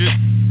this shit.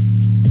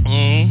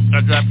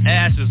 I drop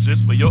ashes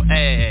just for your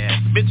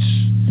ass, bitch.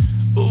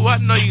 Oh, I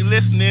know you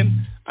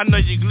listening. I know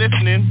you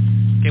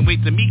glistening. Can't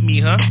wait to meet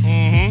me, huh?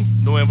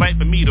 No invite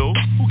for me, though.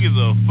 Who gives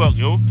a fuck,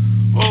 yo?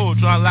 Oh,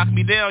 try to lock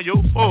me down,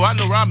 yo. Oh, I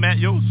know where I'm at,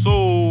 yo.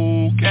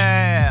 So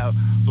cal.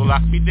 So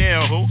lock me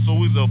down, ho. So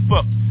who's the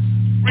fuck?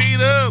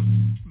 Read up.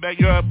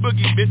 Backyard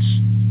boogie,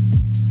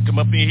 bitch. Come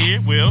up in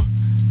here, well,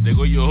 there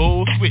go your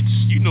whole switch.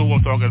 You know who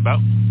I'm talking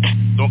about.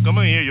 Don't come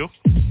in here, yo.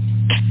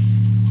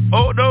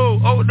 Oh, no,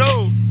 oh,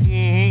 no.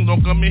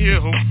 Don't come in here,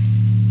 ho.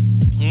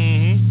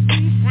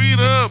 Read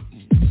up.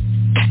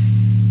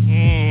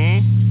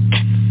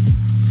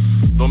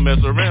 Don't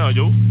mess around,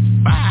 yo.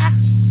 Bye.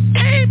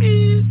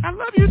 Baby, I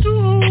love you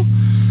too.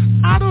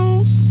 I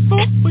don't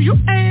vote for your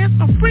ass.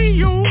 I'm free,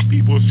 yo.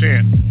 People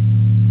chant.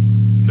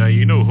 Now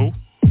you know who.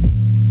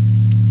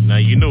 Now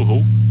you know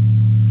who.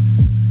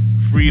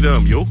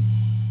 Freedom, yo.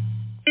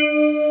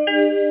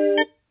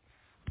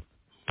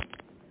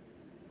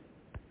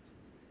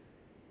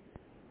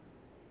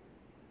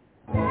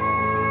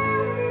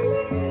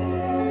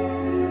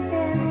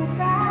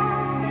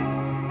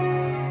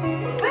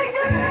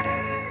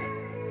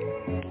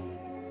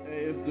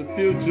 Hey, it's the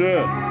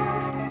future.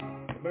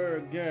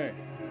 ByrdGsng.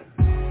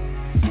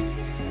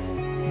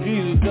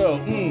 Jesus though,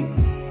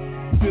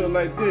 feel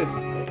like this.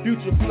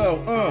 Future flow,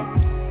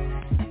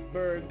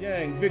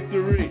 ByrdGsng,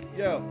 victory,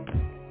 yo.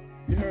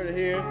 You heard it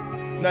here.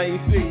 Now you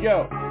see,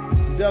 yo.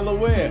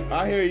 Delaware,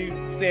 I hear you.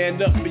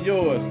 Stand up for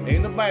yours.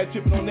 Ain't nobody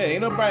tripping on that.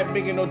 Ain't nobody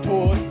making no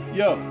tours.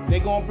 Yo, they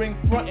gonna bring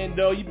frontin'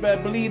 though. You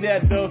better believe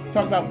that though.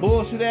 Talk about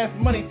bullshit ass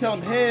money. Tell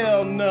them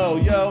hell no,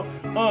 yo.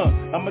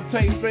 I'ma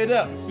tell you straight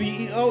up.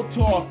 CEO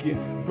talking.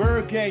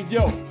 ByrdGsng,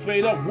 yo,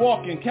 straight up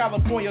walking,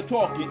 California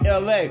talking,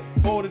 LA,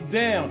 hold it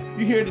down.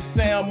 You hear the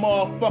sound,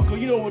 motherfucker.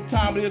 You know what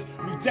time it is.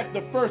 Reject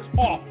the first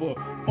offer.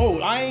 Oh,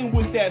 I ain't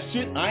with that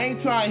shit. I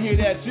ain't trying to hear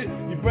that shit.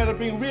 You better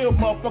bring real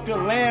motherfucker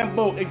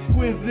Lambo,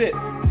 exquisite.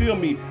 Feel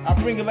me? I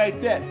bring it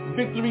like that.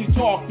 Victory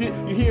talked it.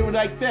 You hear it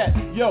like that.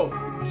 Yo,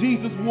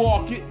 Jesus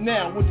walk it.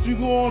 Now, what you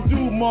gonna do,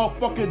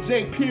 motherfucker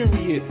J,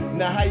 period.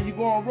 Now, how you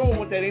gonna roll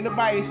with that? Ain't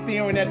nobody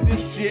staring at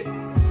this shit.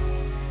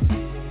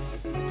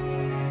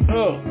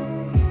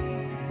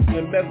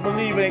 And best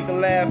believe it ain't the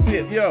last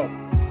hit, yo.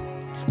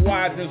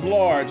 Squadrons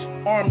large,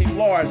 armies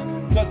large,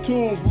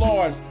 platoons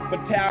large,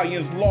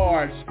 battalions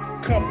large,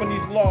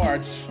 companies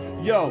large.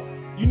 Yo,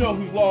 you know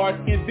who's large,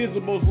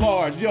 invisibles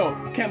large, yo,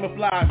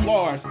 camouflage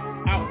large,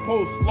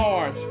 outposts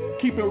large,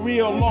 keep it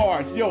real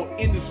large, yo,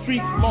 in the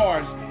streets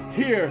large,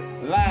 here,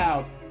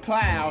 loud,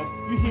 clouds,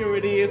 you hear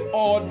it is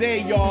all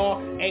day, y'all.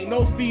 Ain't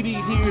no CD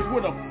here, it's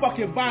with a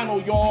fucking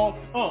vinyl, y'all.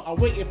 I'm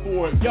waiting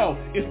for it, yo,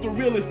 it's the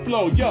realest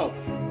flow, yo.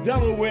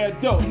 Delaware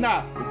dope,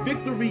 nah,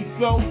 victory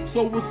so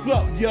what's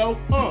up, yo,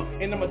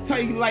 and I'ma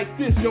tell you like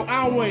this, yo,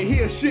 I don't wanna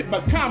hear shit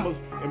but commas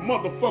and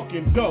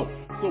motherfucking dope.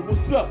 So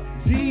what's up?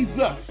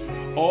 Jesus.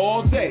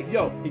 All day,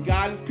 yo, he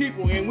got his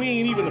people, and we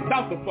ain't even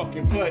about to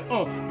fucking play.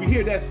 We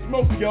hear that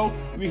smoke, yo.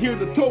 We hear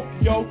the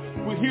Tokyo.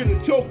 We hear the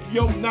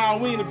Tokyo. Nah,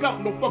 we ain't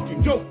about no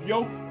fucking joke,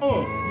 yo.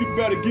 You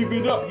better give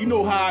it up. You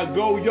know how I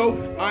go, yo.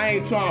 I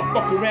ain't trying to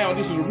fuck around.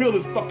 This is the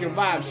realest fucking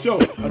live show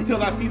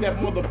until I see that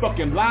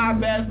motherfucking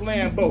live ass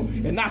Lambo,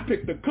 and I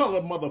pick the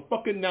color,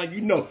 motherfucker. Now you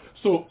know.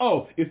 So,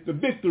 it's the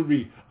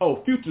victory.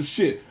 Future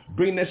shit.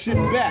 Bring that shit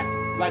back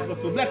like a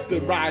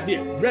selector ride it.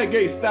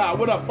 Reggae style.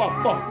 What up, fuck.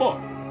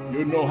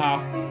 You know how.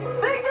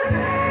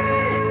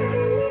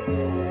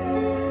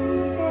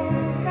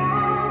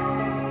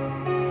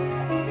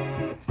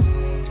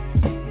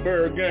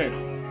 Bird Gang.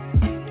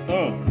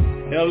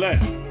 LA.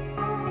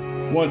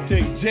 One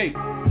take Jake.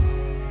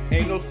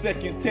 Ain't no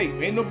second tape.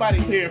 Ain't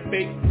nobody here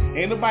fake.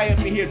 Ain't nobody up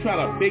in here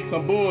trying to bake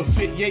some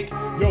bullshit yake.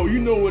 Yo, you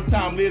know what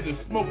time it is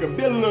to smoking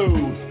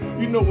billows.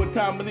 You know what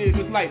time it is.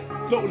 It's like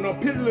floating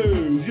on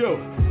pillows. Yo,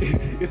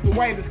 it's the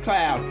whitest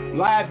cloud.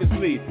 Live is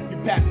sleep.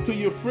 Pass it to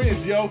your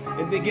friends, yo,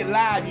 and then get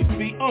live, you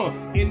see,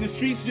 in the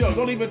streets, yo,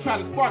 don't even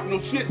try to spark no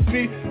shit,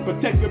 see,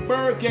 protect the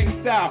Bird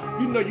Gang style,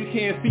 you know you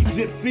can't see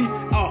gypsy,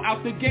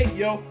 out the gate,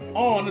 yo,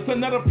 it's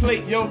another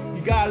plate, yo,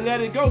 you gotta let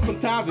it go,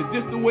 sometimes it's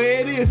just the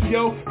way it is,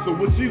 yo, so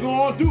what you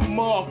gonna do,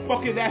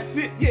 motherfucker, that's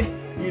it, yeah.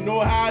 You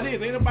know how it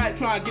is. Ain't nobody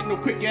trying to get no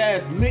quick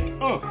ass lick.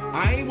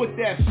 I ain't with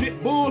that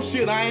shit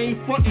bullshit. I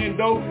ain't frontin'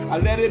 though. I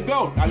let it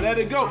go.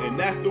 And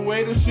that's the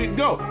way the shit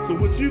go. So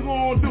what you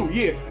gonna do?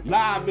 Yeah,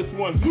 live this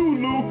one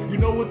Zulu. You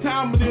know what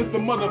time it is. The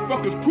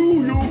motherfuckers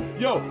cool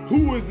you. Yo,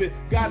 who is it?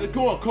 Got it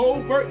going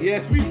covert?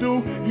 Yes, we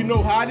do. You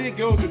know how it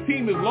goes. The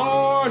team is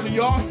large. And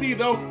y'all see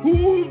though.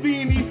 Who's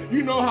Beanie?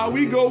 You know how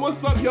we go.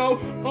 What's up, yo?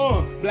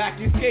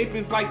 Black Escape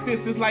is like this.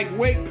 It's like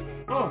wake.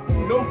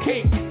 No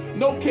cape.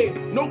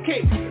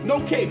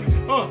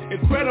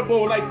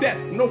 Incredible like that,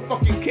 no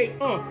fucking cake,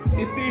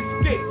 it's the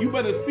escape, you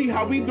better see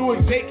how we do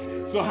it, Jake,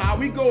 so how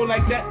we go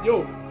like that,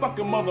 yo,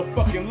 fucking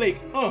motherfucking lake,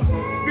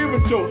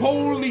 spiritual,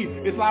 holy,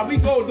 it's how we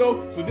go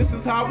though, so this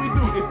is how we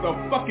do, it's the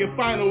fucking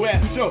final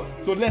ass show,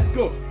 so let's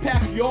go,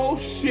 pack your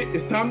shit,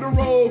 it's time to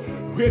roll,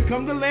 here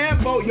come the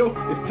Lambo, yo,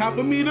 it's time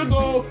for me to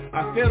go,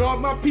 I said all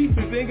my pieces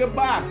and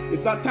goodbye,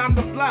 it's our time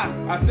to fly,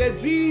 I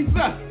said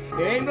Jesus,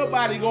 ain't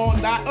nobody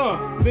gonna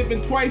die,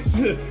 living twice,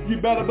 you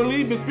better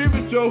believe it's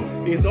spiritual,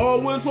 it's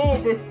always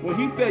over, when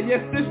he said yes,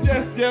 this,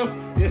 yes,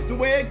 it's the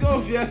way it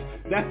goes, yes,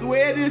 that's the way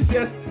it is,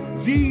 yes,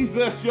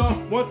 Jesus, yo,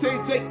 one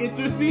take,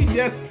 intercede,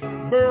 yes,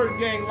 Bird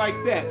Gang like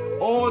that,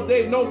 all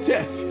day, no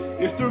test,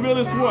 it's the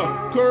realest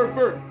one,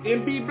 Curvert,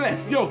 and be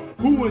blessed, yo,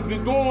 who is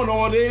it going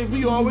all days,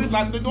 we always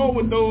like to go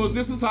with those,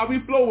 this is how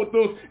we flow with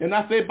those, and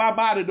I say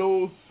bye-bye to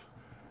those,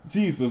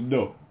 Jesus,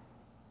 though.